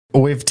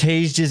We've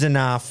teased you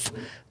enough,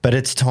 but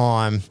it's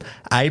time.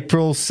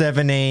 April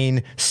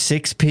 17,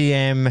 6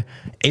 p.m.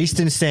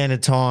 Eastern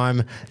Standard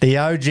Time. The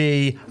OG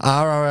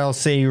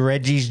RRLC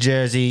Reggie's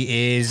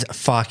jersey is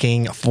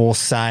fucking for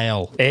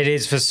sale. It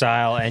is for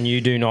sale, and you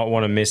do not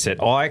want to miss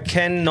it. I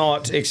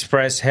cannot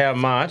express how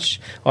much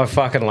I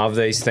fucking love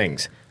these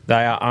things.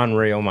 They are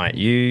unreal, mate.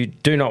 You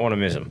do not want to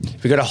miss them.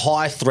 We've got a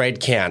high thread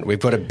count. We've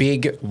got a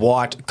big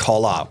white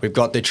collar. We've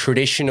got the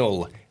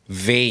traditional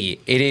V.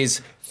 It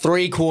is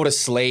 3/4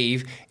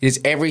 sleeve. It is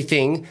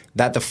everything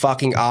that the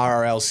fucking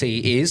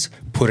RRLC is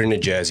put in a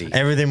jersey.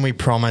 Everything we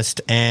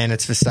promised, and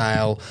it's for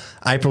sale.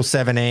 April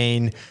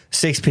 17,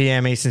 6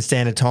 p.m. Eastern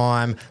Standard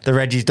Time.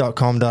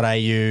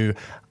 thereggies.com.au.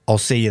 I'll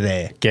see you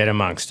there. Get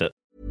amongst it.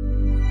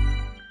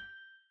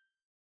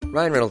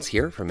 Ryan Reynolds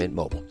here from Mint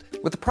Mobile.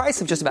 With the price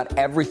of just about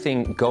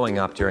everything going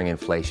up during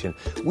inflation,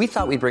 we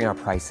thought we'd bring our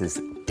prices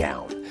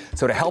down.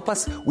 So to help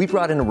us, we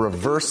brought in a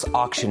reverse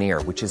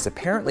auctioneer, which is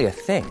apparently a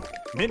thing.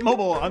 Mint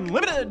Mobile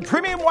Unlimited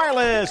Premium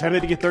Wireless. How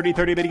to get 30,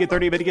 30, bit to get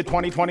 30, bit to get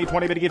 20, 20,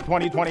 20, bit to get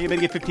 20, 20, bit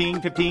to get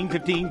 15, 15,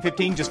 15,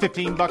 15, just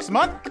 $15 a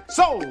month?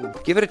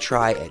 Sold! Give it a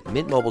try at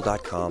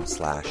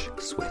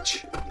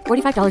mintmobile.com/switch.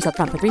 $45 up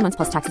front for 3 months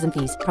plus taxes and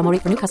fees. Promo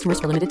rate for new customers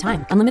for limited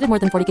time. Unlimited more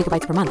than 40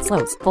 gigabytes per month.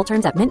 Slows full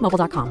terms at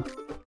mintmobile.com.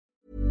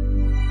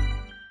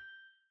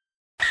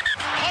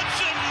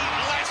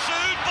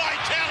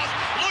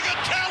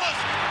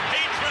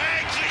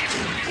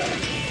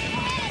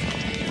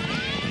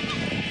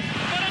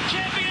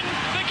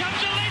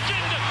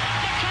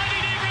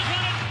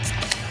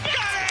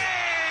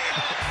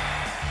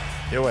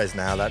 You always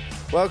nail that.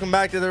 Welcome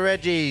back to the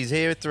Reggies.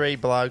 Here are three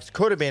blokes.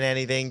 Could have been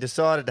anything.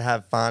 Decided to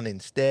have fun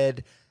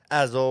instead.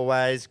 As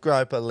always,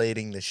 Groper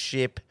leading the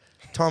ship.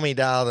 Tommy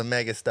Dahl, the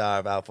megastar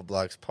of Alpha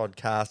Blokes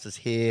podcast, is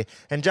here.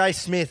 And Jay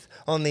Smith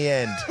on the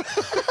end.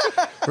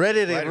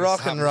 Ready to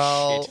rock and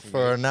roll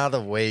for another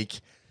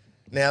week.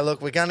 Now,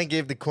 look, we're going to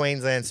give the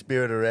Queensland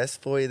Spirit a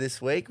rest for you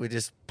this week. We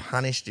just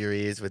punished your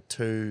ears with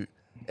 2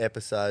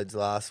 episodes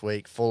last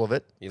week, full of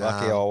it. You're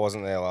lucky I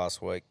wasn't there last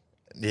week.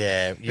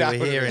 Yeah, you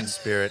were here in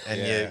spirit,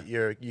 and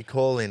your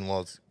call in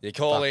was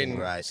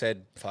great.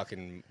 Said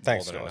fucking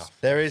Thanks, more than Josh.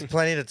 enough. There is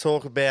plenty to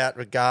talk about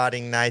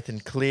regarding Nathan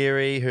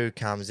Cleary, who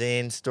comes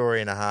in, story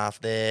and a half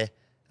there.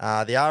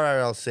 The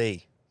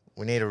RRLC,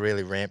 we need to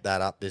really ramp that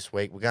up this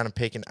week. We're going to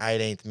pick an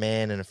 18th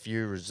man and a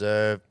few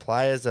reserve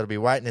players that'll be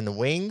waiting in the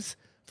wings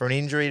for an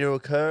injury to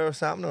occur or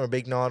something, or a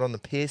big night on the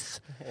piss.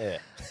 Yeah.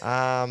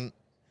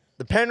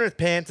 The Penrith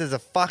Panthers are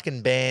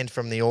fucking banned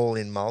from the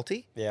all-in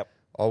multi. Yep.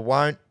 I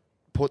won't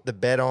put the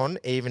bet on,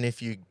 even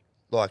if you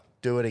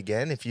do it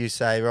again. If you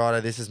say,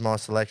 righto, this is my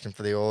selection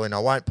for the all-in, I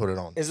won't put it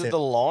on. Is it the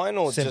line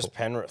or Simple. just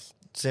Penrith?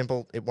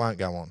 Simple, it won't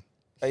go on.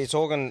 Are you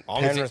talking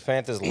Penrith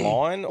Panthers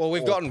line? Well,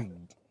 we've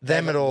gotten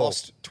them at all.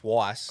 lost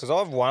twice. Because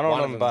I've won on One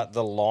of them, them. but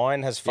the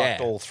line has fucked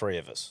Yeah. all 3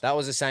 of us. That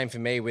was the same for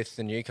me with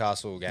the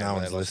Newcastle game. No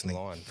where one's they lost the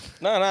listening. line.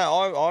 No,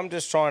 I'm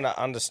just trying to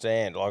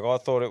understand. Like, I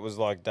thought it was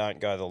like, don't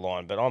go the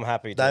line, but I'm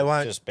happy They to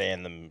won't- just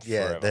ban them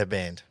Yeah, forever. they're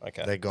banned.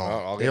 Okay. They're gone.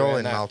 I'll the get all-in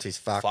around that. multi's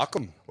fucked. Fuck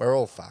 'em. We're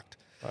all fucked.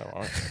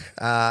 All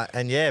right.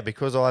 And yeah,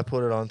 because I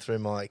put it on through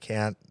my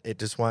account, it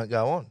just won't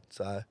go on.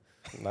 So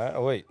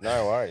No worries.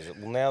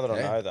 Well, now that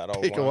I know that,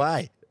 I'll pick won't.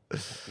 away.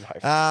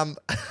 No.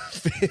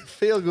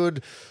 Feel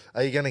good.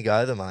 Are you going to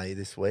go them, are you,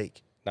 this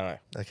week? No,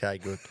 Okay,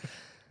 good.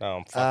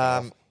 I'm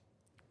fucking off.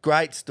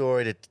 Great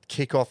story to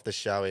kick off the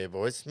show here,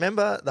 boys.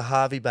 Remember the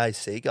Harvey Bay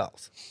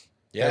Seagulls?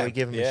 Yeah. we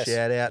give them Yes, a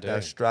shout out. I They're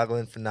do.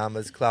 struggling for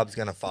numbers. Club's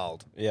going to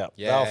fold. Yeah,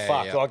 Yeah, they were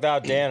fucked. yeah. Like, they were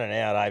down and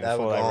out, They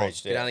before were they gone.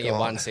 reached You'd out. only get Gone.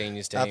 one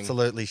seniors team.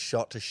 Absolutely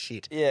shot to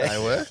shit. Yeah. They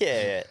were.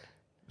 yeah.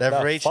 They've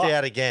They're reached fucked.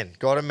 out again.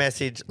 Got a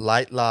message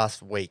late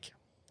last week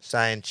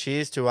saying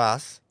cheers to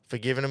us for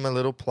giving them a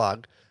little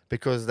plug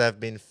because they've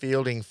been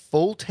fielding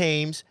full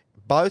teams,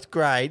 both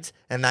grades,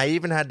 and they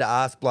even had to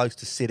ask blokes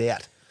to sit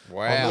out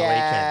Wow. on the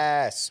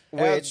Yes.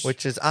 weekend,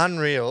 which is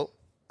unreal.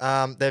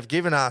 They've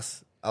given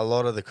us a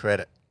lot of the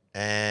credit,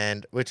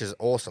 and which is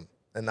awesome.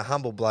 And the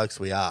humble blokes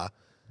we are,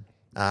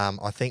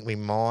 I think we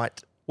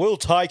might. We'll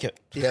take it.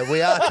 Yeah,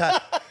 we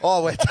are.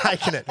 We're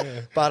taking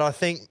it. But I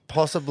think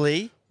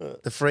possibly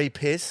the free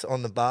piss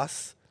on the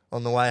bus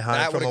on the way home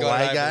That from would have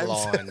away got games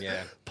over the line,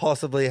 yeah.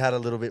 possibly had a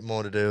little bit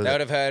more to do with They would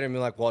it. have heard him be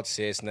like, what's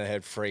this? And they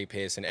heard free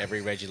piss, and every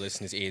Reggie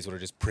listener's ears would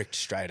have just pricked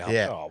straight up.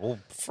 Yeah. Oh, well,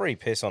 free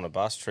piss on a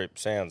bus trip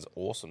sounds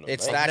awesome to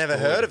It's me. that Never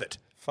good. heard of it.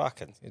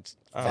 Fucking, it's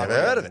Never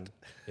heard of it.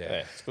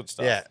 Yeah, it's good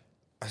stuff. Yeah.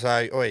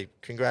 So,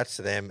 congrats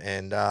to them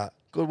and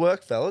good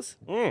work, fellas.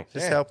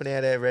 Just helping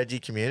out our Reggie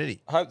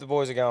community. I hope the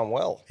boys are going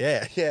well.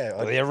 Yeah.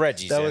 Well, they're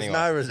Reggies There was anyway.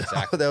 no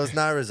result. There was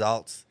no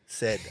results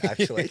said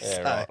actually. Yeah,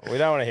 so, right. We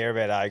don't want to hear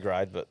about A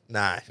grade, but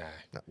No.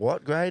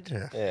 What grade?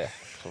 yeah.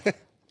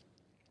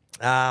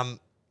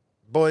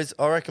 Boys,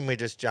 I reckon we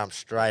just jump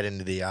straight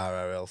into the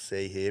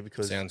RRLC here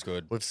because Sounds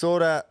good.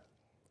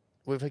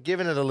 we've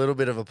given it a little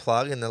bit of a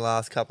plug in the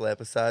last couple of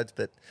episodes,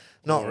 but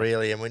not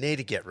really, and we need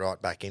to get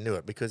right back into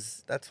it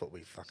because that's what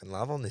we fucking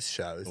love on this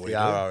show is the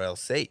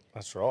RRLC.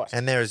 That's right.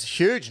 And there is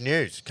huge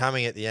news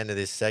coming at the end of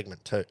this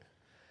segment too.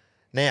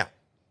 Now,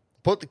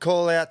 put the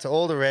call out to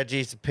all the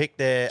Reggies to pick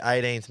their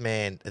 18th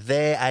man,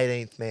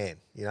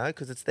 you know,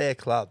 because it's their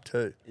club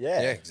too.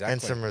 Yeah, exactly.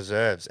 And some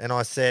reserves. And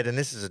I said, and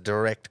this is a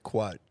direct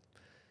quote,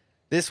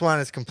 this one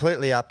is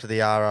completely up to the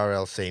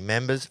RRLC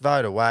members.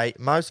 Vote away.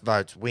 Most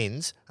votes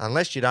wins,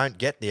 unless you don't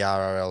get the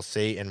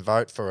RRLC and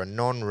vote for a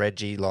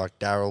non-Reggie like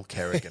Daryl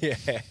Kerrigan.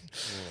 Yeah.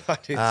 I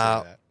did see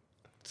that.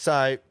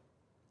 So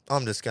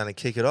I'm just going to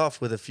kick it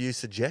off with a few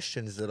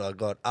suggestions that I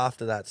got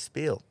after that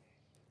spiel.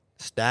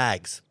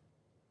 Stags.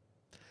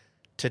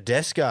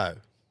 Tedesco.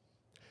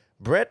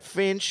 Brett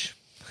Finch.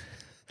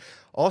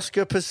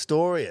 Oscar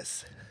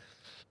Pistorius.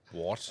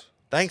 What?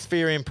 Thanks for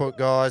your input,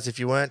 guys. If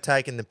you weren't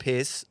taking the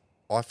piss,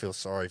 I feel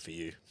sorry for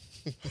you.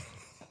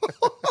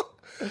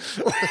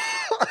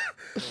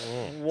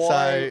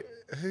 Why?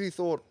 Who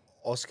thought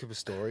Oscar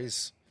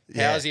Pistorius?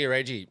 Yeah. How's he,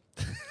 Reggie?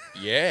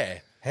 Yeah.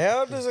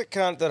 How does a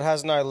cunt that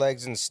has no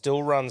legs and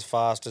still runs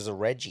fast as a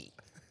Reggie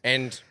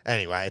And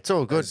Anyway, it's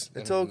all good.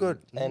 It's all good.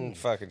 and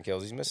fucking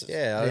kills his missus?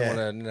 yeah, I Yeah. don't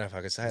want to know if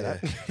I could say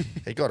that.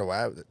 He got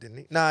away with it, didn't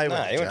he? No, he No,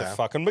 he went to jail.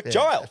 fucking Yeah,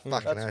 McGile.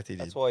 fucking oath he did.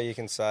 That's why you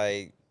can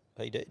say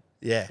he did.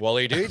 Yeah.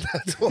 Wally dude.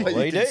 That's why Well,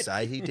 you he can did.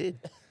 say he did.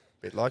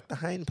 Bit like the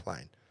Hayne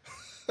plane.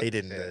 He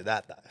didn't do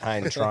that, though.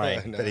 Pain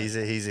train. But he's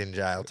in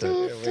jail,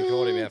 too. We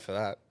called him out for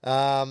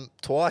that.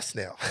 Twice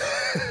now.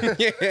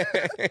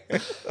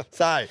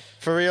 So,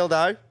 for real,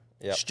 though,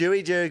 Yep.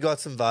 Stewie Jew got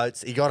some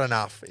votes. He got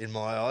enough, in my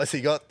eyes.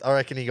 I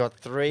reckon he got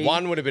 3.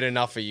 One would have been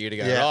enough for you to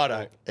go, Yeah.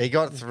 righto. He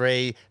got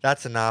 3.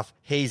 That's enough.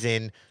 He's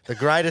in. The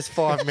greatest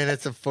 5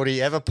 minutes of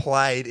footy ever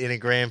played in a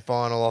grand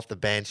final off the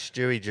bench.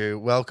 Stewie Jew,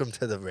 welcome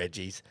to the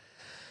Reggies.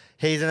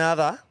 He's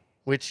another,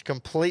 which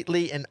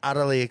completely and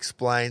utterly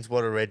explains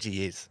what a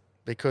Reggie is.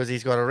 Because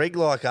he's got a rig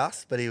like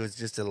us, but he was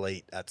just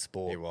elite at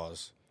sport. He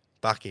was.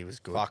 Bucky was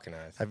good. Fucking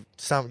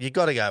oath. You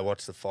got to go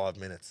watch the 5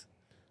 minutes.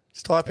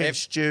 Just type in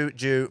Stew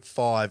Jew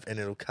 5 and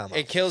it'll come up.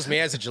 It kills me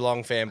as a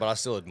Geelong fan, but I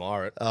still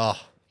admire it. Oh,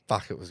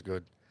 fuck, it was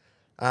good.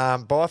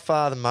 By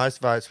far the most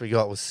votes we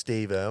got was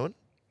Steve Irwin.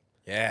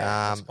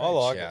 Yeah. Um, I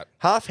like shout.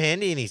 Half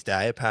handy in his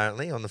day,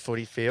 apparently, on the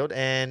footy field,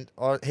 and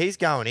he's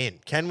going in.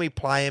 Can we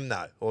play him,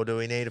 though, or do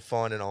we need to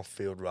find an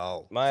off-field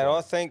role? Mate,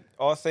 I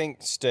think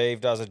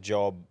Steve does a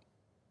job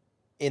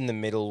in the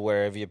middle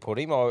wherever you put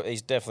him.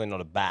 He's definitely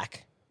not a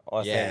back.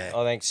 I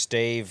think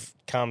Steve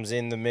comes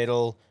in the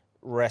middle,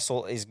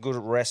 he's good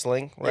at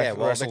wrestling. Yeah,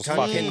 well, wrestles the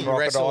fucking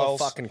wrestle a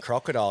crocodiles. fucking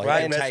crocodile. Great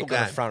He can wrestle take on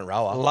the game. front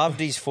rower. Loved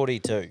his footy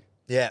too.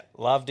 Yeah.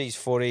 Loved his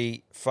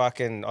footy.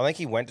 Fucking, I think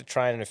he went to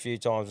training a few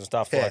times and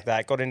stuff Yeah. like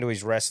that. Got into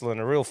his wrestling.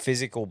 A real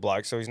physical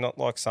bloke, so he's not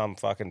like some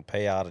fucking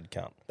PR-ed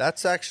cunt.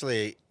 That's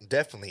actually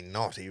definitely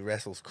not. He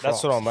wrestles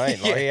crocs. That's what I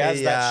mean. Like, he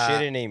has that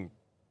shit in him.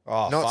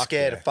 Oh, Not fuck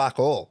scared yeah. of fuck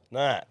all.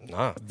 Nah,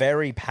 No.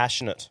 very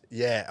passionate.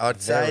 Yeah, I'd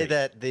say Very.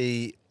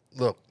 that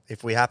look,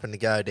 if we happen to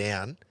go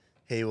down,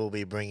 he will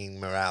be bringing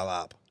morale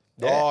up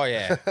Oh,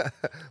 yeah.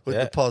 with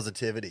Yeah. the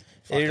positivity.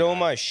 He'd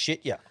almost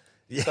shit you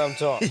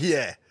sometimes.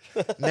 Yeah.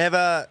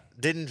 Never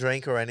didn't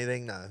drink or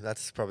anything. No,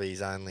 that's probably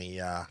his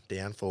only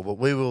downfall. But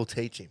we will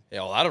teach him.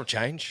 Yeah, well, that'll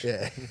change.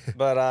 Yeah.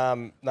 But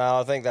no,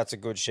 I think that's a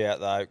good shout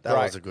though. That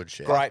was a good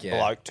shout. Great Yeah.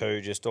 bloke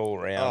too, just all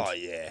around. Oh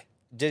yeah.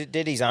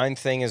 Did his own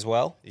thing as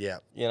well. Yeah.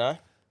 You know.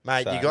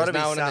 Mate, So- you got to There's be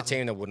no one in the something.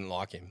 team that wouldn't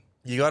like him.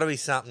 You got to be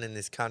something in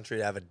this country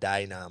to have a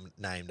day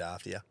named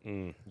after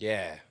you.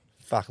 Yeah.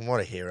 Fucking what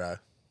a hero.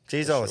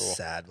 Jeez, I was sure.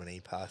 sad when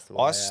he passed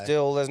away.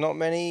 There's not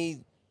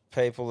many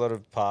people that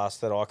have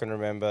passed that I can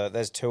remember.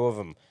 There's 2 of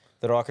them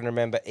that I can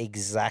remember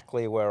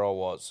exactly where I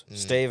was.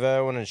 Steve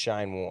Irwin and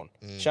Shane Warne.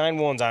 Shane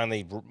Warne's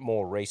only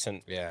more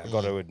recent, Yeah. I've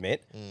got to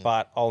admit,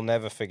 but I'll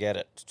never forget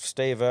it.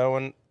 Steve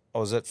Irwin, I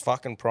was at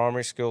fucking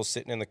primary school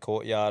sitting in the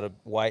courtyard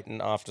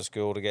waiting after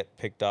school to get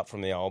picked up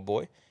from the old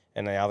boy,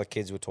 and the other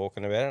kids were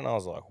talking about it, and I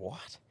was like,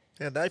 what?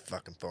 How'd they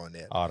fucking find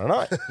out? I don't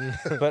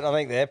know. But I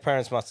think their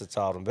parents must have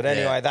told them. But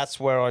anyway, Yeah. that's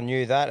where I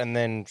knew that. And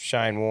then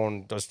Shane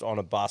Warne just on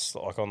a bus,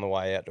 like on the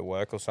way out to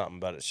work or something.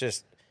 But it's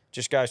just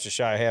goes to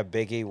show how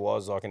big he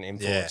was, like an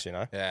influence, you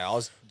know? Yeah, I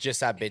was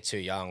just that bit too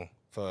young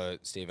for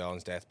Steve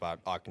Irwin's death, but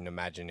I can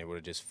imagine it would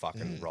have just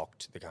fucking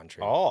rocked the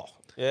country. Oh,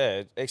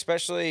 yeah.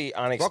 Especially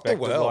rocked unexpected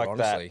the world, like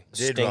honestly.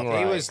 Did rock- Stingray.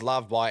 He was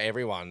loved by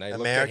everyone. They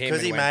looked at him Because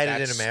and he went, made it in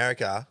 "That's-"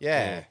 America.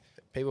 Yeah.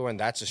 People went,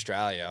 that's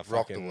Australia.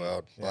 Rocked the fucking-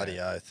 world. yeah. Bloody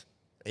oath.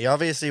 He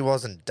obviously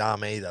wasn't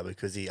dumb either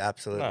because he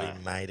absolutely No.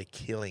 made a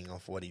killing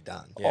off what he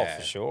done. Oh, Yeah.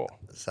 for sure.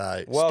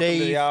 So, Welcome Steve.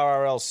 to the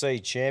RRLC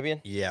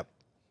champion. Yep.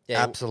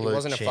 Yeah, Absolute He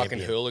wasn't a fucking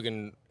champion.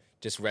 hooligan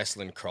just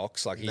wrestling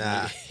crocs. Like,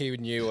 Nah. he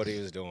knew what he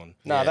was doing.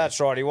 No, that's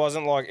right. He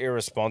wasn't like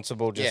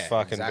irresponsible, just Yeah,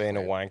 fucking exactly. being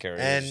a wanker.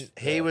 And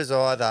he was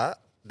either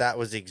that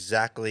was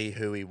exactly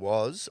who he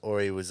was or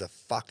he was a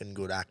fucking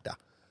good actor.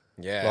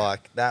 Yeah.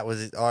 Like, that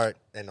was it.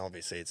 And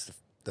obviously it's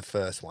the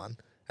first one.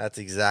 That's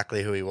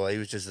exactly who he was. He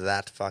was just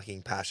that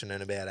fucking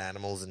passionate about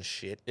animals and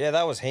shit. Yeah,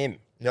 that was him.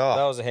 Oh,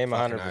 That was him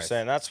fucking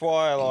 100%. That's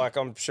why, like,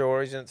 I'm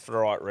sure he's in it for the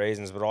right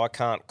reasons, but I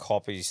can't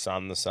copy his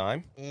son the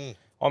same.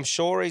 I'm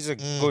sure he's a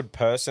good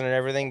person and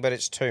everything, but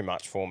it's too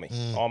much for me.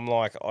 I'm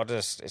like,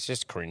 it's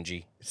just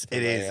cringy.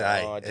 It is,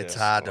 I It's just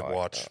hard to like,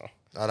 watch.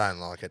 I don't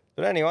like it.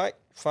 But anyway,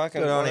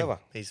 fucking Good on him.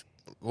 whatever. He's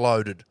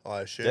loaded,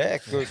 I assume. Yeah,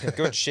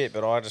 good shit,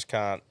 but I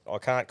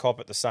can't cop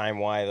it the same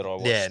way that I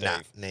watched Yeah,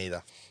 Steve.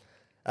 neither.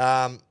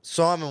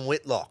 Simon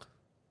Whitlock,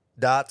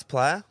 darts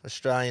player,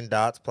 Australian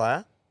darts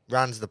player,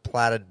 runs the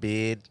plaited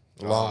beard,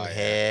 long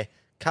hair,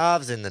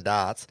 carves in the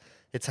darts.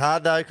 It's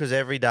hard though because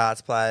every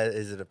darts player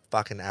is a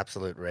fucking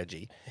absolute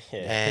Reggie,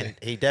 and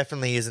he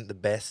definitely isn't the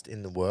best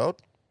in the world,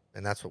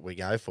 and that's what we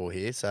go for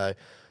here. So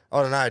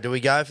I don't know. Do we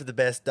go for the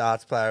best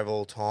darts player of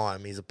all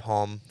time? He's a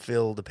Pom,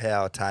 Phil the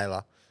Power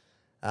Taylor.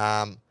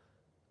 I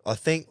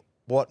think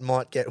what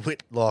might get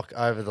Whitlock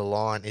over the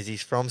line is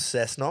he's from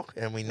Cessnock,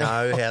 and we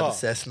know how the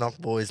Cessnock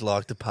boys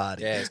like to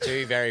party. Yeah, it's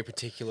two very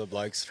particular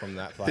blokes from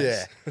that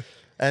place. Yeah,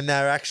 and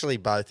they're actually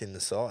both in the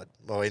side,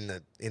 or in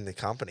the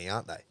company,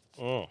 aren't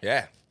they?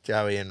 Yeah.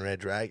 Joey and Red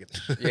Dragon.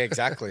 Yeah,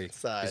 exactly.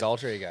 So- His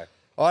alter ego.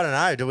 I don't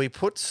know. Do we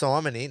put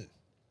Simon in?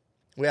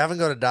 We haven't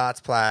got a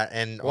darts player,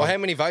 and Well, how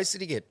many votes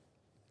did he get?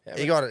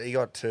 he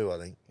got 2, I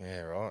think.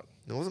 Yeah, right.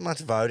 There wasn't much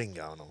voting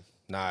going on.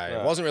 No,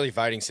 it wasn't really a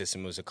voting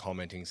system. It was a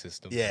commenting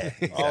system. Yeah,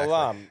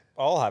 exactly.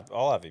 I'll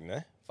have him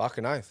there.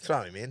 Fucking oath.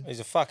 Throw him in. He's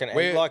a fucking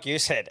We're- like you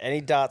said.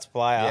 Any darts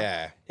player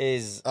Yeah.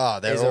 is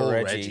They're is all a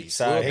Reggie. Reggies.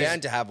 So We're he's-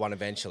 bound to have one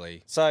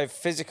eventually. so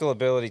physical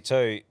ability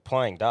too.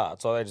 Playing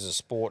darts, I think it's a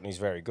sport, and he's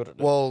very good at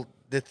it. Well,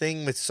 the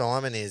thing with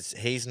Simon is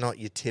he's not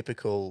your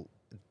typical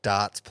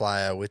darts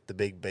player with the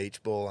big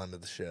beach ball under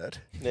the shirt.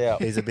 Yeah.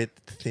 He's a bit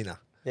thinner.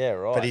 Yeah,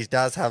 right. But he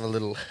does have a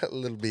little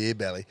beer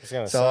belly. I was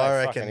going to so say,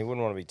 I fucking, he reckon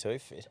wouldn't want to be too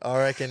fit. I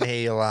reckon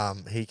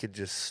he could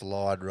just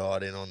slide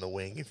right in on the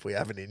wing if we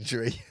have an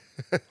injury.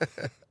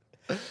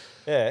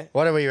 Yeah,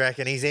 What do we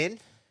reckon? He's in?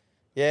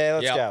 yeah.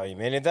 Let's Yep. go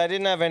him. And if they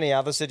didn't have any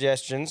other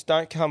suggestions,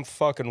 don't come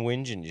fucking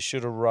whinging. You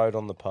should have wrote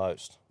on the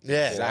post.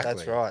 Yeah, Exactly.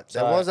 that's right.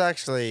 So- There was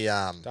actually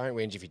Don't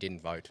whinge if you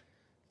didn't vote.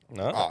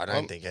 No, I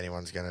don't think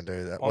anyone's going to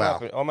do that.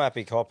 I'm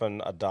happy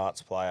copping a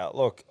darts player.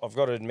 Look, I've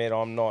got to admit,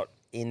 I'm not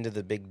into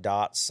the big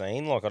darts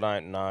scene. Like, I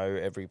don't know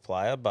every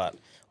player, but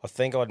I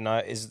think I'd know.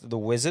 Is the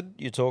Wizard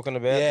you're talking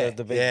about? Yeah,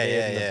 The big yeah,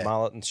 beard and yeah. the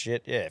mullet and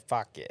shit? Yeah,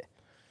 fuck yeah.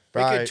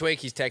 Bro, He could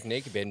tweak his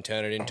technique a bit and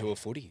turn it into a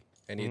footy.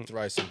 And he'd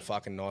throw some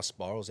fucking nice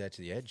spirals out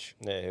to the edge.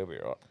 Yeah, he'll be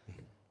right.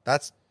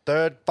 that's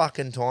third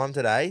fucking time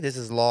today. This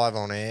is live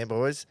on air,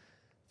 boys.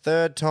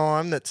 Third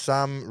time that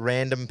some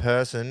random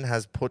person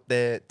has put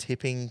their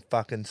tipping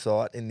fucking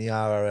site in the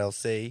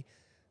RRLC.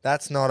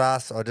 That's not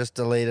us. I just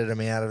deleted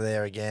them out of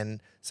there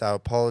again. So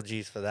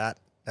apologies for that.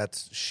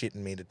 That's shitting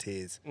me to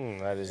tears.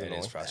 That is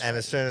annoying. frustrating. And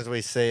as soon as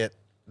we see it,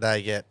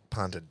 they get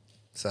punted.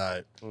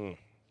 So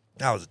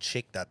that was a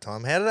chick that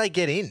time. How did they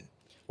get in?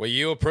 Well,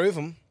 you approve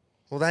them.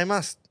 Well, they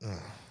must.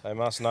 They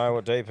must know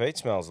what deep heat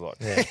smells like.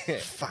 Yeah.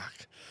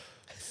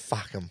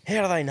 Fuck them.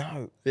 How do they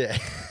know? Yeah.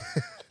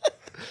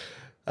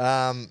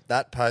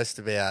 That post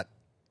about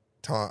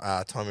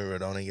Tommy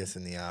Rodonigas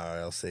in the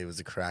RLC was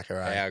a cracker.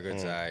 Eh? How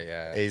good's that?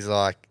 Yeah. He's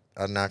like,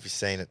 I don't know if you've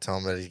seen it,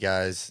 Tom, but he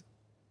goes,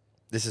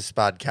 this is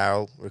Spud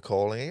Carroll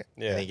recalling it.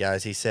 Yeah. And he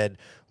goes, he said,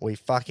 we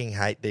fucking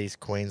hate these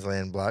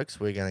Queensland blokes.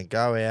 We're going to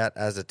go out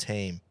as a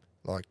team.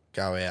 Like,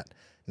 go out.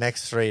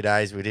 Next 3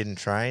 days, we didn't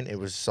train. It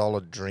was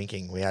solid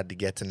drinking. We had to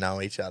get to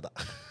know each other.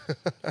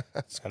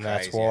 And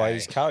that's crazy, why eh?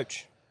 he's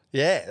coach.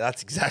 Yeah,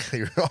 that's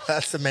exactly right.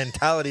 That's the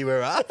mentality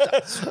we're after.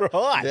 That's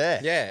right. Yeah.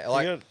 Yeah,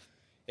 like, You got-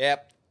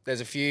 yep. There's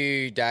a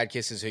few dad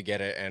kisses who get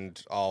it, and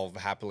I'll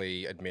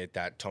happily admit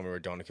that Tommy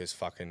Rodonicus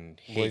fucking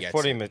he We've gets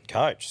put it. him at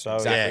coach. So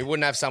Exactly. Yeah. We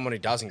wouldn't have someone who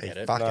doesn't He get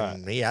it.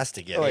 fucking, he has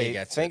to get Oi, it.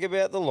 gets think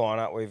about the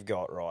lineup we've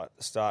got, right?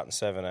 Starting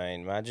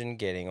 17. Imagine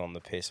getting on the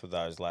piss with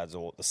those lads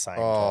all at the same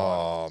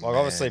Oh, time. Like,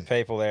 obviously, man.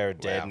 people there are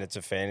dead Wow. and it's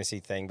a fantasy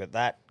thing, but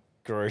that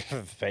group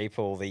of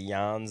people, the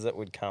yarns that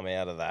would come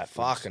out of that.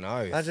 Fucking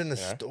oath. Imagine the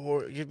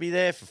story. You'd be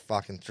there for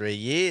fucking 3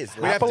 years.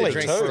 We'd have to Happily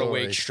drink too. for a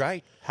week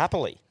straight.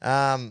 Happily.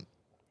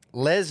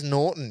 Les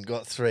Norton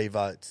got 3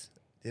 votes.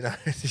 You know,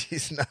 do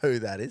you know who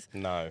that is?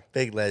 No.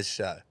 Big Les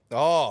show.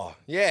 Oh,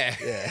 yeah.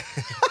 Yeah.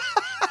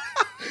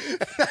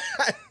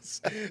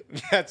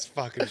 That's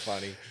fucking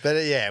funny.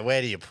 But yeah,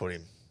 where do you put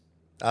him?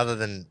 Other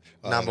than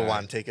number know.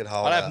 1 ticket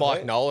holder. I'd have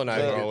Mike Nolan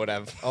over, I would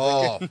have.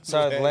 Oh,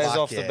 So Les fuck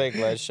off yeah. the big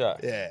Les show.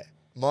 Yeah.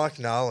 Mike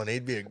Nolan,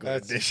 he'd be a good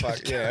That's addition.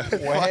 fuck, yeah.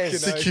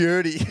 Where's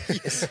Security.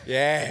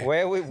 Yeah.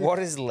 what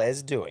is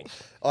Les doing?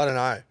 I don't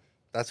know.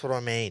 That's what I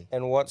mean.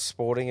 And what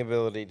sporting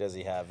ability does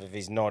he have if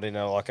he's not in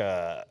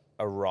a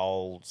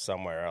role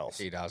somewhere else?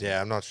 He does.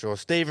 Yeah, I'm not sure.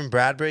 Stephen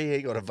Bradbury,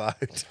 he got a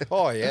vote.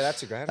 Oh, yeah,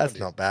 that's a great That's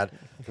idea. not bad.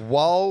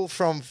 Woll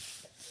from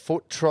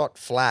Foot Trot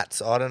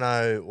Flats. I don't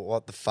know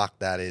what the fuck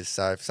that is.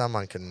 So if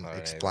someone can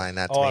explain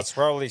that to Oh, me. it's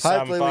probably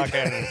some Hopefully we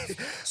fucking don't-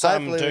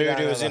 some hopefully we dude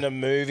don't who was have in a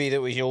movie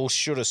that we all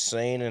should have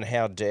seen, and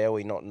how dare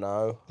we not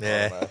know? I don't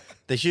Yeah. know.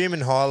 The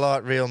human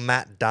highlight reel,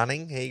 Matt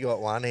Dunning, he got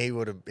one. He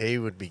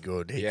would be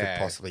good. He Yeah.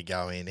 could possibly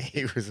go in.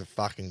 He was a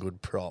fucking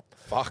good prop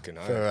Fucking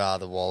for oath.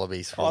 the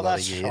Wallabies for a Oh, lot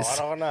that's of years.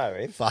 right. I know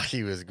him. Fuck,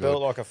 he was good.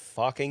 Built like a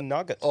fucking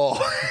nugget. Oh.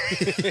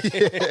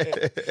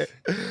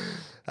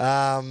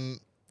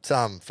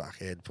 Some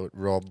fuckhead put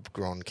Rob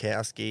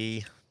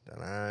Gronkowski.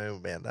 Don't know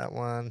about that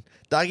one.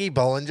 Dougie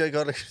Bollinger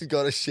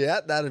got a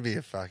shout. That'd be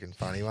a fucking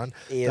funny one.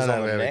 Ears Don't know on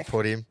the where we neck.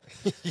 put him.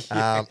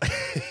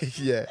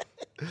 Yeah.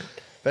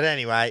 But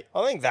anyway,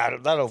 I think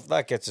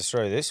that gets us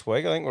through this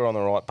week. I think we're on the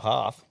right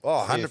path.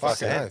 Oh, Few 100%.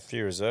 fucking-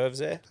 few reserves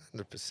there.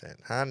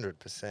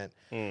 100%.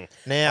 Hmm.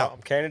 Now,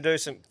 I'm keen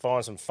to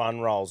find some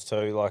fun roles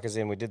too, like as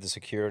in we did the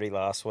security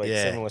last week,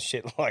 Yeah. similar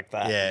shit like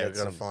that. yeah, Get we've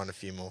got to some- find a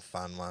few more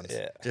fun ones.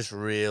 Yeah. Just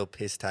real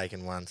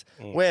piss-taking ones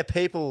where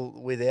people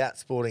without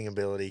sporting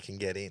ability can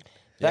get in.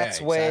 That's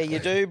Yeah, where exactly.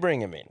 you do bring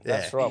them in.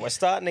 That's Yeah. right. We're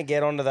starting to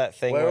get onto that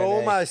thing. We're where they-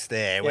 almost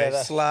there. Yeah, We're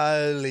that's-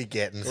 slowly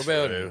getting through.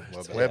 building.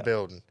 We're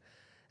building.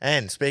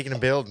 And speaking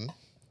of building,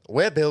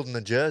 we're building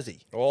the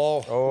jersey.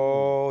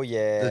 Oh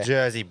yeah. The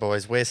jersey,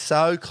 boys. We're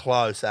so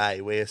close,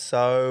 eh? We're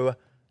so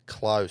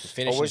close. I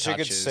Finishing wish you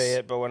could touches. see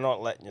it, but we're not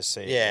letting you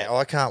see it. Yeah,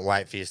 I can't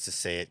wait for you to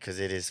see it because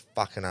it is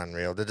fucking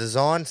unreal. The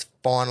design's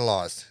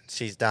finalised.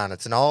 She's done.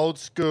 It's an old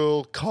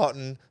school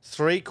cotton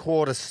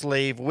 3/4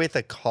 sleeve with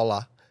a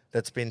collar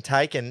that's been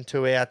taken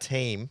to our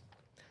team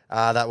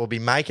that will be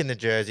making the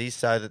jerseys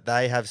so that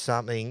they have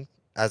something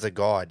as a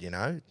guide,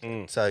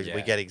 so we Yeah.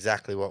 get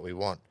exactly what we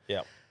want.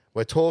 Yep.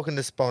 We're talking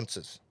to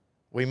sponsors.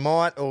 We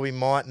might or we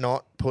might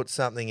not put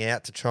something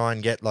out to try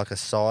and get like a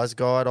size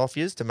guide off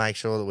you to make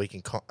sure that we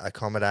can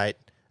accommodate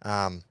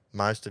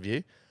most of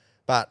you.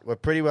 But we're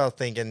pretty well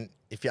thinking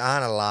if you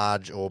aren't a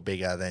large or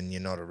bigger, then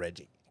you're not a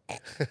Reggie.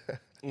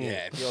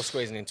 Yeah, if you're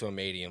squeezing into a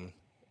medium,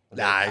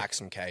 No. pack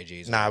some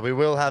kgs. No, we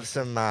will have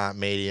some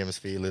mediums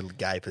for you little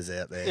gapers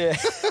out there. Yeah,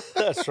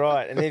 that's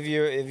right. And if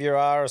you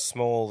are a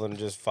small, then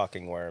just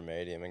fucking wear a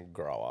medium and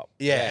grow up.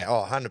 Yeah,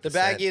 oh, 100%. The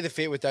baggier the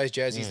fit with those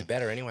jerseys, the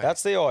better anyway.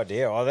 That's the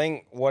idea. I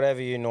think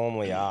whatever you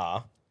normally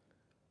are,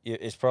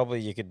 it's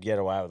probably you could get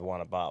away with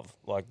one above.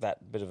 Like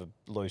that bit of a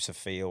looser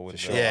feel with the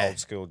sure. Yeah. old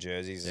school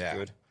jerseys Yeah. is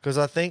good. Because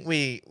I think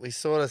we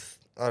sort of,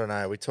 I don't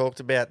know, we talked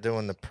about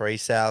doing the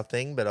pre-sale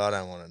thing, but I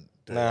don't want to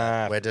do Nah.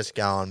 that. We're just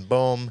going,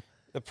 boom.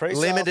 The pre-sale,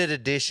 Limited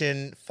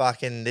edition,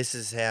 fucking, this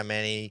is how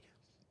many.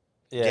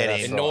 yeah, get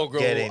that's in. right.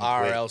 inaugural Get in quick.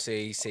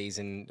 RLC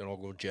season,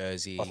 inaugural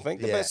jersey. I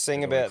think the Yeah, best thing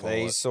whatever we about call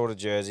these it. sort of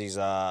jerseys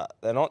are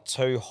they're not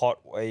too hot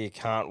where you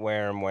can't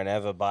wear them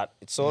whenever, but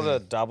it sort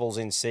of doubles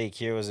in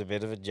CQ as a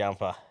bit of a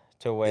jumper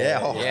to wear. Yeah,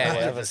 oh,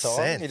 whatever 100%.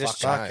 time. You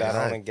just Fuck chuck no, that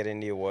on no. and get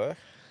into your work.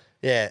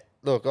 Yeah,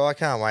 look, I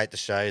can't wait to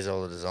show you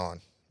all the design.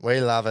 We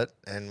love it,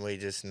 and we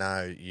just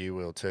know you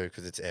will too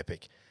because it's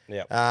epic.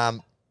 Yeah.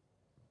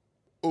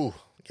 Ooh,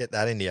 get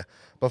that into you.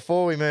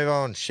 Before we move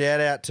on, shout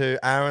out to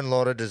Aaron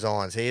Lotter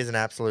Designs. He is an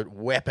absolute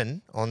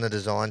weapon on the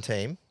design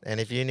team. And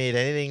if you need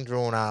anything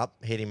drawn up,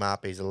 hit him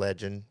up. He's a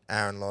legend.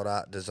 Aaron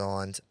Lotter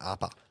Designs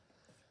Upper.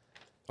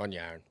 on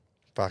your own.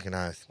 Fucking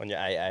oath. On your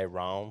AA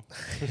realm.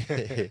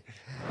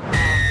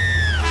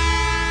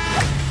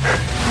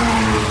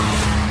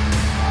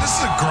 This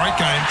is a great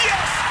game.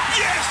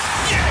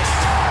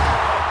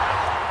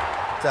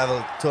 Let's have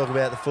a talk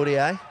about the footy,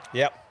 eh?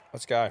 Yep.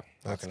 Let's go.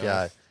 Let's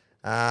go.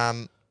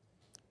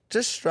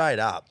 Just straight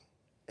up,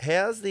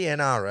 how's the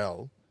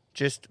NRL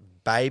just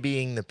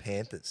babying the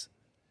Panthers?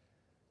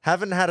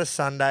 Haven't had a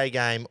Sunday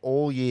game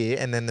all year,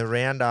 and then the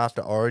round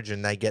after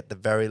Origin, they get the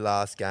very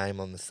last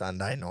game on the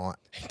Sunday night.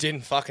 It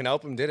didn't fucking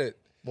help him, did it?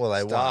 Well,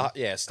 they Star, won.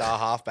 yeah, star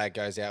halfback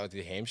goes out with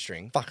the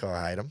hamstring. Fuck,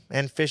 I hate him.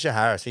 And Fisher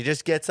Harris, he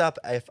just gets up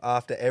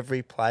after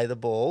every play the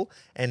ball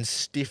and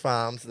stiff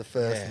arms the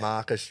first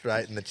marker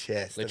straight in the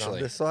chest. Literally.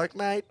 And I'm just like,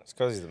 mate, It's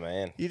because he's the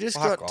man. you just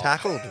Fuck got off.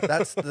 tackled.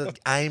 That's the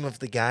aim of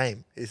the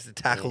game, is to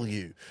tackle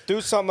you.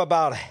 Do something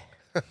about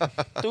it.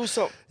 Do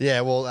something. Yeah,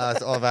 well,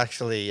 I've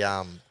actually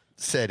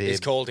said here. He's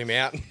called him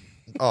out.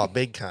 Oh,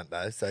 big cunt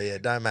though. So yeah,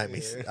 don't make me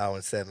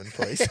 0-7,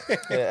 please.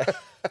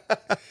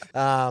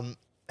 Yeah.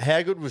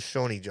 How good was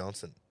Shawnee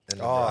Johnson and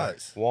the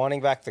Bros?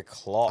 Winding back the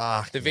clock.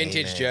 Fuck The me,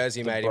 vintage man.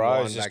 jersey the made him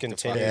bros wind just back the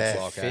continue fucking to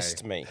clock, eh?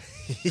 fist me.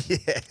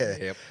 Yeah.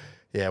 Yep.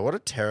 Yeah, what a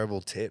terrible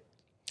tip.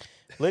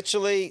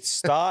 Literally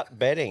start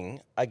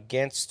betting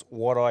against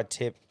what I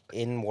tip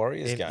in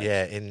Warriors games.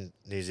 Yeah, in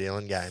New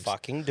Zealand games.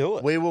 Fucking do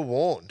it. We were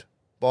warned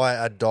by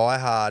a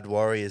diehard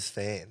Warriors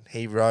fan.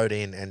 He wrote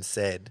in and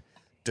said,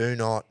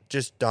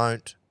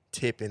 don't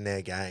tip in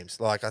their games.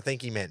 Like, I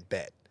think he meant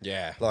bet.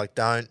 Yeah. Like,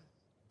 don't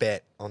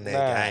bet on their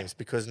Nah. games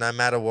because no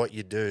matter what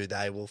you do,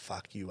 they will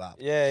fuck you up.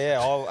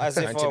 Yeah. As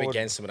if Don't I tip would,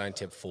 against them, but don't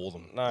tip for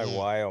them. No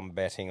way I'm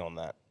betting on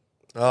that.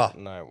 Oh,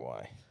 No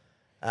way.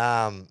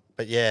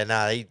 but yeah, no,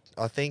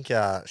 I think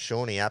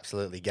Shawnee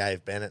absolutely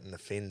gave Bennett and the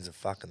Finns a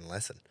fucking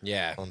lesson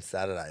Yeah. on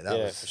Saturday. That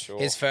Yeah, was for sure.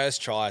 His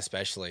first try,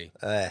 especially,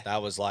 Yeah.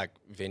 that was like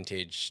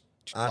vintage.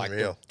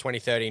 Unreal. Like the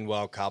 2013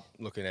 World Cup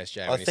looking at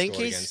SJ. I when he think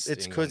scored it's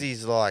against because England.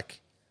 he's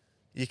like,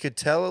 you could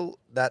tell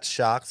that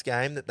Sharks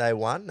game that they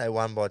won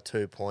by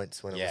 2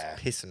 points when it Yeah.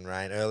 was pissing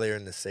rain earlier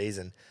in the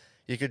season.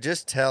 You could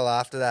just tell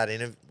after that,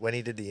 when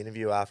he did the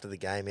interview after the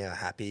game, how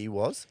happy he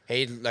was.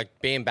 He like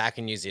being back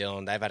in New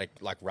Zealand. They've had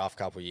a rough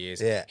couple of years.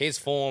 Yeah. His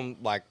form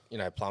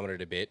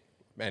plummeted a bit,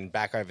 and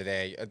back over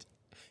there,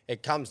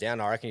 It comes down.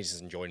 I reckon he's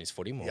just enjoying his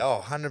footy more.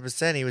 Oh,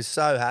 100%. He was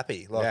so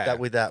happy. Like Yeah. that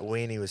with that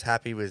win, he was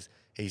happy with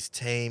his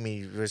team.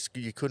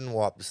 You couldn't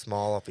wipe the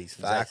smile off his face.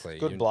 Exactly.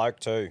 Good bloke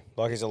too.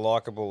 Like he's a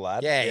likable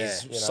lad. Yeah, Yeah.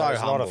 he's You know, so he's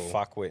humble. not a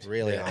fuckwit.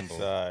 Really Yeah. humble.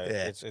 So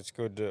Yeah. it's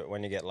good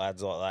when you get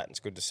lads like that. It's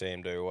good to see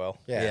him do well.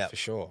 yeah, Yeah. for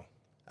sure.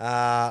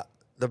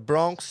 The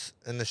Bronx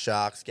and the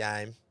Sharks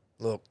game.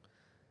 Look,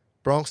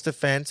 Bronx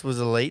defense was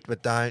elite,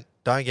 but don't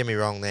get me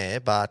wrong there.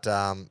 But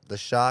the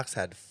Sharks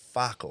had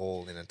fuck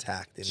all in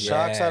attack. Didn't they?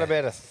 Sharks had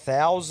about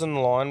 1,000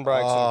 line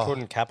breaks Oh. and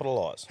couldn't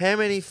capitalise. How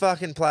many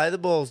fucking play the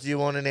balls do you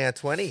want in our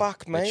 20?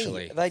 Fuck me.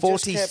 Literally. They just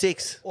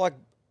 46. kept, like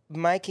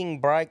making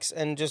breaks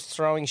and just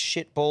throwing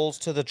shit balls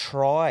to the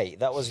try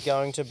that was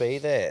going to be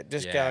there.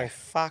 Just Yeah. going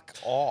fuck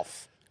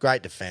off.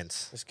 Great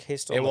defense. Just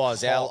kissed on It the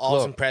was. I cock.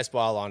 was impressed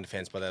by our line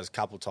defense, but there was a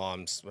couple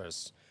times where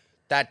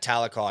that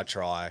Talakai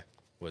try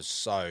was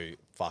so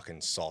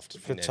fucking soft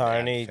for their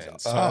Tony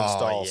defense.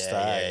 turnstile yeah,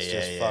 Stags. yeah,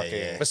 Just yeah, fucking.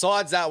 yeah.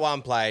 Besides that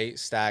one play,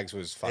 Stags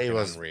was fucking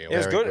was- unreal. It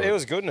was Very good. good. It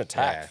was good in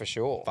attack Yeah, for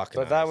sure. fucking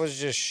But that oath. was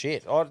just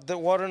shit.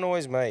 What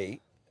annoys me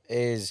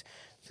is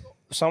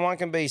someone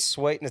can be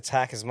sweet in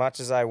attack as much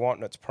as they want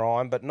in its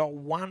prime, but not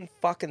one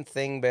fucking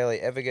thing barely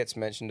ever gets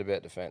mentioned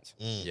about defence.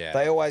 Yeah.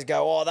 They always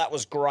go, "Oh, that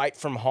was great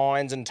from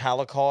Hines and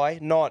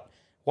Talakai." Not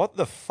what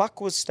the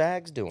fuck was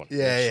Stags doing?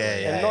 Yeah,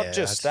 and not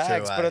just that's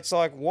Stags, true, but eh? it's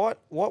like what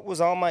was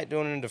our mate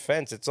doing in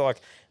defence? It's like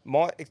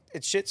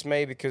it shits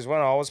me because when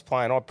I was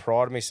playing, I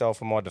prided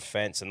myself on my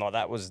defence, and like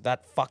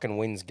that fucking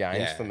wins games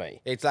Yeah. for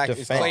me. It's like it's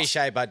Defence.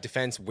 cliche, but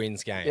defense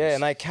wins games. Yeah,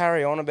 and they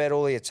carry on about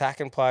all the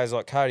attacking players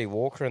like Cody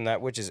Walker and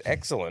that, which is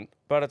excellent.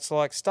 But it's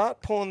like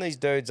start pulling these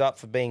dudes up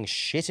for being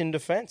shit in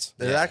defence.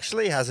 There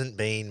actually hasn't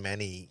been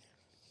many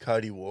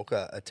Cody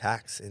Walker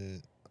attacks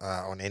in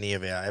on any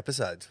of our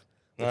episodes,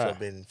 which No. I've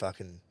been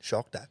fucking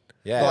shocked at.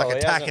 Yeah. Like Well, he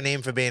attacking hasn't-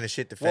 him for being a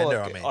shit defender,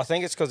 Well, I mean. I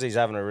think it's because he's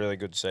having a really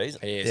good season.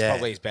 he is Yeah,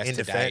 probably his best in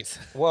to defence.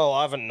 date. Well,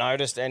 I haven't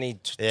noticed any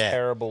Yeah.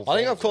 terrible. I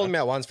think things, I've called you him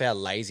know. out once for how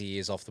lazy he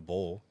is off the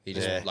ball. He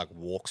just Yeah. like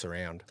walks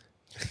around.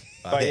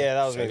 But yeah,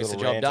 that was So my he gets little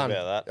the job rant done.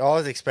 about that. I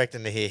was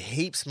expecting to hear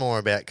heaps more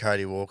about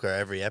Cody Walker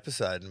every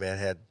episode and about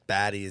how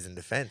bad he is in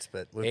defence,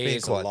 but we've He been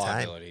is a quite tame.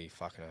 liability.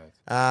 Fucking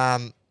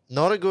oath.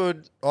 Not a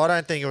good. I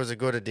don't think it was a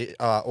good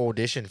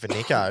audition for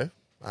Nico.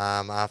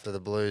 After the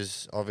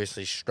Blues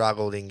obviously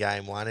struggled in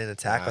game one in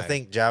attack, I No.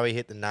 think Joey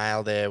hit the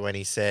nail there when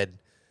he said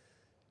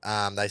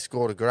they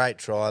scored a great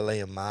try,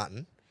 Liam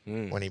Martin,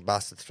 when he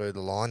busted through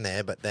the line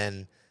there. But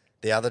then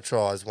the other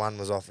tries, one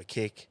was off a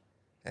kick,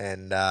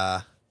 and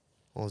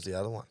what was the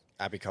other one?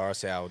 Abby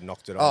Coruscant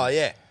knocked it on. Oh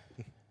yeah,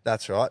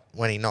 that's right.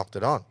 When he knocked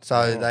it on,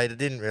 so they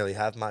didn't really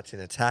have much in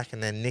attack,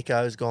 and then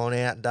Nico's gone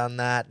out and done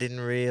that. Didn't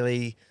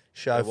really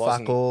show It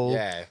wasn't- fuck all.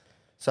 Yeah.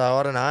 So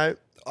I don't know.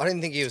 I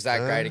didn't think he was that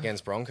great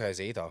against Broncos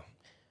either.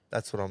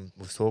 That's what I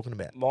was talking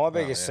about. My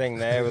biggest thing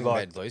there with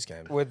Red Blues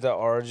game. with the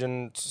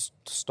Origin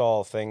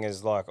style thing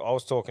is like I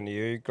was talking to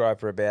you,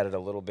 Groper, about it a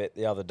little bit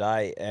the other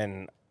day,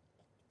 and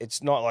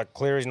it's not like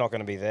Cleary's not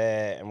going to be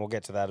there, and we'll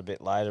get to that a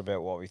bit later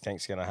about what we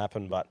think's going to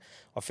happen. But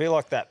I feel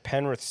like that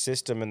Penrith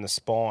system in the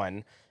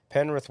spine,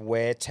 Penrith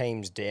wear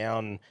teams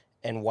down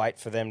and wait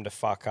for them to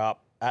fuck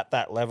up at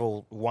that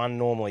level. One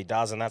normally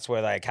does, and that's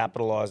where they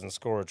capitalise and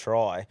score a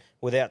try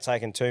without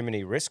taking too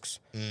many risks.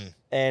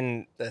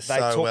 And They're they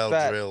so took well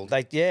that, drilled.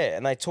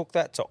 and they took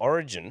that to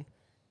Origin,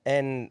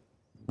 and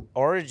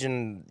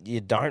Origin,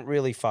 you don't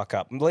really fuck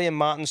up. Liam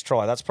Martin's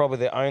try, that's probably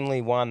the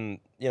only one,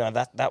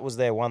 that was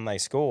their one they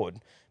scored,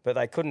 but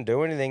they couldn't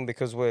do anything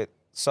because we're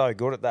so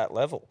good at that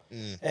level.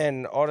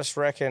 And I just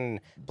reckon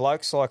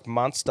blokes like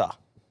Munster,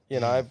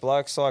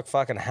 blokes like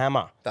fucking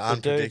Hammer. The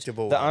dudes-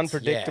 unpredictable The ones.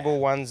 unpredictable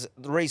ones.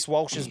 Reece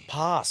Walsh's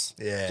pass.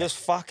 Yeah. Just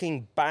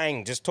fucking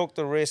bang. Just took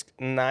the risk,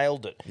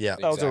 nailed it. Yeah.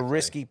 That was a Exactly.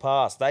 risky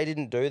pass. They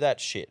didn't do that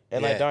shit.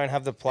 And Yeah. they don't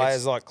have the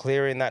players like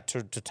Cleary in that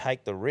to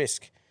take the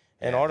risk.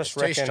 And I just Too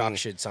reckon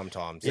structured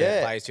sometimes. yeah,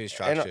 The play's too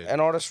structured. And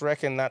I just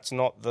reckon that's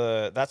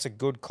a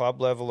good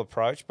club level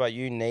approach, but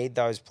you need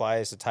those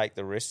players to take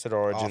the risks at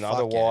Origin. Oh, fuck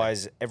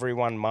Otherwise,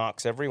 everyone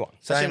marks everyone.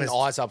 Such Same an as-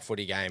 eyes up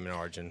footy game in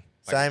Origin.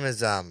 Same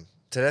as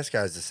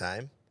Tedesco's the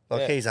same.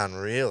 Like Yeah. he's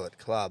unreal at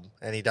club,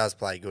 and he does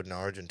play good in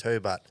Origin too.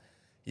 But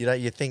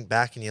you think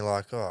back and you're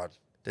like, oh,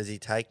 does he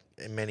take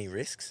many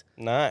risks?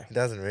 No. He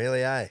doesn't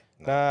really, eh?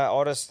 No,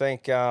 I just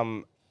think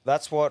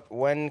that's what,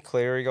 when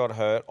Cleary got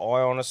hurt,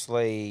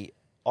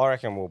 I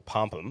reckon we'll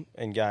pump him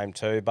in game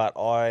 2, but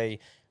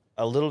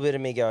a little bit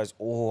of me goes,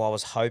 I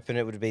was hoping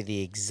it would be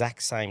the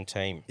exact same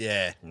team.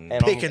 Yeah. And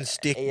Pick I'm- and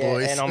stick, yeah,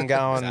 boys. And I'm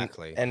going,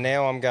 Exactly. and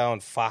now I'm going,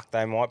 fuck,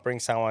 they might bring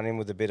someone in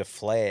with a bit of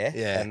flair.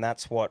 Yeah. And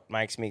that's what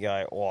makes me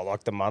go, I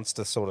like the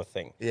Munster sort of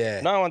thing.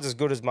 Yeah. No one's as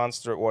good as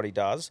Munster at what he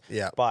does.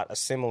 Yeah. But a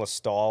similar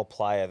style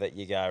player that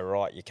you go,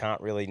 right, you can't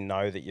really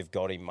know that you've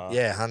got him marked.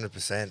 Yeah,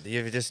 100%.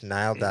 You've just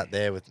nailed that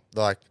there with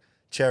like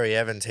Cherry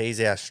Evans. He's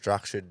our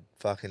structured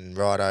fucking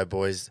righto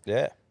boys.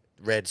 Yeah.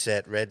 Red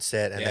set,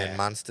 and Yeah. then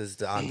Munster's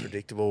the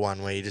unpredictable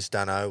one where you just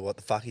don't know what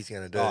the fuck he's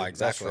going to do. Oh,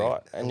 exactly. That's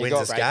right. And you wins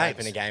got us Break games.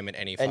 open a game at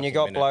any And you fucking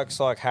got minute. blokes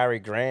like Harry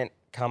Grant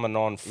coming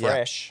on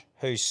fresh,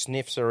 who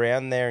sniffs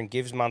around there and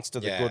gives Munster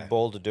the good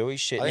ball to do his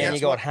shit. I And think then you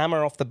that's got what-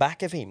 Hammer off the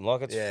back of him.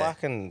 Like, it's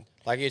fucking...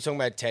 Like you were talking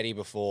about Teddy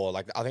before.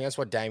 Like I think that's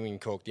what Damien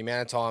Cook. The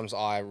amount of times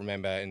I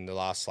remember in the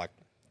last 4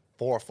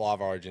 or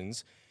 5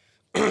 Origins,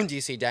 do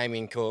you see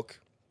Damien Cook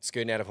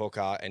scooting out of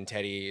hooker and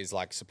Teddy is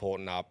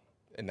supporting up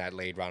in that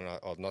lead run,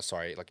 or not?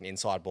 Sorry, like an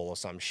inside ball or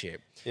some shit.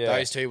 Yeah.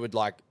 Those two would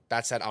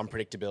that's that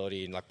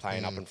unpredictability and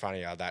playing up in front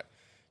of you that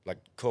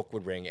Cook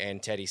would bring,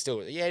 and Teddy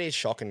still. Yeah, it is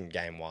shocking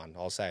game 1.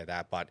 I'll say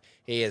that, but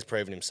he has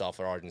proven himself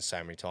at Origins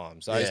so many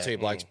times. Those two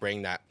blokes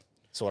bring that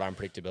sort of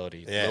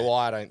unpredictability. Yeah.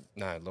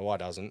 Luai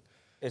doesn't.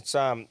 It's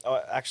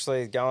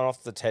actually going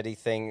off the Teddy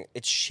thing.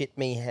 It shit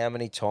me how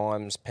many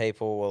times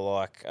people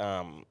were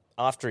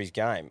after his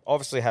game,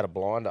 obviously had a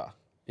blinder,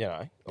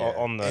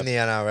 on the in the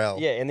NRL.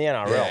 Yeah, in the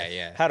NRL.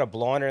 Yeah. Had a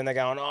blinder and they're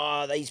going,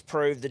 he's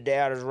proved the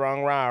doubters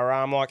wrong, rah,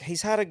 rah. I'm like,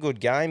 he's had a good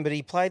game, but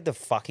he played the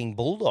fucking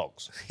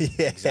Bulldogs. Yeah,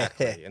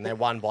 Exactly, and they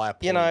won by a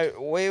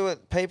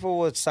point. People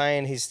were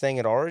saying his thing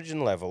at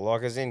Origin level,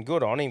 as in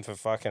good on him for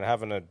fucking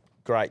having a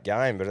great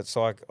game, but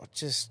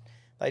it's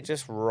they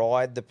just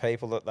ride the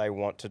people that they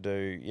want to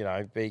do,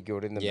 be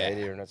good in the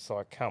media, and it's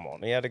come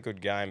on, he had a good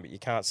game, but you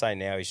can't say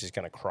now he's just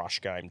going to crush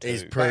game 2.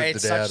 He's But proved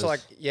it's the such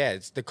doubters.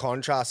 it's the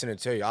contrast in it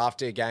too.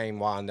 After game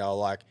 1, they were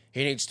like,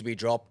 he needs to be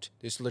dropped.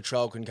 This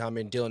Latrell can come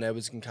in, Dylan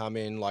Edwards can come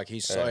in.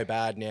 He's so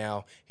bad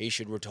now, he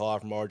should retire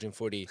from Origin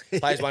footy.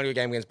 Plays one good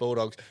game against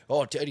Bulldogs.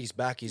 Oh, Teddy's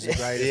back. He's the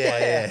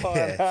greatest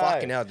player.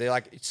 Fucking hell,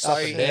 they're so Up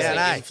and down, easily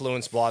eh?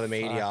 influenced by the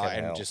media Fucking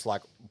and hell. just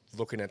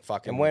looking at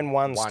fucking. And when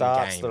one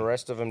starts, game. the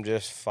rest of them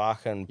just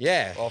fucking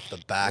Off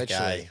the back,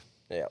 Literally.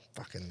 yeah.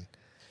 Fucking.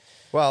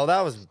 Well,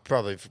 that was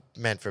probably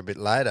meant for a bit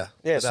later.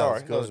 Yeah, but sorry,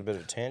 good. that was a bit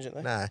of a tangent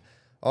there.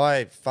 No,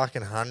 I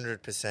fucking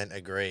 100%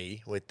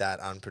 agree with that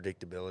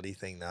unpredictability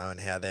thing though, and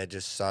how they're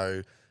just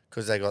so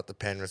because they got the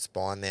Penrith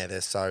spine there.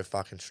 They're so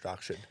fucking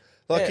structured.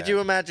 Could you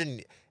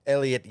imagine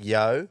Elliot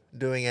Yeo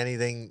doing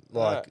anything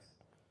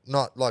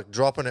not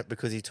dropping it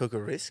because he took a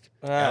risk?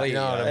 You know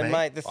what I mean?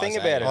 Mate, the thing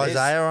Isaiah. about it is,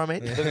 Isaiah, I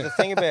mean. the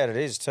thing about it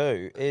is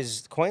too,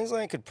 is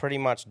Queensland could pretty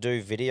much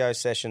do video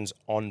sessions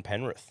on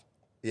Penrith.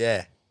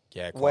 Yeah.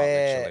 Yeah, quite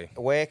literally.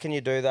 Where can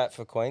you do that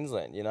for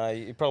Queensland?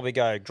 You probably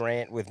go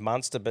Grant with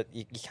Munster, but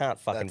you can't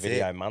fucking That's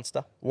video it.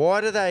 Munster.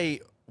 Why do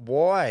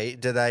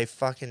they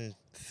fucking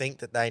think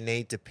that they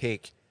need to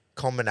pick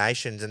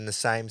combinations in the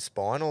same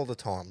spine all the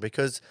time?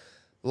 Because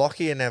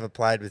Lockyer never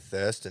played with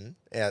Thurston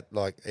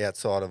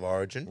outside of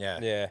Origin. Yeah.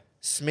 Yeah.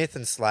 Smith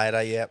and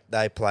Slater,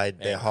 they played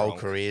their whole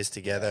Cronk. careers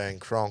together, and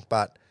Cronk,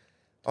 but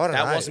I don't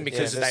know. That wasn't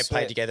because Yeah, they this-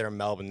 played together in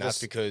Melbourne. That's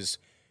because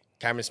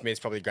Cameron Smith's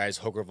probably the greatest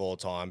hooker of all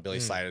time. Billy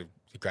Slater,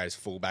 the greatest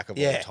fullback of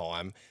all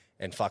time.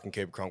 And fucking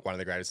Cooper Cronk, one of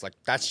the greatest.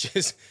 That's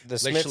just The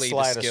literally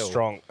the Smith-Slater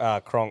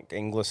skill. Cronk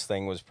Inglis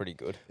thing was pretty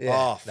good. Yeah,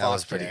 Oh, that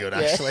was fuck pretty yeah. good,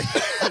 actually.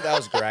 That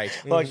was great.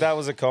 That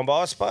was a combo.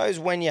 I suppose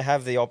when you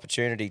have the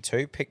opportunity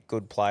to pick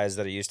good players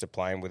that are used to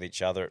playing with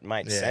each other, it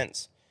makes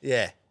sense.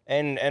 Yeah.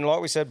 And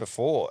like we said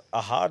before,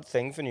 a hard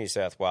thing for New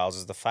South Wales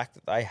is the fact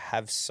that they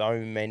have so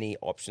many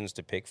options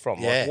to pick from.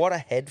 Yeah. What a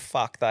head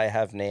fuck they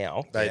have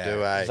now. They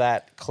do, eh?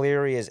 That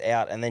Cleary is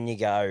out, and then you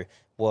go,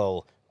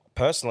 well,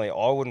 personally,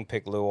 I wouldn't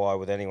pick Luai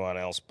with anyone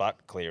else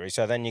but Cleary.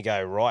 So then you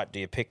go, right, do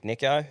you pick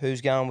Nico?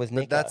 Who's going with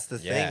Nico? But that's the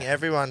thing.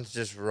 Everyone's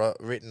just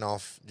written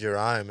off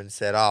Jerome and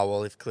said, oh,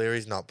 well, if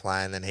Cleary's not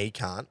playing, then he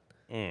can't.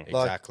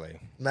 Exactly.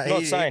 Mate,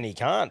 Not saying he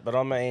can't, but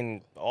I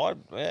mean, I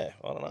don't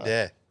know.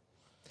 Yeah.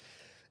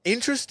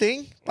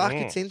 Interesting.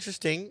 Bucket's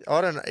interesting.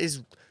 I don't know.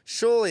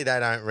 Surely they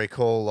don't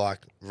recall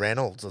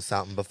Reynolds or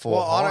something before.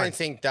 Well, I don't Hines.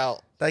 think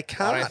they'll. They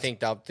can't. I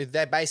don't think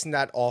they're basing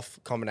that off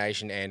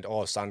combination and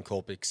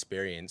Suncorp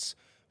experience.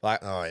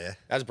 Oh yeah.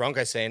 As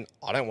Broncos saying,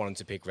 I don't want them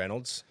to pick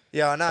Reynolds.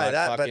 Yeah, I know Like,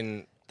 that, fucking-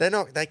 but they're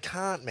not. They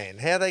can't, man.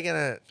 How are they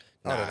gonna?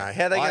 I don't know.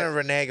 How are they going to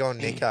renege on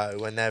Nico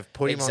when they've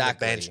put him on the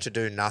Exactly. bench to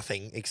do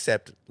nothing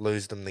except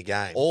lose them the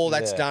game? All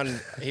that's done,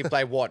 he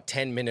played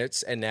 10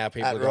 minutes, and now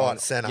people At are going, right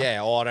centre.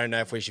 yeah, I don't know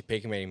if we should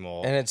pick him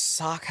anymore. And it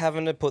suck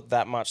having to put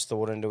that much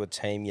thought into a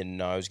team you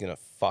know is going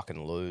to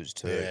fucking lose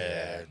too.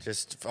 Yeah,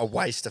 just a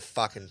waste of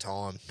fucking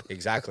time.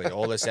 Exactly.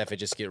 All this effort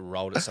just get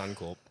rolled at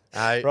Suncorp.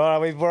 Hey, Right,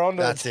 we're on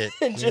to That's it.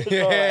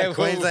 Yeah,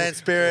 Queensland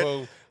Spirit.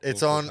 well,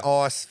 it's on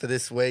ice for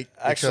this week.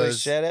 Actually,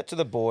 because- shout out to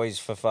the boys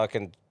for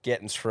fucking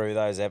getting through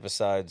those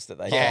episodes that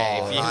they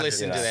Yeah, did. if you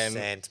listen to them,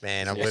 100%,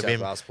 man. New We've South been,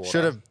 Wales Porter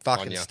should have on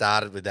fucking ya.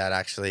 started with that,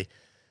 actually.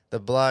 The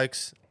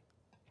blokes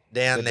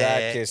down The there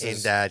dad kisses.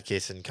 in dad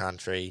kissing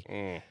country,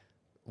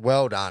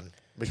 well done.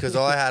 Because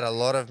I had a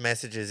lot of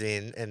messages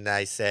in and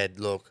they said,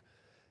 look,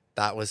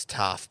 that was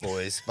tough,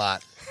 boys,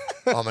 but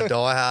I'm a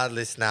diehard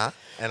listener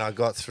and I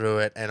got through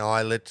it and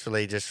I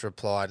literally just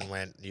replied and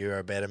went, you're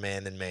a better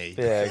man than me.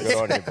 Yeah, good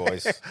on you,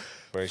 boys.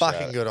 Appreciate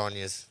Fucking it. good on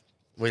yous.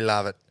 We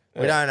love it.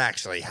 We don't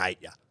actually hate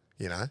you,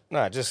 you know?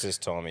 No, just this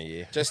time of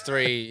year. just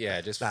 3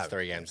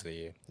 games of the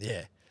year.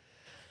 Yeah.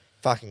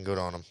 Fucking good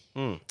on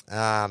them.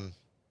 Hmm.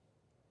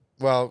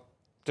 Well,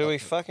 Do we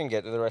fucking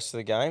get to the rest of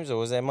the games, or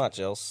was there much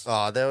else?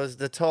 there was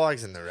the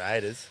Tigers and the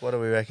Raiders. What do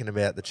we reckon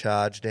about the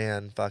charge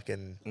down?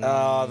 Fucking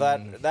Oh,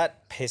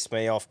 that pissed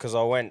me off because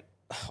I went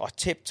I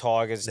tipped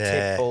Tigers, Yeah.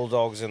 tipped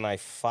Bulldogs, and they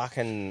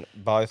fucking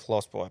both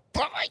lost by a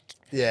point.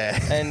 Yeah.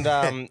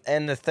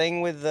 And the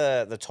thing with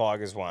the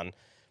Tigers one,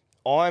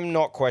 I'm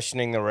not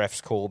questioning the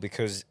ref's call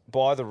because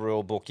by the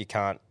rule book you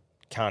can't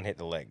hit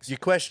the legs. You're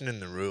questioning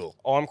the rule.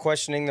 I'm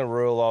questioning the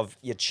rule of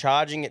you're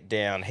charging it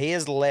down. He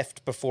has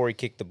left before he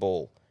kicked the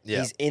ball. Yeah.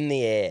 He's in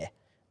the air,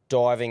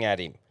 diving at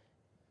him.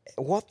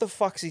 What the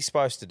fuck's he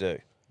supposed to do?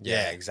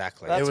 Yeah,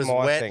 exactly. That's was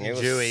my wet thing. and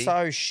It dewy. was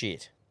so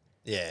shit.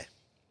 Yeah.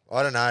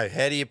 I don't know.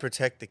 How do you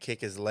protect the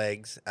kicker's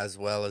legs as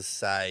well as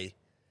say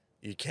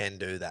you can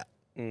do that?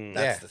 That's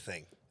Yeah. the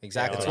thing.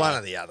 Exactly. It's one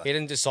or the other. He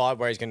didn't decide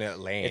where he's going to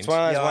land. It's one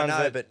of those Yeah, I ones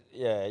know, that, but-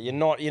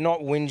 you're not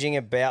whinging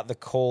about the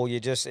call.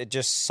 It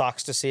just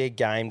sucks to see a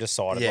game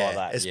decided Yeah, like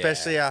that.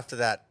 especially after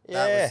that.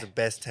 That Yeah. was the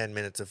best 10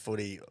 minutes of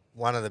footy.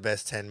 One of the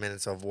best 10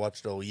 minutes I've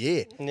watched all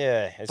year.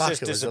 Yeah, it's Fuck,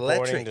 just it was disappointing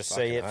electric. to see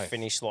Fucking it oath.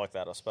 finish like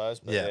that, I suppose.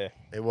 But Yeah,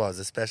 it was,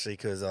 especially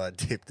because I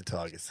tipped the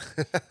Tigers.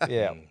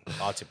 yeah.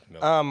 I tipped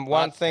Melbourne.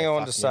 One But thing they I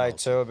wanted to fucking say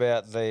lost. too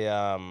about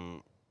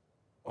the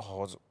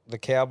was it the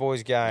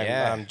Cowboys game.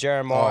 Yeah.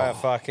 Jeremiah Oh.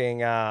 fucking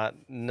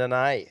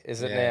Nene,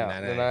 is it Yeah, now?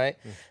 Nene.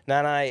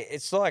 Nene.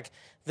 It's like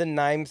the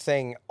name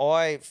thing.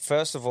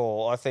 First of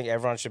all, I think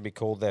everyone should be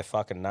called their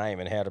fucking name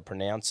and how to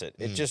pronounce it.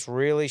 It just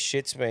really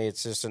shits me.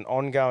 It's just an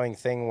ongoing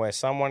thing where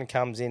someone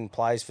comes in,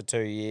 plays for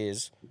 2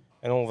 years,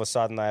 and all of a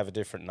sudden they have a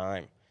different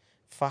name.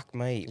 Fuck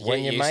me. Get When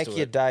you used make to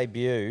your it.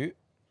 debut,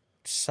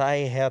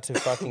 say how to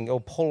fucking or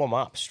pull them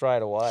up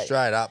straight away.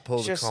 Straight up, pull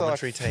the Just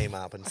commentary team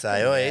up and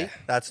say, oi,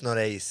 that's not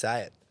how you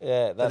say it.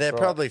 Yeah, that's But they're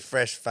right. probably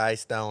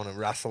fresh-faced, don't want to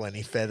rustle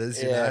any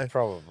feathers, you Yeah, know?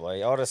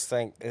 probably. I just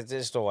think it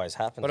just always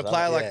happens. But a doesn't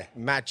player it? like Yeah.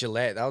 Matt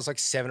Gillette, that was like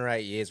 7 or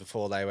 8 years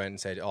before they went and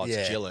said, "Oh, it's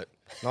Yeah. Gillette,"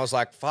 and I was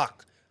like,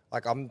 "Fuck."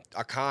 Like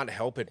I can't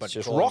help it, but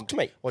just call rocked him-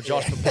 me. Or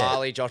Josh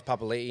Papali, Josh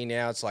Papali'i.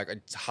 Now it's like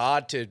it's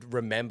hard to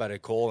remember to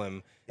call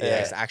him. Yeah,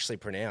 it's actually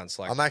pronounced.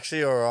 Like I'm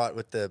actually all right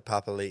with the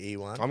Papali'i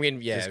one. I'm getting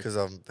Just because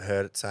I've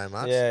heard it so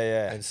much. Yeah,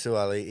 yeah. And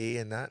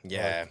Suali'i and that.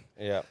 yeah.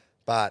 Yeah.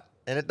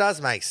 And it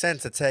does make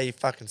sense. That's how you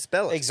fucking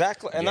spell it.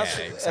 Exactly, and Yeah, that's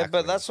exactly.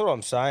 but that's what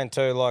I'm saying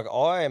too. Like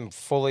I am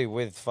fully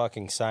with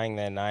fucking saying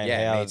their name,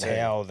 Yeah, me too.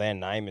 how their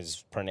name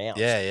is pronounced.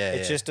 Yeah, yeah, It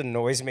yeah. just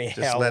annoys me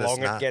Just how let us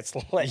long know. it gets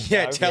let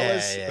Yeah, go. tell Yeah,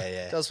 us.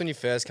 yeah. Tell us when you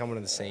first come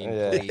onto the scene,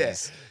 Yeah.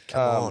 please.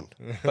 Come on.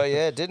 But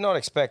yeah, did not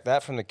expect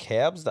that from the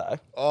Cabs though.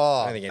 Oh,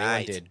 I don't think anyone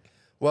mate. did.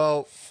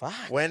 Well, Fuck.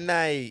 when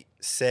they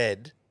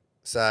said,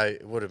 so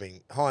it would have been,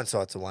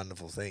 hindsight's a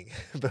wonderful thing,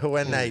 but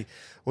when they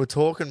were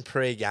talking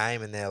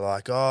pre-game and they're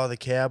like, oh, the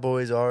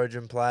Cowboys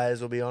origin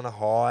players will be on a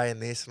high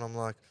and this, and I'm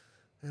like,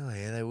 oh,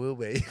 yeah, they will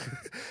be.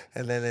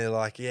 And then they're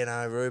like,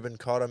 Reuben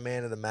Cotter,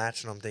 man of the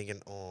match, and I'm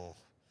thinking, oh,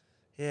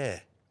 yeah,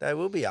 they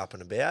will be up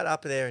and about,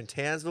 up there in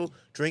Townsville.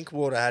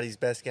 Drinkwater had his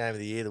best game of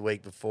the year the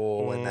week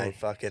before when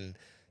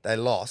they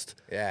lost,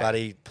 Yeah. but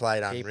he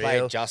played He unreal.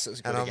 played just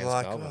as good and I'm against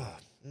like,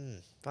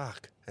 Melbourne.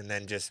 fuck. And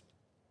then just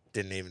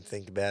didn't even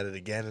think about it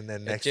again. And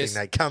then next just-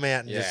 thing they come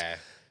out and just Yeah.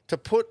 to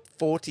put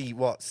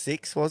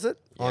 6 was it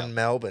on Yep.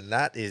 Melbourne?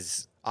 That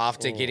is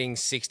After getting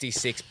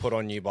 66 put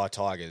on you by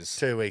Tigers.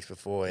 2 weeks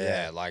before.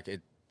 Yeah, Yeah, like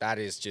it. That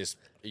is just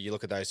you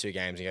look at those two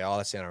games and you go, "Oh,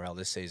 that's the NRL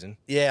this season."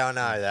 yeah, I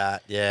know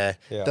that. Yeah,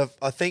 Yeah.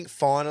 I think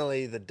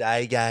finally the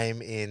day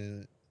game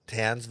in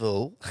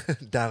Townsville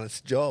done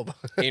its job.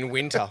 In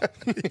winter,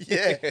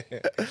 Yeah,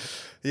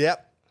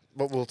 yep.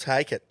 But we'll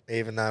take it,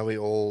 even though we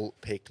all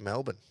picked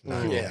Melbourne.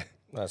 No, yeah.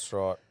 That's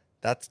right.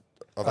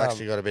 I've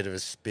actually got a bit of a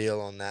spiel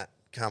on that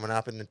coming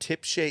up in the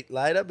tip sheet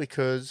later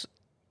because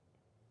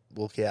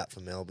look out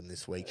for Melbourne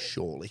this week,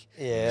 surely.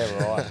 Yeah,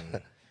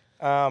 right.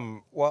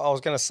 Well, I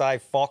was going to say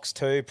Fox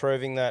too,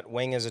 proving that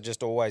wingers are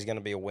just always going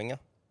to be a winger.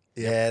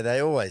 Yeah,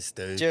 they always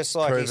do. Just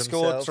like prove he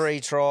scored themselves. 3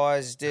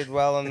 tries, did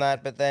well in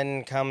that, but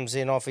then comes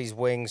in off his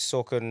wing,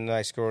 Sook, and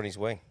they score on his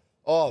wing.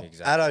 Oh,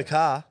 Addo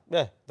Carr.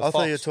 Yeah, the I thought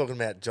Fox. you were talking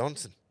about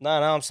Johnson. No,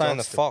 I'm saying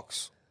Johnston. the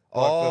Fox.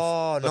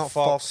 Like the not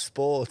Fox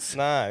Sports.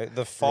 No,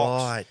 the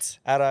Fox.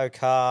 Right. Addo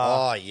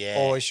Carr. Oh, yeah.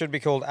 Or he should be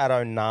called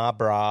Addo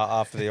Nabra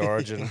after the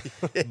origin.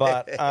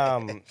 But,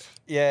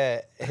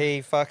 yeah,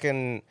 he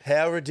fucking...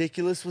 How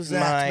ridiculous was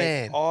that,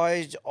 Mate,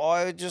 man?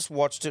 I just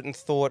watched it and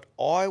thought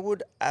I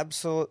would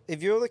absolutely...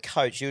 If you were the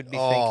coach, you would be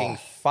Oh. thinking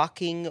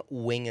fucking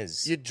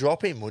wingers. You'd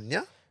drop him, wouldn't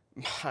you?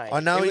 Mate, I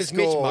know it he was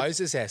Mitch scored.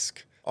 Moses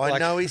esque. I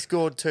know he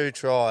scored 2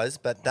 tries,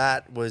 but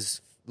that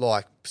was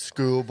like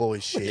schoolboy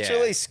shit.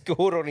 literally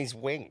scored on his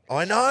wing.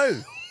 I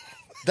know.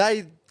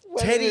 They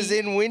When he was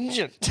in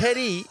Wingent.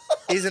 Teddy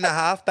isn't a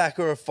halfback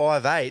or a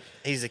 5'8".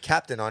 He's a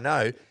captain, I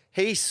know.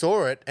 He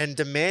saw it and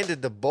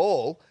demanded the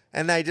ball,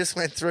 and they just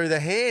went through the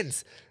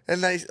hands.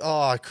 And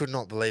I could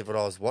not believe what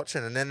I was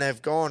watching. And then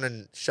they've gone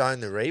and shown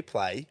the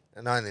replay,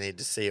 and I only need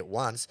to see it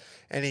once.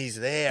 And he's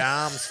there,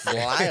 arms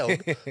flailed,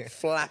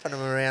 flapping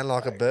him around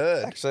like a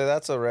bird. Actually,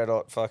 that's a red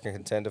hot fucking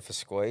contender for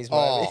squeeze,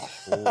 maybe.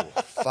 Oh,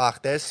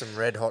 fuck. There's some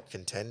red hot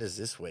contenders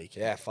this week.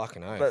 Yeah,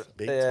 fucking oath. But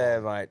Big yeah,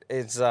 time. mate,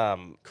 it's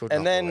Could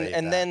not believe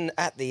that. then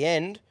at the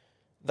end,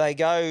 they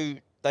go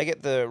They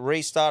get the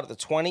restart at the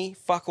 20.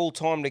 Fuck all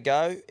time to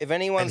go. If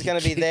anyone's going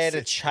to be there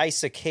to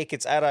chase a kick,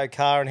 it's Addo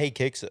Carr, and he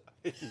kicks it.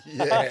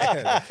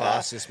 Yeah, the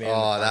fastest man.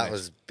 Oh, that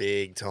was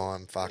big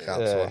time fuck ups,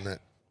 wasn't it?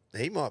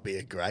 He might be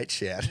a great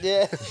shout.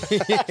 Yeah,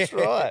 that's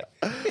right.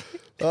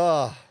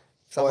 Oh,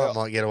 someone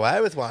might get away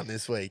with one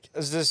this week.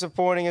 As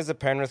disappointing as the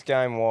Penrith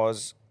game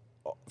was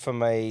for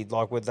me,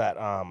 like with that,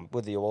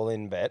 with the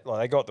all-in bet, like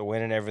they got the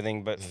win and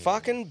everything, but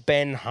fucking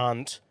Ben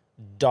Hunt,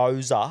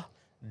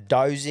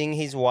 dozing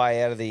his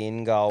way out of the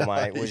in goal,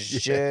 mate, was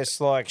just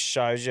like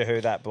shows you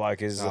who that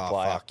bloke is as a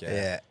player. Fuck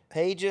yeah.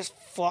 He just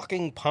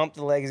fucking pumped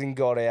the legs and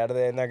got out of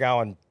there, and they're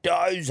going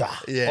dozer,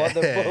 Yeah, like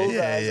the bulldozer.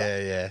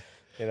 yeah.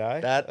 You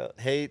know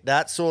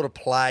That sort of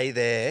play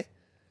there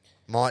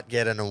might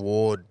get an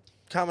award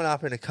coming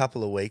up in a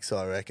couple of weeks,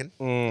 I reckon.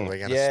 We're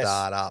going to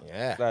start up.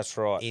 Yeah. That's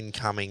right.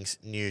 Incoming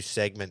new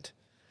segment.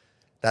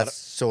 That's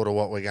sort of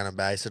what we're going to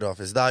base it off,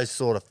 is those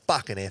sort of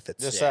fucking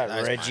efforts. Just that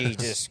Reggie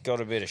just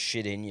got a bit of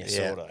shit in you,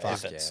 sort of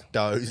efforts.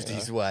 Dozed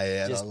his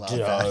way out. Just I love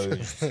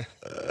dozed.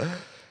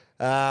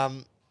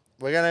 that.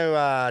 We're going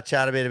to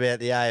chat a bit about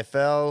the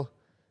AFL.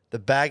 The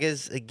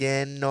Baggers,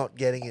 again, not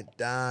getting it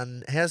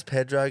done. How's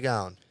Pedro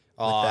going?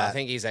 Oh, I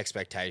think his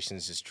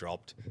expectations just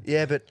dropped.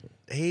 Yeah, but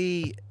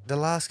the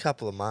last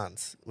couple of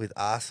months with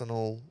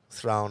Arsenal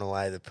throwing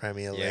away the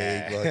Premier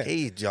League, like I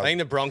think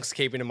the Bronx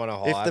keeping him on a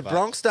high. if the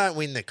Bronx don't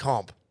win the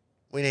comp,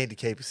 we need to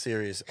keep a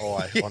serious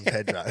eye on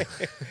Pedro.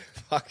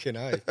 Fucking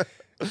oath.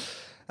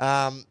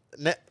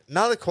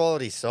 Another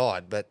quality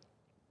side, but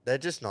they're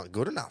just not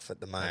good enough at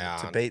the moment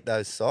to beat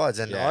those sides.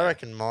 And I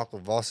reckon Michael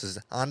Voss is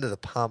under the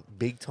pump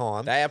big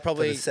time. They are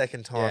probably for the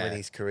second time in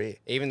his career.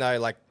 Even though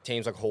like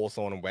teams like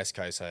Hawthorn and West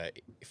Coast are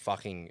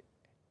fucking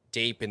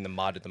deep in the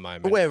mud at the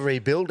moment. But we're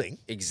rebuilding.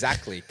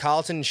 Exactly.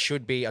 Carlton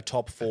should be a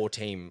top 4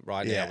 team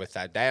right now with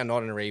that. They are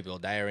not in a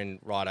rebuild. They are in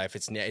righto. If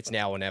it's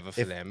now or never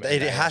for them.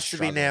 It has to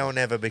be now or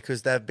never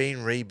because they've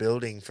been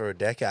rebuilding for a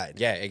decade.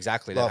 Yeah,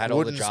 exactly. Like They've had all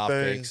the Wooden draft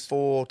Spoon picks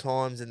 4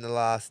 times in the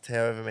last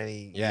however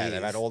many Yeah, years.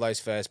 they've had all those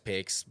first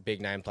picks, big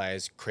name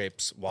players,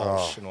 Cripps,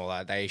 Walsh, and all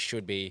that. They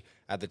should be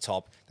at the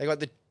top. They got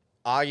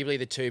arguably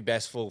the two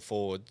best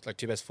forwards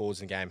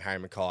in the game, Harry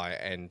Mackay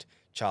and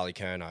Charlie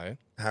Curnow.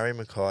 Harry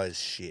Mackay is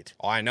shit.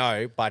 I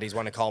know, but he's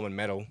won a Coleman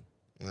medal.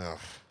 Ugh,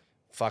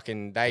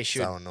 Fucking, they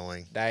should. so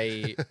annoying.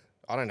 I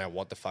don't know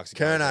what the fuck's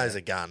going on. Curnow's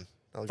a gun.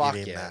 I'll Fuck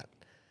give him yeah. that.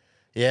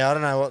 Yeah, I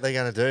don't know what they're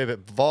going to do,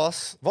 but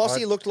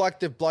Vossi looked like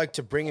the bloke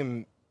to bring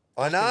him.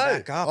 I know.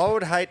 back up. I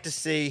would hate to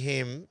see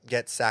him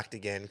get sacked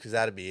again because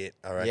that'd be it,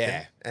 I reckon.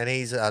 Yeah. And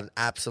he's an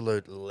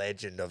absolute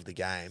legend of the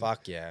game.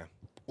 Fuck yeah.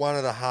 One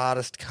of the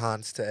hardest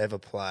cunts to ever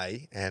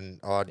play, and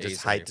I just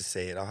Easily. hate to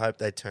see it. I hope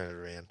they turn it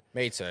around.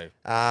 Me too.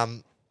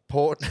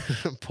 Port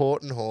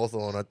and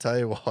Hawthorn, I tell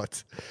you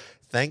what,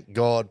 thank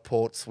God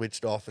Port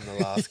switched off in the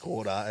last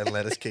quarter and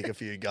let us kick a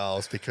few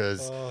goals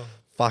because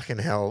fucking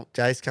hell.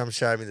 Jace come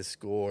show me the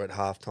score at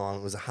halftime.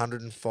 It was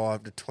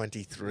 105 to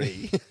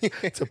 23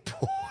 to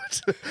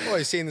Port. Oh,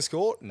 you seeing the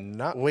score?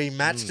 No. We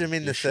matched them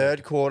in the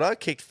third quarter,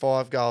 kicked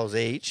 5 goals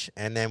each,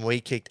 and then we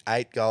kicked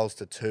 8 goals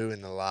to 2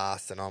 in the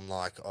last. And I'm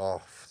like,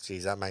 oh,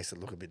 geez, that makes it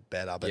look a bit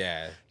better. But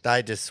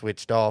they just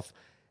switched off.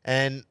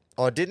 And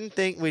I didn't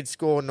think we'd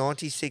score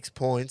 96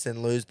 points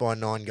and lose by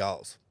 9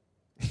 goals.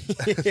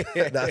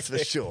 That's for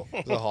sure.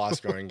 It was a high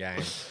scoring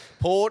game.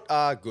 Port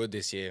are good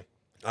this year.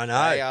 I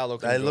know. They are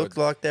looking good. look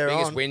like they're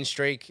Biggest on. win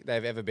streak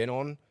they've ever been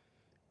on.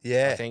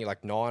 Yeah. I think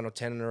like 9 or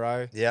 10 in a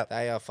row. Yep.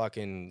 They are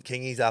fucking.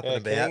 Kingy's up and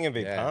about. King will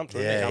be pumped.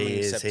 wouldn't Yeah, coming he in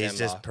is. He's September.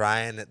 just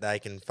praying that they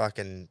can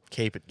fucking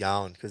keep it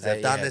going because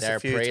they've done this they're a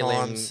few prelim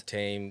times.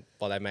 team.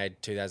 Well, they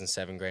made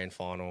 2007 grand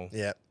final.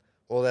 Yep.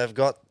 Well, they've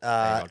got. They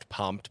got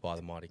pumped by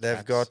the mighty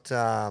They've Cats.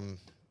 got.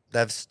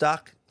 They've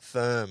stuck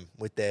firm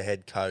with their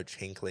head coach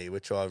Hinkley,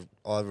 which I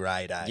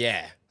rate.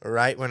 Yeah. I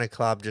rate when a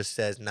club just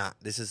says, "Nah,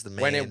 this is the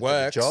man When it for the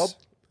works. job.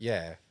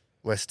 Yeah.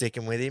 We're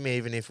sticking with him,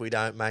 even if we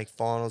don't make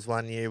finals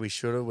one year. We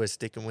should have. We're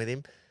sticking with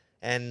him."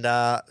 And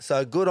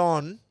so good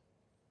on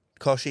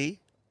Koshy,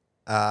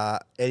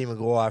 Eddie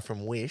Maguire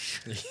from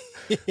Wish,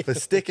 for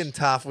sticking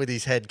tough with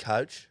his head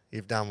coach.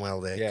 You've done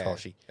well there, Yeah.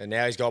 Koshy. And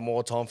now he's got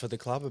more time for the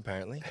club,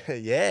 apparently.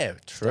 Yeah,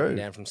 Stepping true.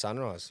 down from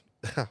Sunrise.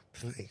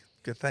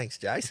 Good, thanks,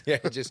 Jace. Yeah,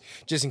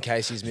 just in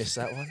case he's missed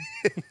that one.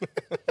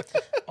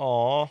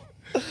 Aw.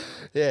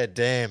 Yeah,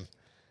 damn.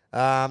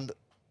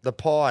 The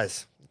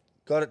Pies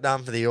got it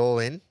done for the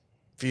all-in.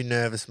 Few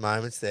nervous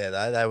moments there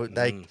though.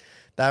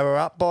 They were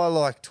up by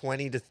like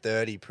 20 to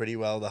 30 pretty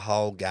well the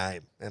whole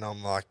game, and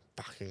I'm like,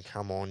 fucking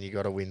come on, you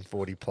got to win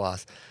 40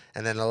 plus.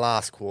 And then the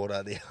last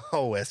quarter, the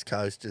whole West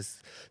Coast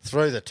just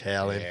threw the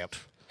towel in. Yep.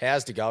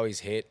 How's the goalies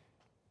hit?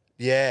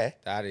 Yeah,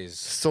 That is.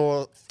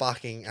 saw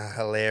fucking a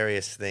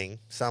hilarious thing.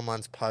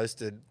 Someone's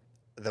posted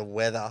the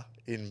weather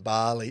in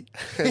Bali,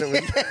 and it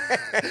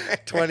was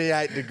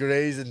 28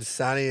 degrees and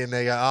sunny, and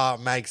they go, oh,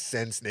 it makes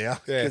sense now.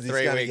 Yeah, 'Cause he's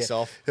 3 gonna weeks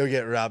off. He'll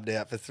get rubbed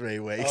out for 3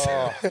 weeks.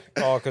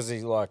 Because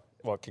he's like,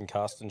 what,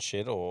 concussed and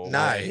shit? Or No,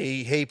 what?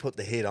 he put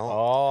the hit on.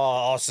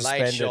 Oh, Late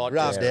suspended. shot.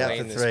 Rubbed Yeah, out for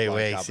clean this 3 bloke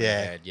weeks, up in the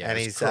yeah. head. Yeah, And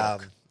it was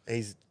crook.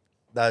 he's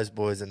those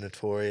boys are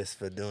notorious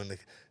for doing the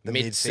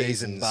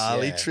mid-season Mid-seasons,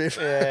 barley yeah. trip.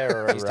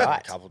 Yeah, He's done it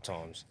right. a couple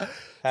times. Had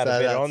So a bit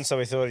that's- on, so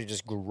we thought he'd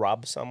just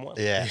grub someone.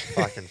 Yeah,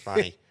 fucking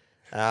funny.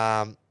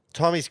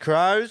 Tommy's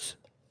Crows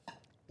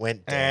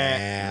went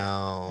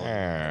down.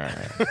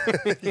 Yeah,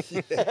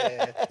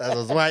 I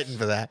was waiting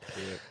for that.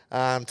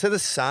 To the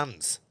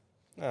Suns.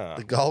 Oh.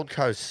 The Gold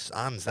Coast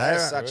Suns. They're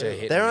They're such a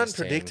hit They're and miss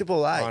team.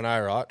 unpredictable, eh? I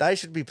know, right? They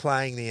should be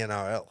playing the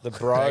NRL. The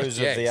bros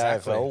Yeah, of the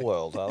exactly. AFL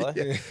world, are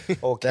they?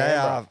 Or They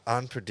Canberra. are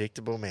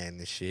unpredictable, man,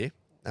 this year.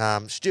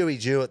 Stewie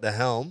Dew at the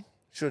helm.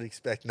 Should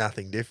expect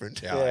nothing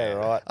different. Yeah,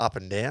 right. Up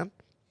and down.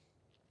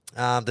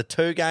 The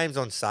 2 games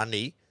on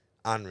Sunday,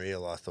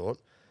 unreal, I thought.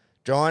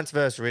 Giants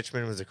versus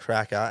Richmond was a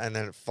cracker, and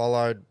then it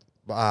followed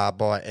by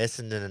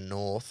Essendon and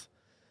North.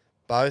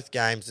 Both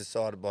games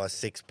decided by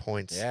 6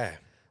 points. Yeah.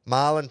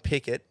 Marlon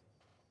Pickett,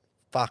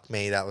 fuck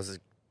me, that was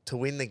to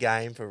win the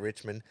game for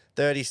Richmond.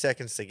 30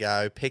 seconds to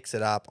go, picks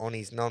it up on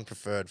his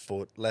non-preferred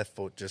foot, left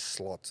foot, just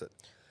slots it.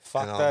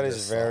 Fuck, And I'm that is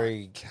just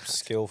very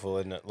skillful,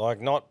 isn't it? Like,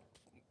 not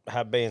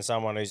being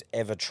someone who's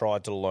ever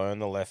tried to learn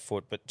the left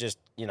foot, but just,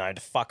 to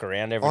fuck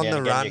around every On now the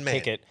and again, run, you man.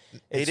 kick it.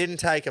 He didn't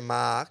take a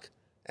mark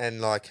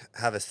and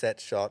have a set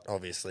shot,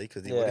 obviously,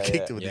 because he would have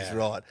kicked it with his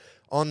right.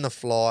 On the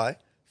fly,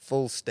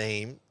 full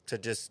steam to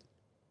just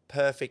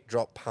perfect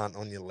drop punt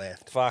on your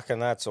left. Fucking,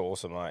 that's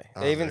awesome, mate.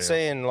 Unreal. Even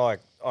seeing, I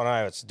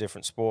know it's a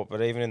different sport,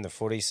 but even in the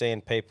footy,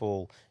 seeing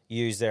people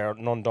use their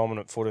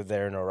non-dominant foot if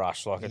they're in a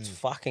rush, it's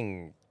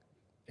fucking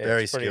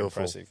Very it's pretty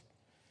skillful. impressive.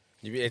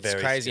 It's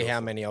Very crazy how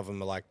skillful. many of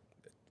them are I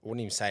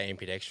wouldn't even say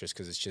ambidextrous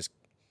because it's just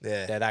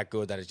Yeah. they're that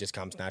good that it just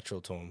comes natural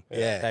to them.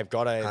 Yeah. They've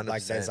got to,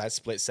 100%. there's that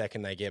split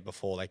second they get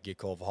before they get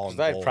called for holding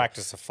the They ball.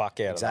 practice the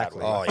fuck out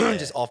Exactly. of that. Oh, yeah.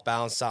 Just off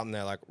balance something,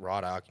 they're like,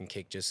 right, I can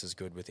kick just as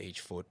good with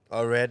each foot.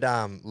 I read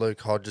Luke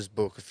Hodges'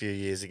 book a few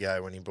years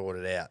ago when he brought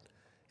it out,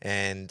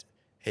 and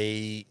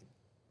he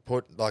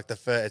put the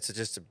first. It's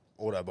just an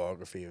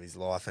autobiography of his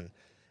life, and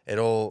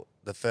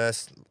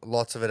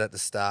lots of it at the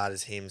start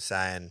is him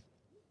saying,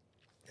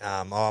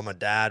 my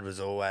dad was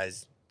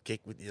always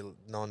kick with your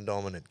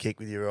non-dominant, kick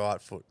with your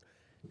right foot.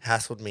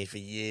 Hassled me for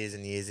years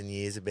and years and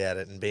years about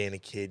it, and being a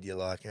kid, you're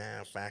like,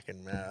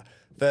 fucking.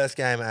 First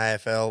game at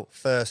AFL,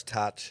 first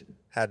touch,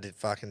 had to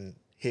fucking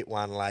hit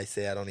one lace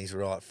out on his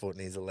right foot,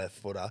 and he's a left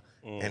footer,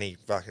 and he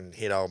fucking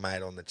hit old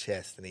mate on the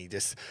chest, and he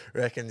just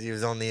reckons he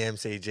was on the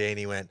MCG, and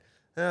he went,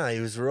 he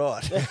was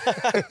right.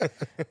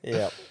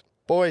 Yeah.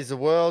 Boys, the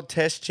World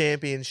Test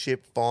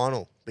Championship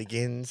final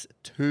begins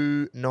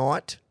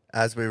tonight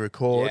as we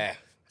record,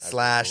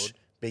 Yeah,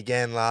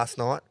 began last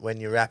night when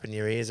you're wrapping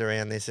your ears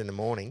around this in the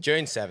morning.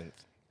 June 7th.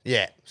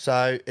 Yeah,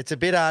 so it's a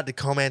bit hard to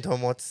comment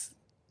on what's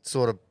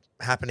sort of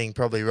happening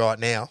probably right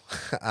now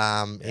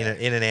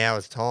in an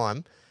hour's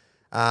time.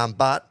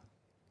 But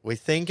we're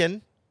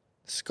thinking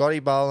Scotty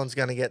Boland's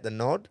going to get the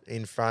nod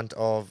in front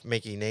of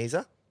Mickey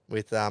Neeser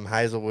with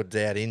Hazelwood's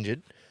out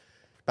injured.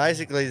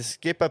 Basically, the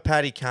skipper,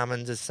 Paddy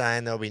Cummins, is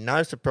saying there'll be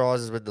no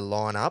surprises with the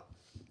lineup.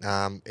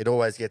 It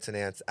always gets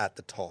announced at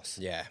the toss.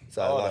 Yeah.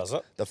 So does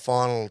it? the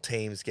final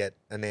teams get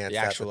announced The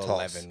actual at the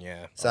toss. 11,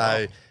 yeah.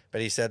 So,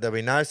 but he said there'll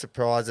be no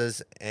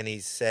surprises, and he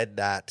said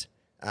that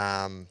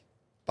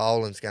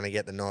Boland's going to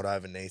get the nod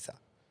over Nisa.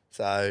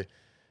 So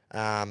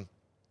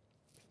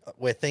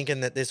we're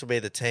thinking that this will be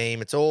the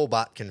team. It's all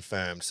but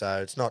confirmed.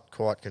 So it's not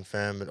quite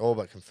confirmed, but all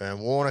but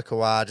confirmed. Warner,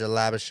 Kawaja,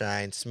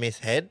 Labuschagne, Smith,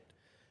 Head,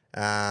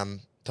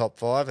 top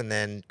 5, and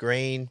then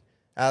Green,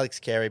 Alex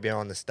Carey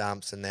behind the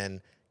stumps, and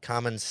then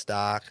Cummins,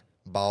 Stark,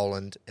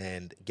 Boland,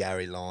 and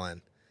Gary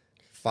Lyon.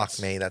 Fuck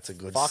me, that's a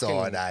good fucking-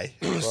 side, eh?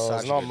 Well, Such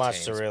there's not good much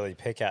teams. to really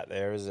pick at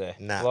there, is there?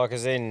 Nah.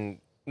 As in,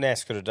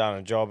 Ness could have done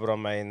a job, but I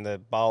mean, the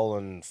bowl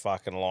and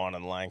fucking line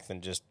and length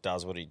and just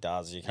does what he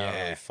does. You can't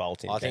really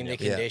fault him. I think can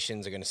the you?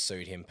 conditions are going to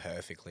suit him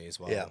perfectly as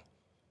well. Yeah.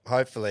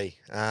 Hopefully.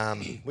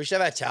 We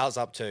should have our towels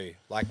up too.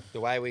 Like the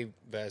way we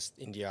versed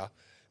India,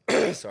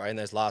 in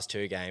those last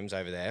 2 games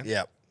over there.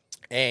 Yep.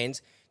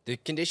 And the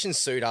conditions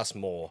suit us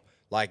more.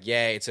 Like,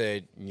 yeah, it's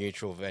a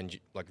neutral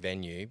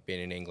venue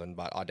being in England,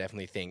 but I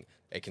definitely think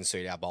it can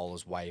suit our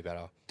bowlers way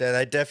better.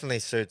 They definitely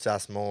suits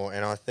us more,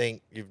 and I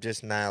think you've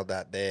just nailed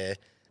that there.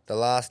 The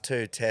last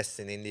 2 tests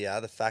in India,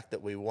 the fact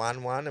that we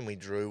won one and we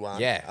drew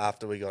one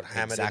after we got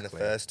hammered in the Exactly.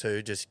 first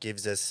 2 just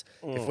gives us...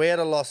 If we had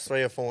a lost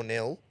 3 or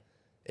 4-0,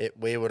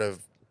 they would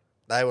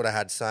have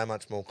had so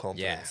much more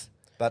confidence.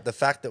 Yeah. But the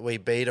fact that we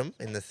beat them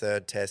in the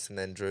 3rd test and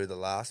then drew the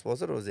last,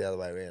 was it, or was it the other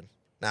way around?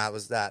 No, it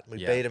was that. We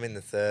beat them in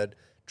the 3rd,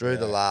 drew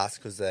the last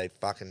because they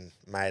fucking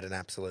made an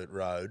absolute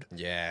road.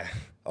 Yeah.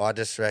 I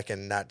just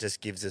reckon that just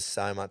gives us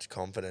so much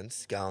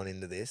confidence going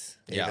into this,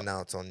 Yeah. even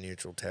though it's on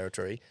neutral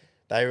territory.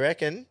 They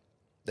reckon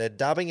they're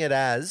dubbing it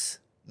as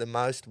the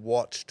most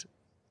watched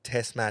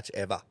test match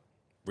ever.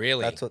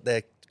 Really? That's what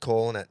they're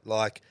calling it.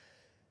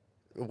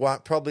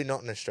 Probably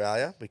not in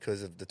Australia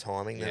because of the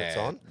timing that it's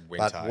Yeah, on.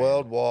 winter, But yeah.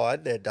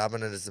 worldwide, they're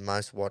dubbing it as the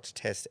most watched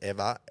test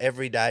ever.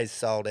 Every day's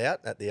sold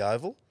out at the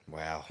Oval.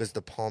 Wow. Because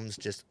the Poms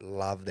just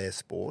love their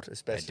sport,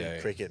 especially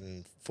do. cricket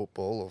and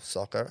football or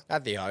soccer.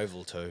 At the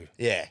Oval too.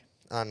 Yeah.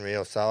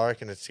 unreal. So I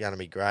reckon it's going to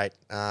be great.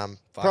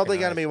 Probably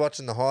going to be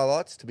watching the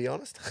highlights, to be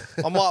honest.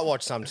 I might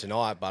watch some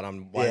tonight, but I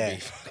won't Yeah. be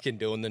fucking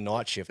doing the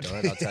night shift on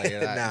it, I'll tell you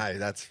that. No,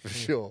 that's for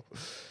sure.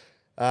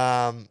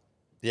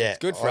 Yeah, It's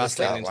good for I us just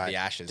getting can't into wait. the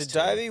Ashes. Did too.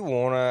 Davey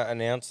Warner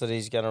announce that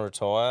he's going to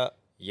retire?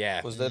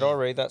 Yeah. Did I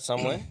read that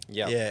somewhere?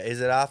 Yeah. Yeah,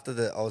 is it after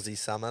the Aussie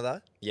summer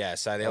though? Yeah,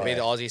 so there'll be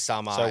the Aussie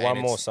summer. So and one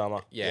more it's-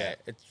 summer. Yeah,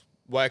 it's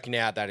working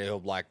out that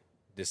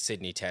the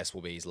Sydney test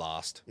will be his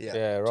last. Yeah.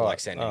 Yeah, To right.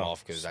 send him Oh,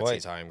 off because that's sweet.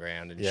 his home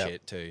ground and Yeah.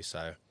 shit too.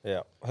 So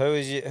Yeah. Who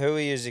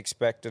he is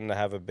expecting to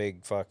have a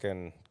big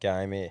fucking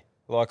game here?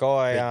 Like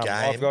I've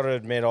game? got to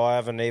admit,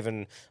 I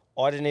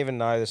didn't even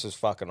know this was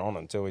fucking on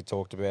until we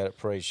talked about it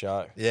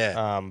pre-show.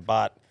 Yeah.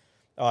 But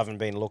I haven't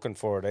been looking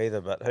for it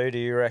either. But who do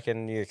you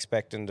reckon you're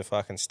expecting to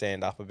fucking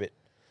stand up a bit?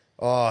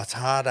 Oh, it's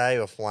hard,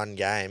 off one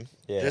game.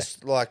 Yeah.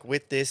 Just like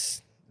with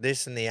this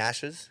and the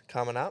Ashes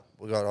coming up,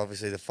 we've got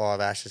obviously the 5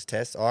 Ashes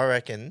tests. I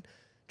reckon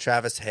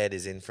Travis Head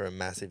is in for a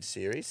massive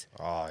series.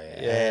 oh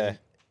yeah. Yeah.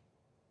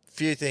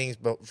 Few things,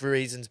 but for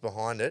reasons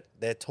behind it.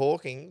 They're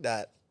talking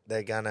that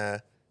they're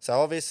gonna. So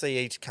obviously,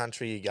 each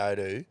country you go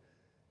to,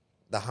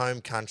 the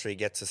home country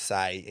gets a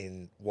say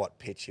in what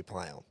pitch you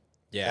play on.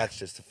 Yeah. That's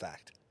just a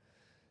fact.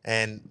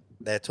 And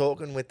they're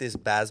talking with this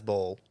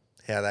Bazball,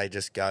 how they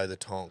just go the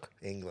tonk,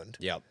 England.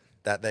 Yep.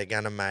 That they're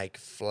going to make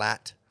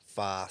flat,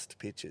 fast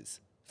pitches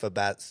for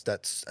bats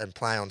and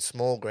play on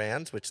small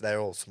grounds, which they're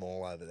all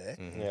small over there.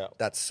 Yeah.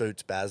 That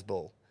suits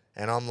Bazball.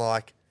 And I'm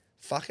like,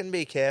 fucking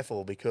be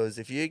careful, because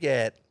if you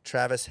get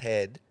Travis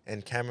Head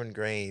and Cameron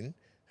Green,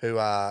 who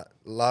are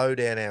low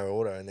down our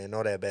order and they're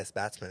not our best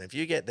batsmen, if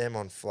you get them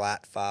on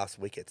flat, fast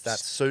wickets, that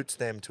suits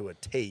them to a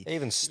T.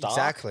 Even Stark.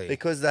 Exactly.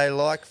 Because they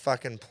like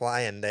fucking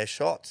playing their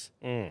shots.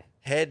 Mm.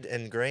 Head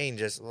and Green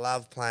just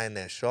love playing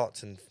their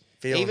shots and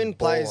feeling Even the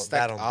ball, players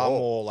that bat on are ball.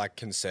 more like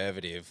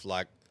conservative,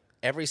 like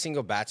every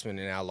single batsman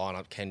in our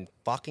lineup can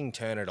fucking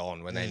turn it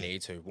on when they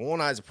need to.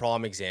 Warner is a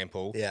prime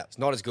example. Yeah. He's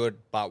not as good,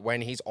 but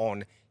when he's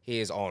on, he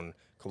is on.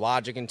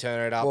 Kawaja can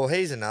turn it up. Well,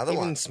 he's another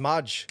Even one.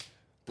 Smudge.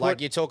 Like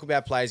you talk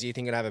about players you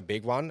think can have a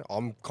big one.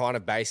 I'm kind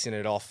of basing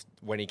it off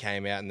when he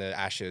came out in the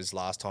Ashes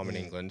last time in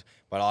England.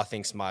 But I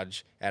think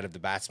Smudge, out of the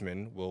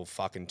batsmen, will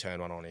fucking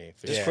turn one on here.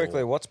 For Just sure.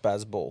 quickly, what's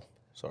Bazball?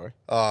 Sorry.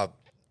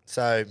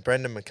 So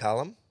Brendan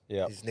McCullum,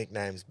 Yep. his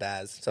nickname's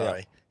Baz,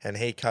 sorry, and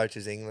he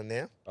coaches England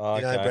now. Oh,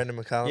 You know okay. Brendan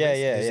McCullum Yeah, is?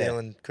 yeah, New yeah.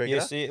 Zealand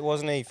cricketer? Yes,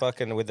 wasn't he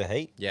fucking with the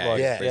Heat? Yeah, Like,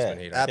 Yeah, Brisbane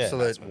Heat,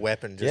 absolute yeah.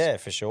 weapon. Just, Yeah,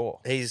 for sure.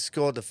 He's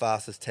scored the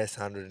fastest Test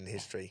 100 in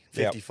history,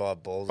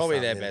 55 balls. or Probably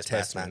something their in a best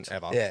Test batsman match.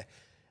 ever. Yeah,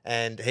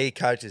 and he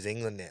coaches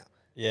England now.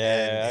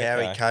 Yeah, and how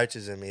okay. he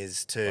coaches them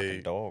is to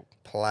Fucking dog.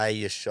 play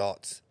your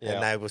shots, Yeah.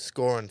 and they were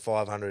scoring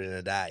 500 in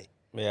a day,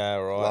 Yeah,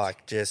 right.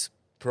 like just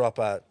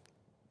proper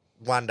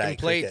one day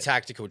Complete cricket.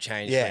 tactical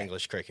change Yeah. for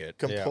English cricket.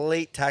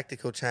 Complete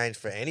tactical change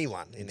for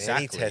anyone in any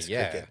Exactly, Test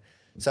yeah. cricket.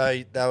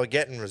 So they were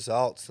getting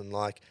results, and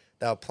like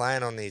they were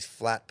playing on these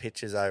flat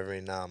pitches over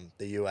in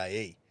the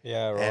UAE.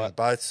 Yeah, right. And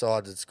both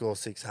sides would score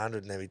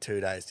 600 and there'd be 2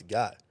 days to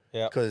go.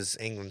 Yeah. Because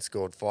England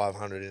scored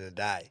 500 in a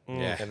day.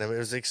 Yeah. And it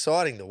was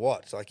exciting to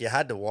watch. Like you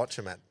had to watch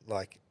them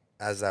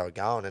as they were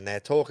going, and they're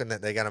talking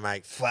that they're going to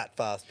make flat,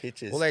 fast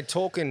pitches. Well, they're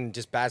talking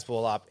just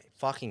Bazball up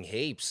fucking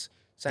heaps.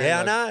 Saying,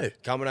 Yeah, I like, know.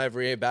 Coming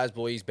over here,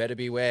 Bazball, you better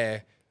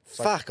beware. It's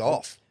like, Fuck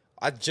off.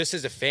 I just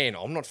as a fan,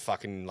 I'm not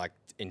fucking like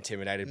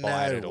intimidated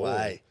by it at No all.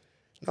 way.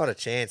 Not a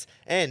chance.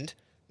 And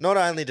not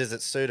only does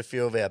it suit a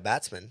few of our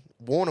batsmen,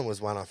 Warner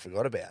was one I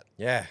forgot about.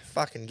 Yeah,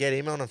 Fucking get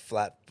him on a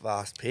flat,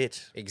 fast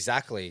pitch.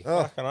 exactly.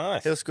 Oh, Fucking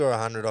oath. he'll score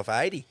 100 off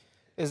 80.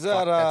 Is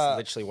Fuck, that that's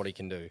literally what he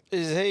can do.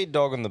 is he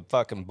dogging the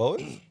fucking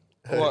boys?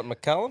 What,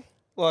 McCullum?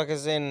 Like,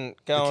 as in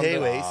The going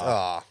Kiwis,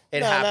 to... It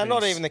no, happens.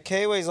 not even the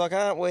Kiwis. Like,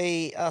 aren't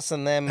we, us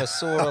and them, are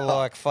sort of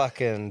like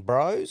fucking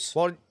bros?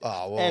 Well,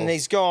 And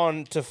he's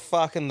gone to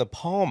fucking the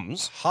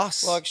Poms.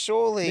 Huss. Like,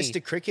 surely...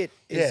 Mr. Cricket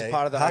is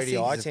part of the Hussey's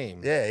ODI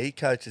team. Yeah, he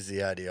coaches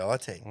the ODI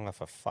team. Oh,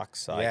 for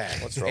fuck's sake. Yeah.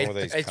 What's wrong with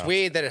these It's cunts?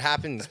 weird that it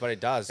happens, but it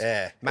does.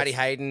 Yeah. Matty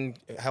Hayden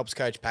helps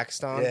coach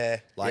Pakistan. Yeah,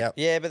 Like, yep.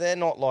 Yeah, but they're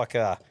not like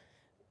a,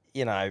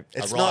 you know...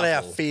 It's not our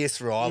rival.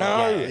 fierce rival.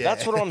 No, Yeah.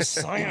 that's what I'm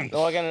saying.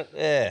 Like,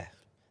 yeah.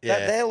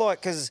 Yeah. They're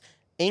like, because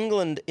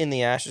England in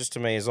the Ashes to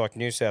me is like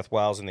New South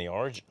Wales in the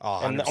Origin.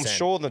 Oh, and I'm 100%.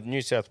 sure the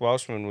New South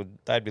Welshmen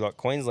they'd be like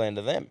Queensland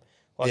to them.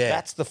 Like, Yeah.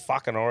 that's the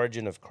fucking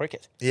origin of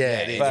cricket. Yeah,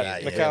 it is. But Yeah,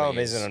 McCallum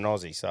really is. isn't an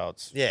Aussie, so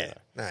it's. Yeah.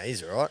 No,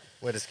 he's all right.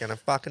 We're just going to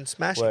fucking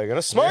smash We're it. going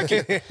to smoke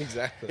it.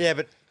 exactly. Yeah,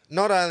 but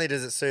not only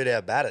does it suit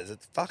our batters, it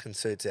fucking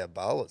suits our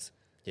bowlers.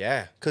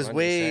 Yeah. Because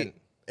 100%.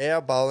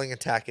 our bowling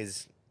attack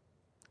is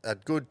a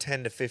good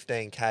 10 to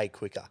 15K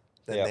quicker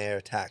than Yep. their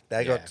attack.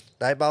 They Yeah.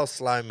 they bowl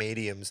slow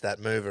mediums that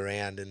move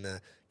around in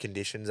the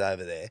conditions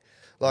over there.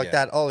 Like Yeah.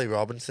 that Ollie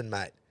Robinson,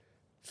 mate.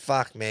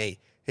 Fuck me.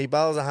 He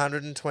bowls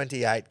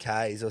 128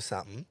 Ks or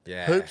something.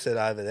 Yeah. Hoops it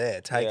over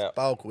there. Takes Yeah.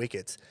 bulk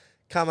wickets.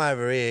 Come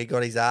over here,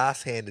 got his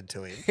ass handed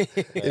to him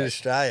in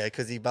Australia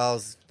because he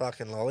bowls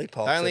fucking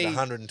lollipops Only- at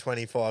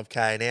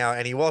 125k an hour,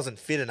 and he wasn't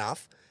fit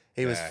enough.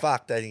 He was Yeah.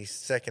 fucked at his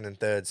second and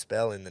third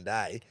spell in the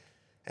day.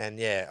 And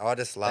yeah, I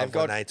just love They've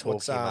when got- they talk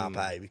what's, him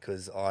up,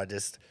 because I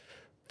just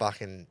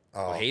fucking.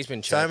 Oh, he's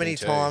been so many chirping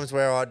too. times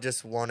where I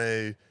just want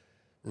to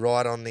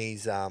write on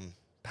these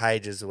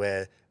pages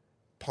where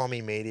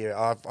Pommy Media.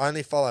 I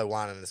only follow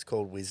one, and it's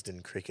called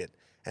Wisden Cricket,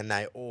 and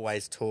they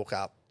always talk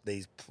up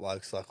these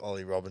blokes like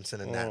Ollie Robinson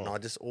and that, and I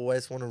just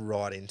always want to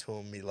write into him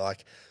and be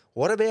like,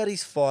 what about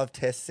his 5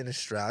 tests in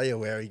Australia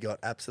where he got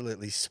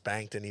absolutely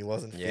spanked and he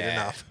wasn't fit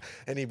enough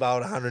and he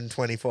bowled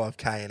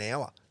 125k an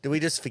hour? Do we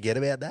just forget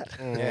about that?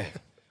 Yeah.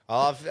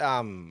 I've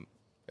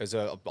it was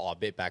a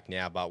bit back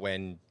now, but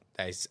when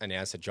they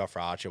announced that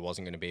Jofra Archer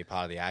wasn't going to be a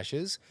part of the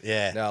Ashes,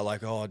 Yeah. they were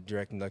like, "Oh, do you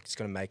reckon like it's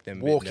going to make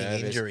them a bit Walking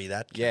nervous?" injury,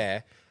 that.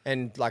 Yeah,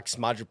 and like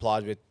Smudge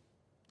replied with,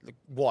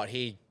 "What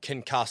he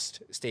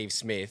concussed Steve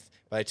Smith."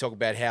 But they talk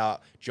about how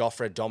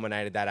Jofra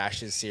dominated that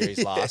Ashes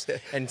series last,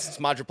 and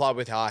Smudge replied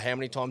with, "How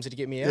many times did he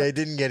get me out?" Yeah, he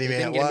didn't get him He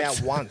out didn't get once.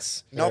 him out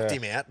once. Knocked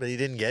him out, but he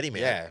didn't get him out.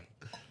 Yeah.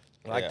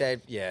 Like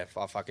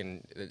I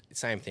fucking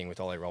same thing with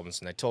Ollie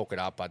Robinson. They talk it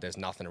up, but there's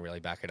nothing to really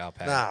back it up.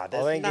 Hey? Nah,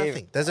 there's think nothing.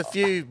 even- There's a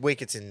few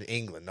wickets in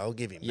England. I'll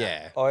give him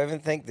that. Yeah. I even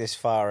think this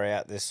far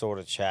out, this sort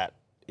of chat,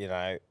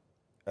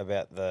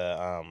 about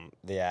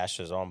the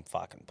Ashes, I'm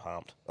fucking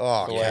pumped.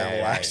 Oh, The way can't the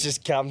wait. Ashes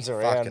comes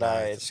around, Fucking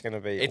oath. it's going to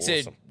be It's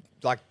awesome.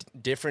 a like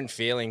different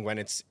feeling when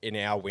it's in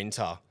our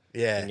winter.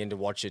 Yeah. And getting to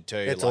watch it too.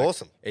 It's Like,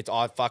 awesome.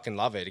 I fucking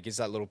love it. It gives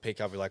that little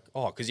pick up. You're like,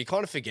 oh, because you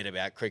kind of forget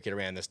about cricket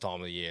around this time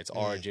of the year. It's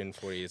Origin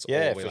footy. It's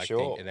Yeah, all we for like sure.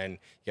 think. And then you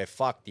go,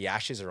 fuck, the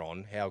Ashes are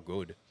on. How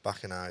good.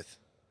 Fucking oath.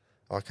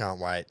 I can't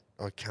wait.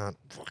 I can't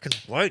fucking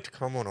wait.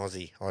 Come on,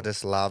 Aussie. I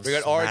just love We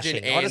got Origin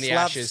smashing. I and just the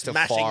love Ashes to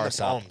smashing fire the us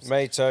up. bombs.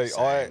 Me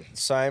too.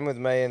 Same with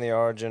me in the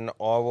Origin.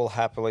 I will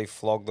happily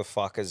flog the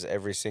fuckers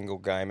every single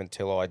game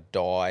until I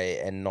die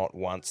and not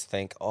once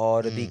think, oh,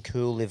 it'd be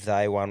cool if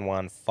they won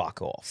one.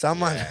 Fuck off.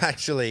 Someone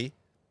actually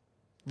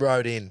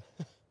wrote in,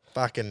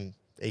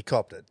 he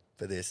copped it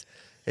for this.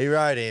 He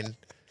wrote in,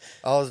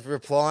 I was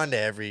replying to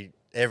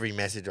every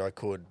message I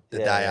could the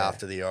Yeah, day yeah.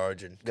 after the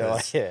Origin. Oh,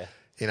 'Cause, yeah.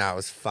 it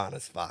was fun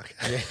as fuck.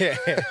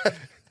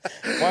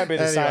 Won't be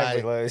the same if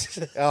Anyway. we lose.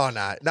 Oh,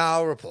 no. No,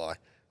 I'll reply.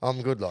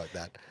 I'm good like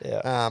that.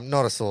 Yeah.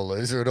 Not a sore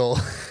loser at all.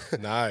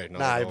 No, not No,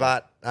 at all.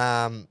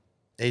 but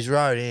he's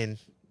wrote in,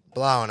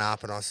 blowing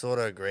up, and I sort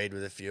of agreed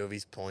with a few of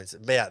his points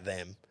about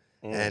them.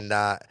 And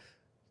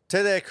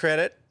to their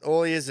credit,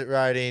 all yous that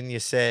wrote in, you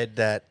said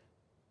that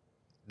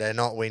they're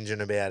not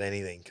whinging about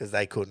anything because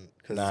they couldn't,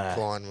 because Nah.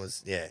 Klein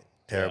was,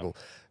 terrible.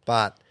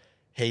 But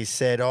he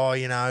said,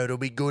 it'll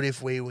be good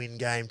if we win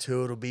game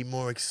 2. It'll be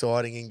more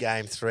exciting in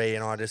game 3.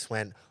 And I just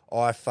went,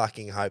 I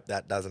fucking hope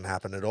that doesn't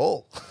happen at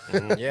all.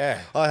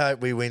 Yeah. I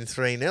hope we win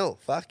 3-0.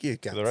 Fuck you,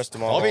 cunts. The rest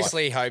of my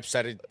Obviously, he hopes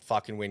that it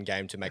fucking win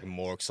game to make it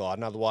more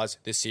exciting. Otherwise,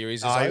 this series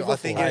is I over.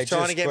 think for he him. was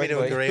trying to just get me to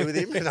quickly. agree with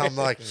him, and I'm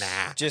like,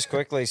 nah. Just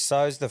quickly,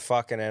 so's the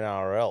fucking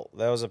NRL.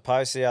 There was a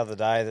post the other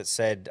day that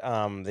said the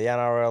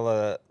NRL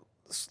are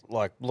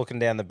like looking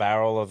down the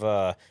barrel of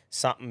a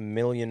something $1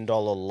 million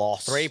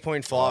loss.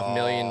 3.5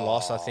 million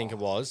loss, I think it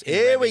was. in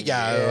Here we revenue.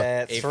 go.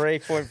 Yeah, If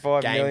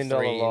 $3.5 Game million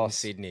 3 in loss.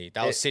 Sydney.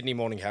 That was Sydney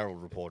Morning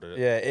Herald reported it.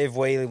 Yeah,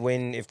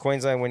 if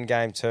Queensland win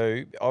game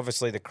 2,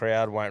 obviously the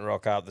crowd won't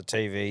rock up. The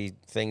TV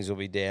things will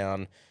be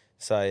down.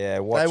 So yeah, They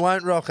watch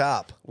won't rock